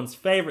to everyone's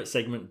favourite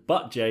segment,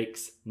 but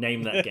Jake's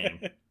Name That Game.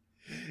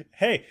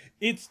 Hey,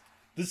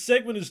 the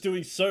segment is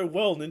doing so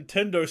well,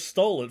 Nintendo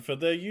stole it for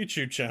their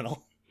YouTube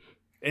channel.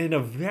 In a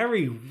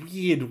very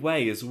weird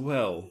way as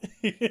well.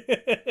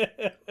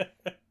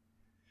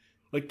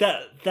 Like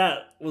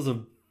that was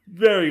a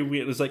very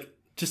weird. It was like,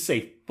 just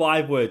say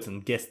 5 words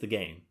and guess the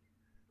game.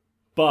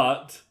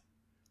 But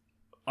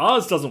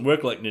ours doesn't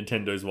work like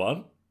Nintendo's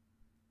one.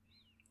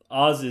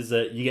 Ours is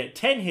that you get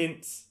 10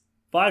 hints,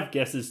 5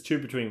 guesses, 2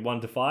 between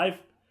 1 to 5,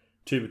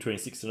 2 between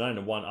 6 to 9,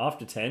 and 1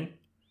 after 10.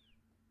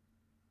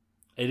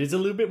 It is a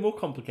little bit more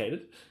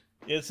complicated.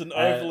 It's an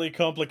overly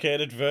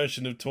complicated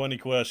version of 20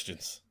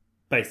 questions.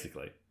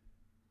 Basically.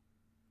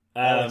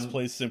 Alex,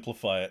 please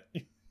simplify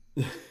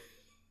it.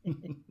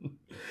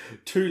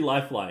 2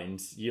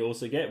 lifelines you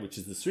also get, which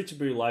is the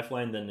switchaboo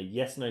lifeline, then the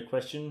yes/no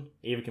question.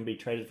 Either can be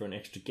traded for an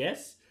extra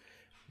guess,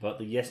 but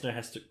the yes/no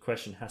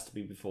question has to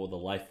be before the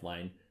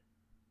lifeline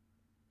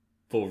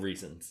for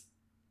reasons.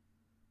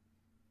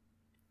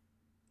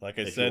 Like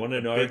I said, a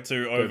bit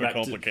too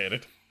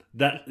overcomplicated.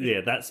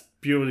 That's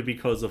purely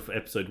because of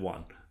episode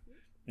 1.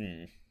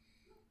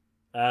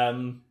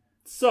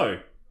 So,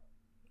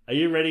 are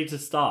you ready to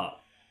start?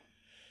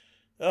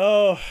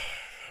 Oh,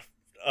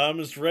 I'm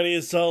as ready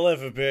as I'll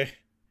ever be.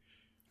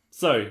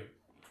 So,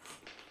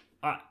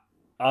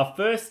 our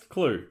first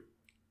clue,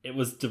 it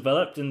was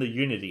developed in the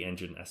Unity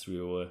engine, as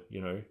we were,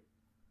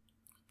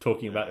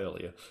 talking about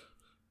earlier.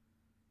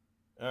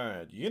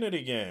 Alright,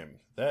 Unity game.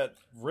 That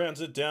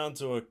rounds it down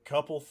to a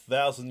couple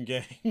thousand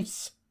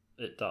games.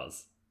 It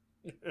does.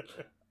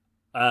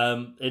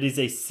 It is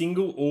a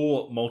single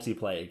or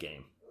multiplayer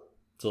game.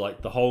 So,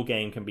 like, the whole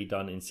game can be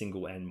done in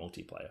single and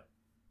multiplayer.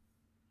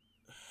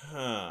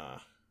 Huh.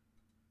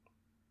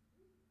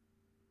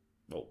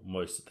 Well,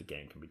 most of the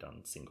game can be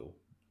done single.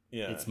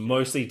 Yeah. It's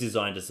mostly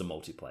designed as a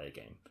multiplayer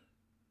game.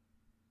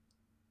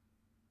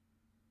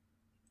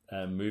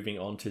 Moving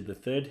on to the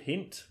third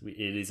hint,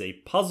 it is a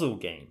puzzle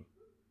game.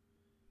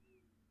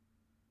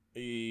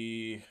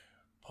 A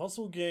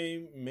puzzle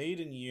game made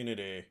in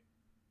Unity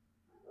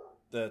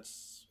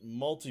that's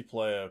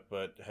multiplayer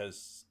but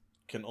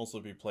can also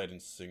be played in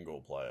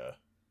single player.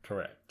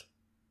 Correct.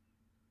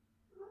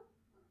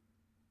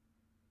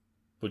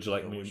 Would you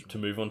like me to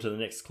move on to the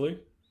next clue?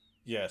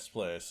 Yes,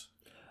 please.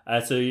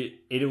 So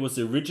it was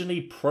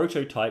originally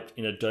prototyped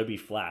in Adobe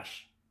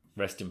Flash.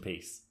 Rest in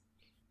peace.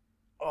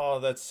 Oh,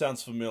 that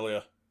sounds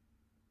familiar.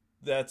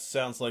 That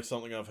sounds like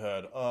something I've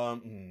heard.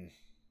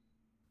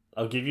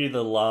 I'll give you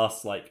the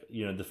last, the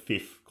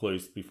 5th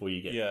clues before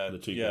you get the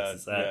 2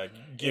 guesses.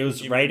 It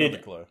was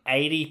rated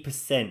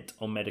 80%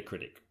 on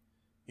Metacritic.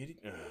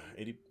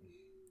 80.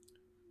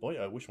 Boy,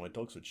 I wish my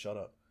dogs would shut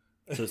up.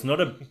 So it's not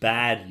a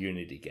bad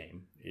Unity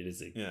game. It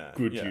is a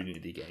good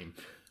Unity game.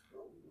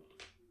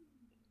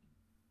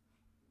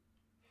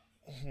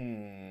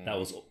 That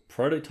was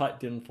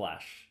prototyped in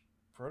Flash.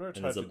 Prototyped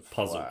and it's a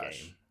puzzle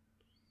game.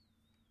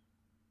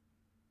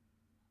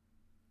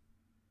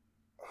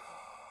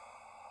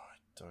 I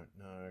don't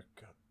know.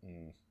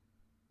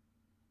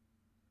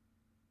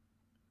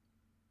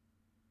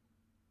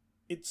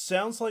 It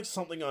sounds like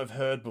something I've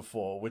heard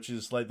before, which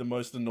is like the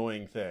most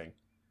annoying thing.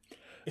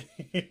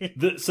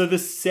 So the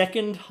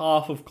second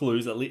half of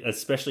clues,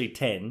 especially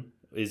 10,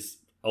 is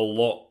a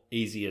lot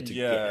easier to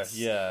guess.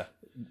 Yeah.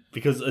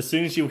 Because as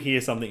soon as you hear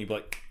something, you're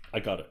like, I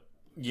got it.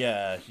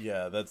 Yeah,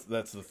 that's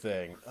the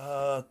thing.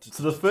 So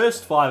the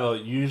first 5 are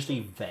usually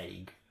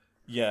vague.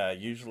 Yeah,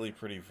 usually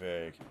pretty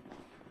vague.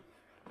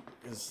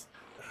 Because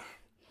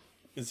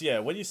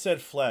when you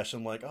said Flash,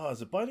 I'm like,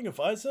 is it Binding of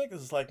Isaac?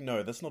 It's like,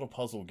 no, that's not a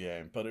puzzle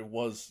game, but it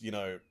was,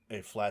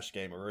 a Flash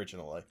game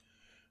originally.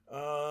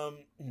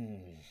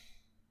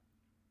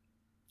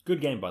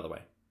 Good game, by the way.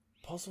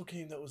 Puzzle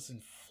game that was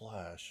in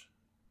Flash.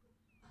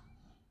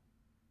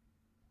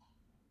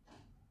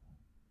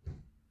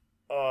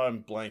 Oh,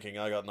 I'm blanking.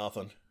 I got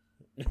nothing.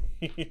 Do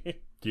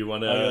you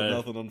want to? I got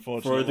nothing,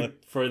 unfortunately.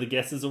 Throw the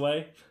guesses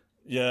away.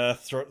 Yeah,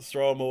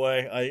 throw them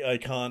away. I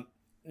can't.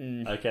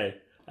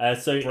 Okay.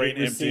 So it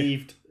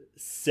received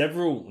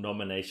several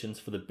nominations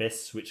for the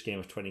best Switch game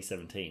of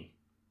 2017.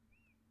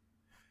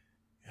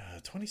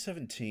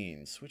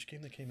 2017 Switch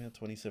game that came out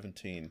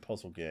 2017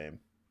 puzzle game.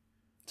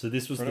 So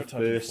this was the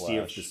first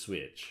year of the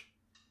Switch.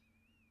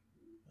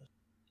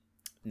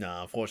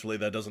 Nah, unfortunately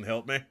that doesn't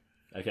help me.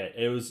 Okay,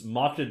 it was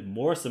marketed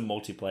more as a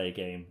multiplayer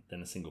game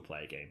than a single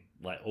player game.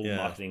 Like, all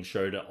marketing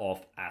showed it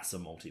off as a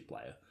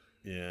multiplayer.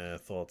 Yeah, I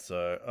thought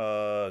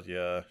so.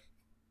 Yeah.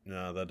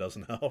 No, that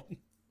doesn't help.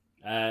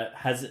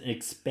 Has an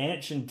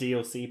expansion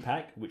DLC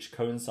pack, which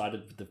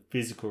coincided with the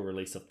physical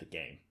release of the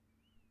game.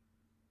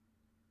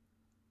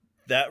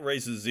 That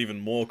raises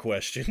even more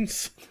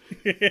questions.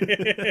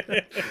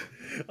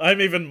 I'm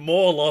even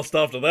more lost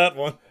after that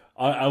one.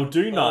 I'll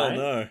do 9. Oh,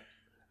 no.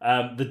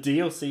 The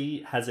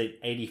DLC has an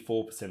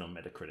 84% on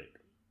Metacritic.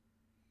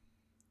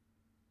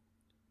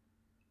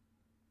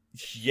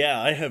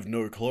 Yeah, I have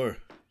no clue.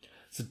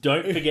 So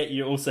don't forget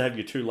you also have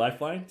your 2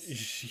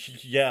 lifelines.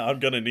 Yeah, I'm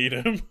gonna need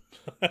him.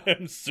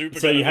 I'm super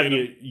So gonna you have need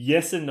your him.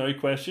 yes and no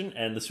question,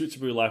 and the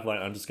switcheroo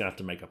lifeline, I'm just going to have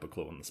to make up a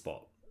clue on the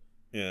spot.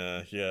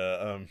 Yeah.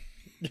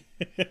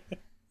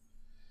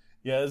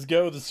 Yeah, let's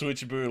go with the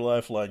switcheroo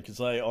lifeline,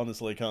 because I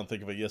honestly can't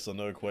think of a yes or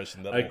no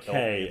question that will help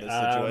me in this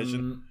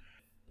situation.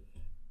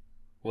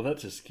 Well, that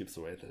just gives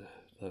away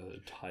the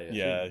entire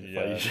Yeah,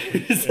 thing.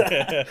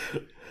 yeah.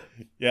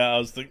 Yeah, I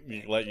was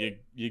thinking, like,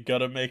 you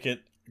gotta make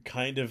it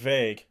kind of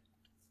vague.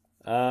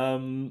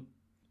 It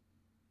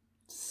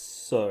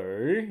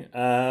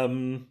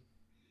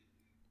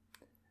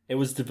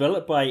was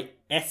developed by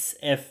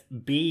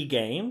SFB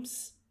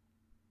Games,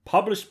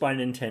 published by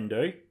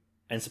Nintendo,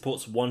 and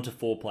supports 1 to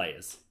 4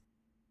 players.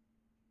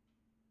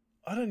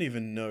 I don't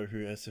even know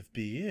who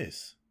SFB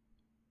is.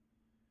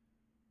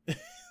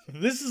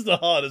 This is the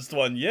hardest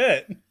one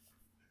yet.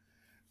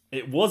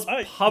 It was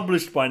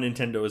published by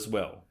Nintendo as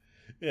well.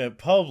 Yeah,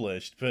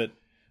 published, but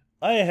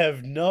I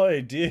have no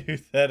idea who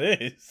that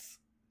is.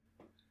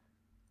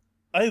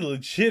 I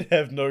legit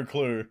have no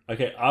clue.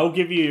 Okay, I'll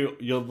give you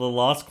the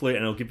last clue,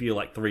 and I'll give you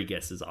like 3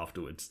 guesses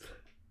afterwards.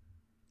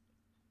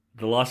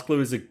 The last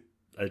clue is a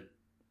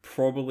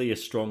probably a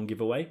strong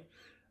giveaway.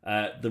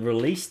 The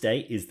release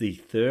date is the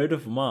 3rd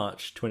of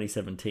March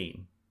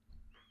 2017.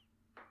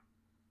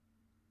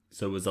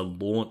 So it was a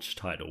launch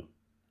title.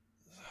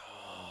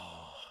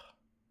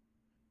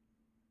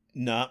 Nah.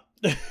 Nah.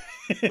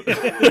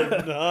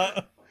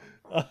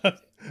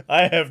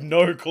 I have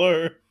no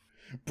clue.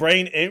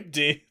 Brain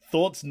empty.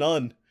 Thoughts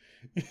none.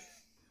 Do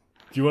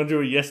you want to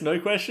do a yes/no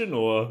question,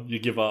 or you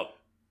give up?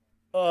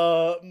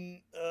 Oh,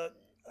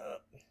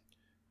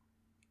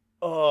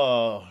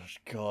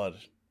 God.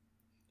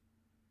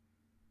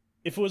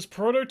 If it was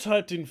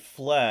prototyped in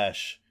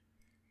Flash,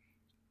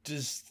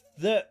 does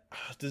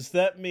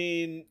that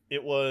mean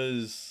it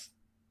was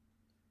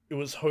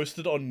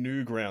hosted on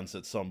Newgrounds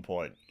at some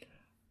point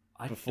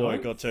before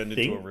it got turned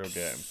into a real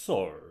game?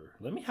 So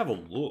let me have a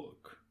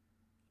look.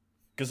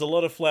 Because a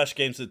lot of Flash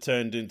games that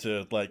turned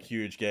into like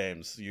huge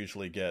games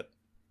usually get,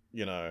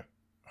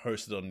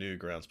 hosted on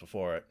Newgrounds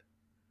before it.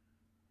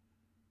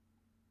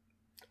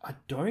 I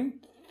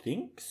don't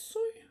think so,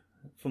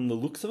 from the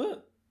looks of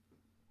it.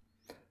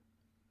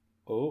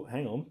 Oh,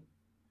 hang on.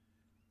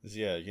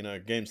 Yeah,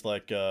 games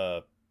like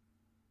what's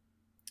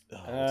it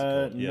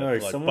called? No,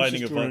 like someone's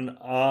Binding just of drawn an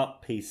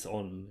art piece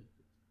on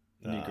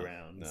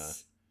Newgrounds. Nah.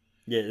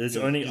 Yeah, there's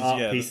only art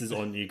yeah, pieces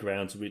on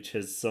Newgrounds, which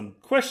has some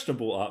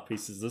questionable art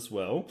pieces as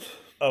well.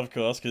 Of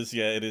course, because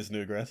it is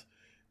Newgrounds.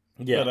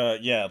 Yeah,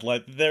 but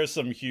like there's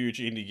some huge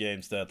indie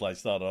games that like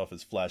started off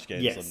as Flash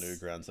games on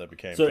Newgrounds that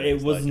became. So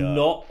things it was like,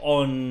 not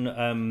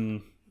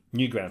on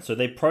Newgrounds. So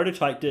they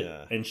prototyped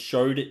it and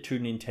showed it to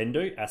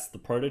Nintendo as the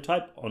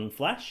prototype on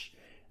Flash,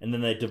 and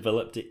then they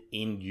developed it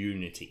in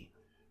Unity.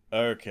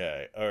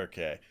 Okay.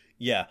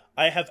 Yeah,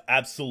 I have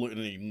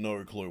absolutely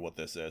no clue what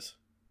this is.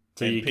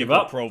 So and you people give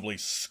up? are probably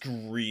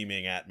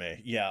screaming at me.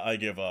 Yeah, I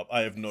give up.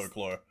 I have no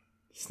clue.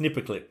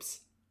 Snipper Clips.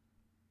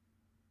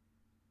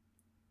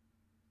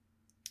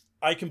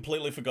 I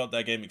completely forgot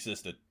that game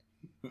existed.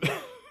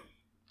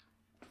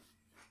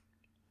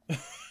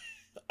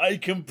 I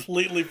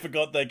completely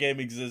forgot that game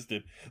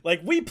existed.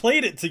 Like, we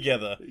played it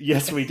together.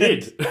 Yes, we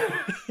did.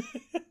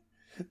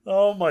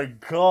 Oh my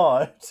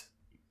god.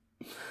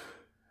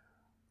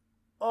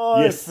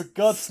 Oh, yes, I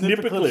forgot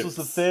Snipper Clips was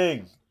a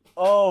thing.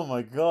 Oh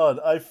my god,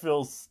 I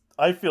feel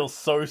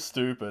so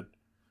stupid.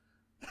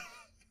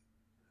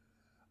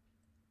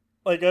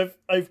 Like I've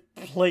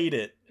played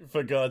it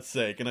for God's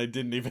sake, and I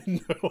didn't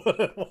even know what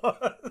it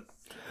was.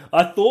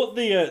 I thought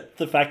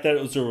the fact that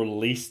it was a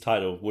release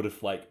title would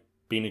have like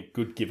been a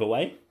good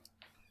giveaway.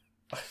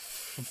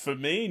 For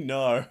me,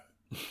 no.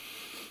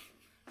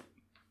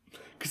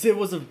 Because it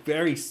was a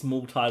very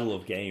small title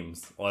of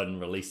games on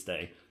release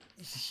day.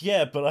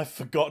 Yeah, but I've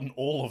forgotten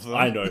all of them.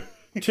 I know.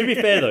 To be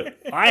fair though,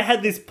 I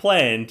had this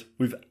planned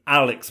with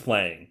Alex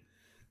playing.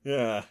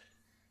 Yeah.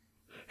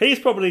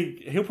 He'll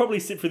probably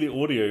sit through the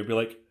audio and be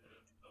like,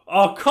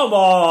 "Oh, come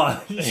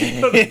on!"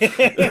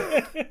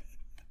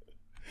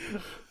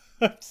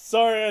 I'm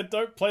sorry, I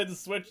don't play the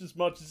Switch as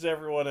much as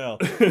everyone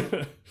else.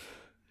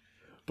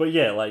 But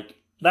yeah, like,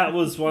 that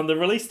was one of the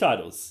release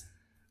titles.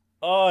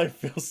 Oh, I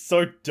feel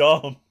so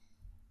dumb.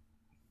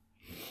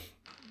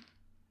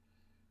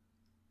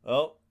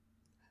 Well,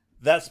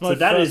 that's my So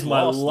that first is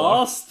my loss,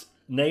 last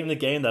name the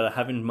game that I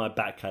have in my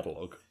back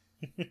catalogue.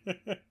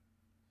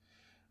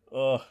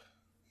 Oh.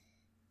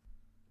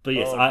 But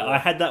yes, Oh, I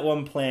had that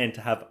one planned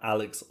to have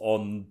Alex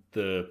on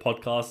the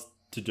podcast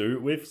to do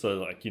it with, so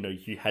like,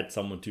 you had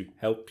someone to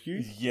help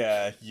you.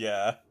 Yeah.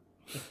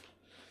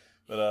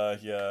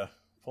 But yeah,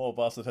 poor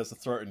bastard has a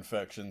throat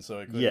infection,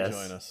 so he couldn't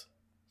join us.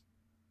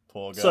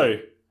 Poor guy. So,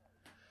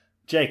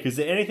 Jake, is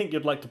there anything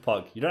you'd like to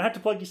plug? You don't have to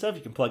plug yourself,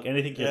 you can plug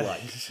anything you'd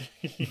like.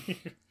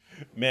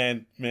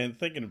 Man,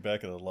 thinking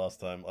back at the last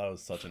time, I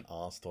was such an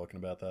ass talking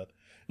about that.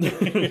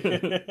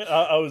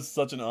 I was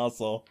such an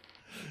arsehole.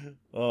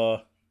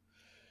 But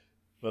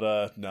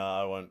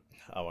nah, I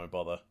won't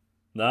bother.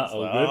 Nah,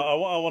 So all good. I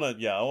want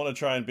to, I want to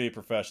try and be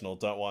professional.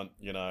 Don't want,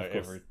 Of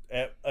course.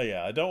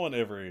 I don't want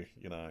every,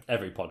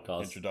 Every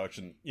podcast.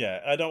 introduction.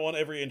 Yeah, I don't want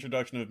every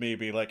introduction of me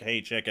be like,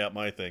 hey, check out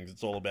my things.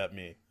 It's all about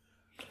me.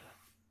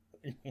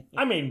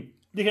 I mean,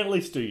 you can at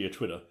least do your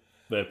Twitter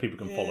where people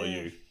can follow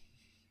you.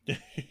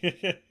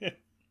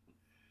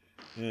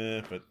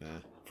 Yeah, but nah.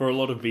 For a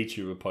lot of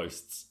VTuber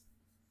posts.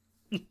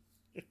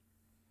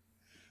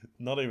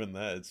 Not even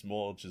that. It's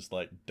more just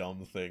like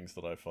dumb things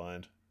that I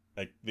find.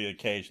 Like the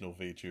occasional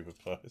VTuber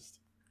post.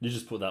 You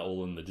just put that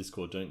all in the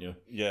Discord, don't you?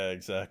 Yeah,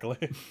 exactly.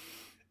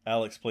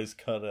 Alex, please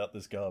cut out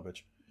this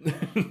garbage.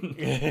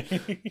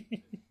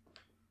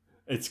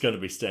 It's going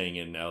to be staying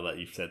in now that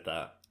you've said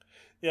that.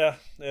 Yeah,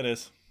 it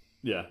is.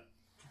 Yeah.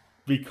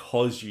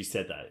 Because you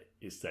said that,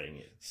 it's staying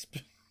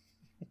in.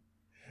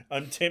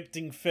 I'm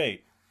tempting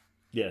fate.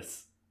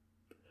 Yes.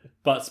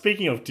 But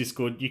speaking of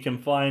Discord, you can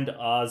find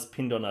ours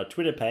pinned on our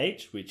Twitter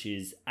page, which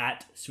is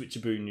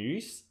 @Switchaboo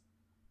News.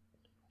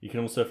 You can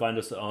also find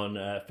us on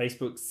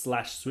Facebook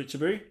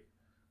 /Switchaboo,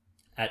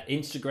 at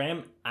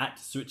Instagram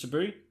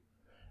 @Switchaboo,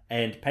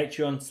 and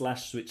Patreon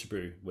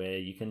 /Switchaboo, where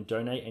you can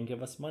donate and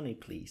give us money,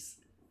 please.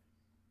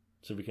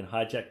 So we can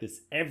hijack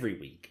this every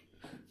week.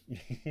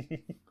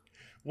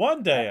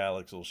 One day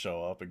Alex will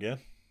show up again.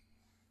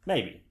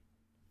 Maybe.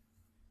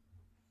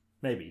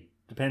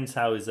 Depends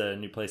how his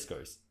new place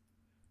goes.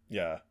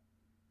 Yeah.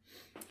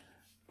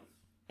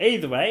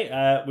 Either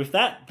way, with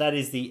that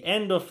is the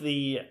end of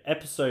the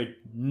episode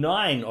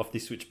 9 of the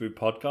Switchaboo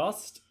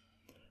podcast.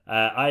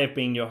 I have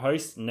been your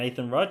host,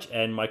 Nathan Rudge,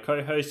 and my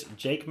co-host,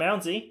 Jake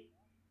Mounsey.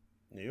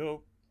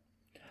 Yo.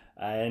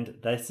 And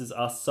this is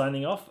us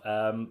signing off.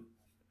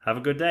 Have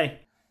a good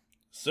day.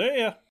 See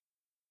ya.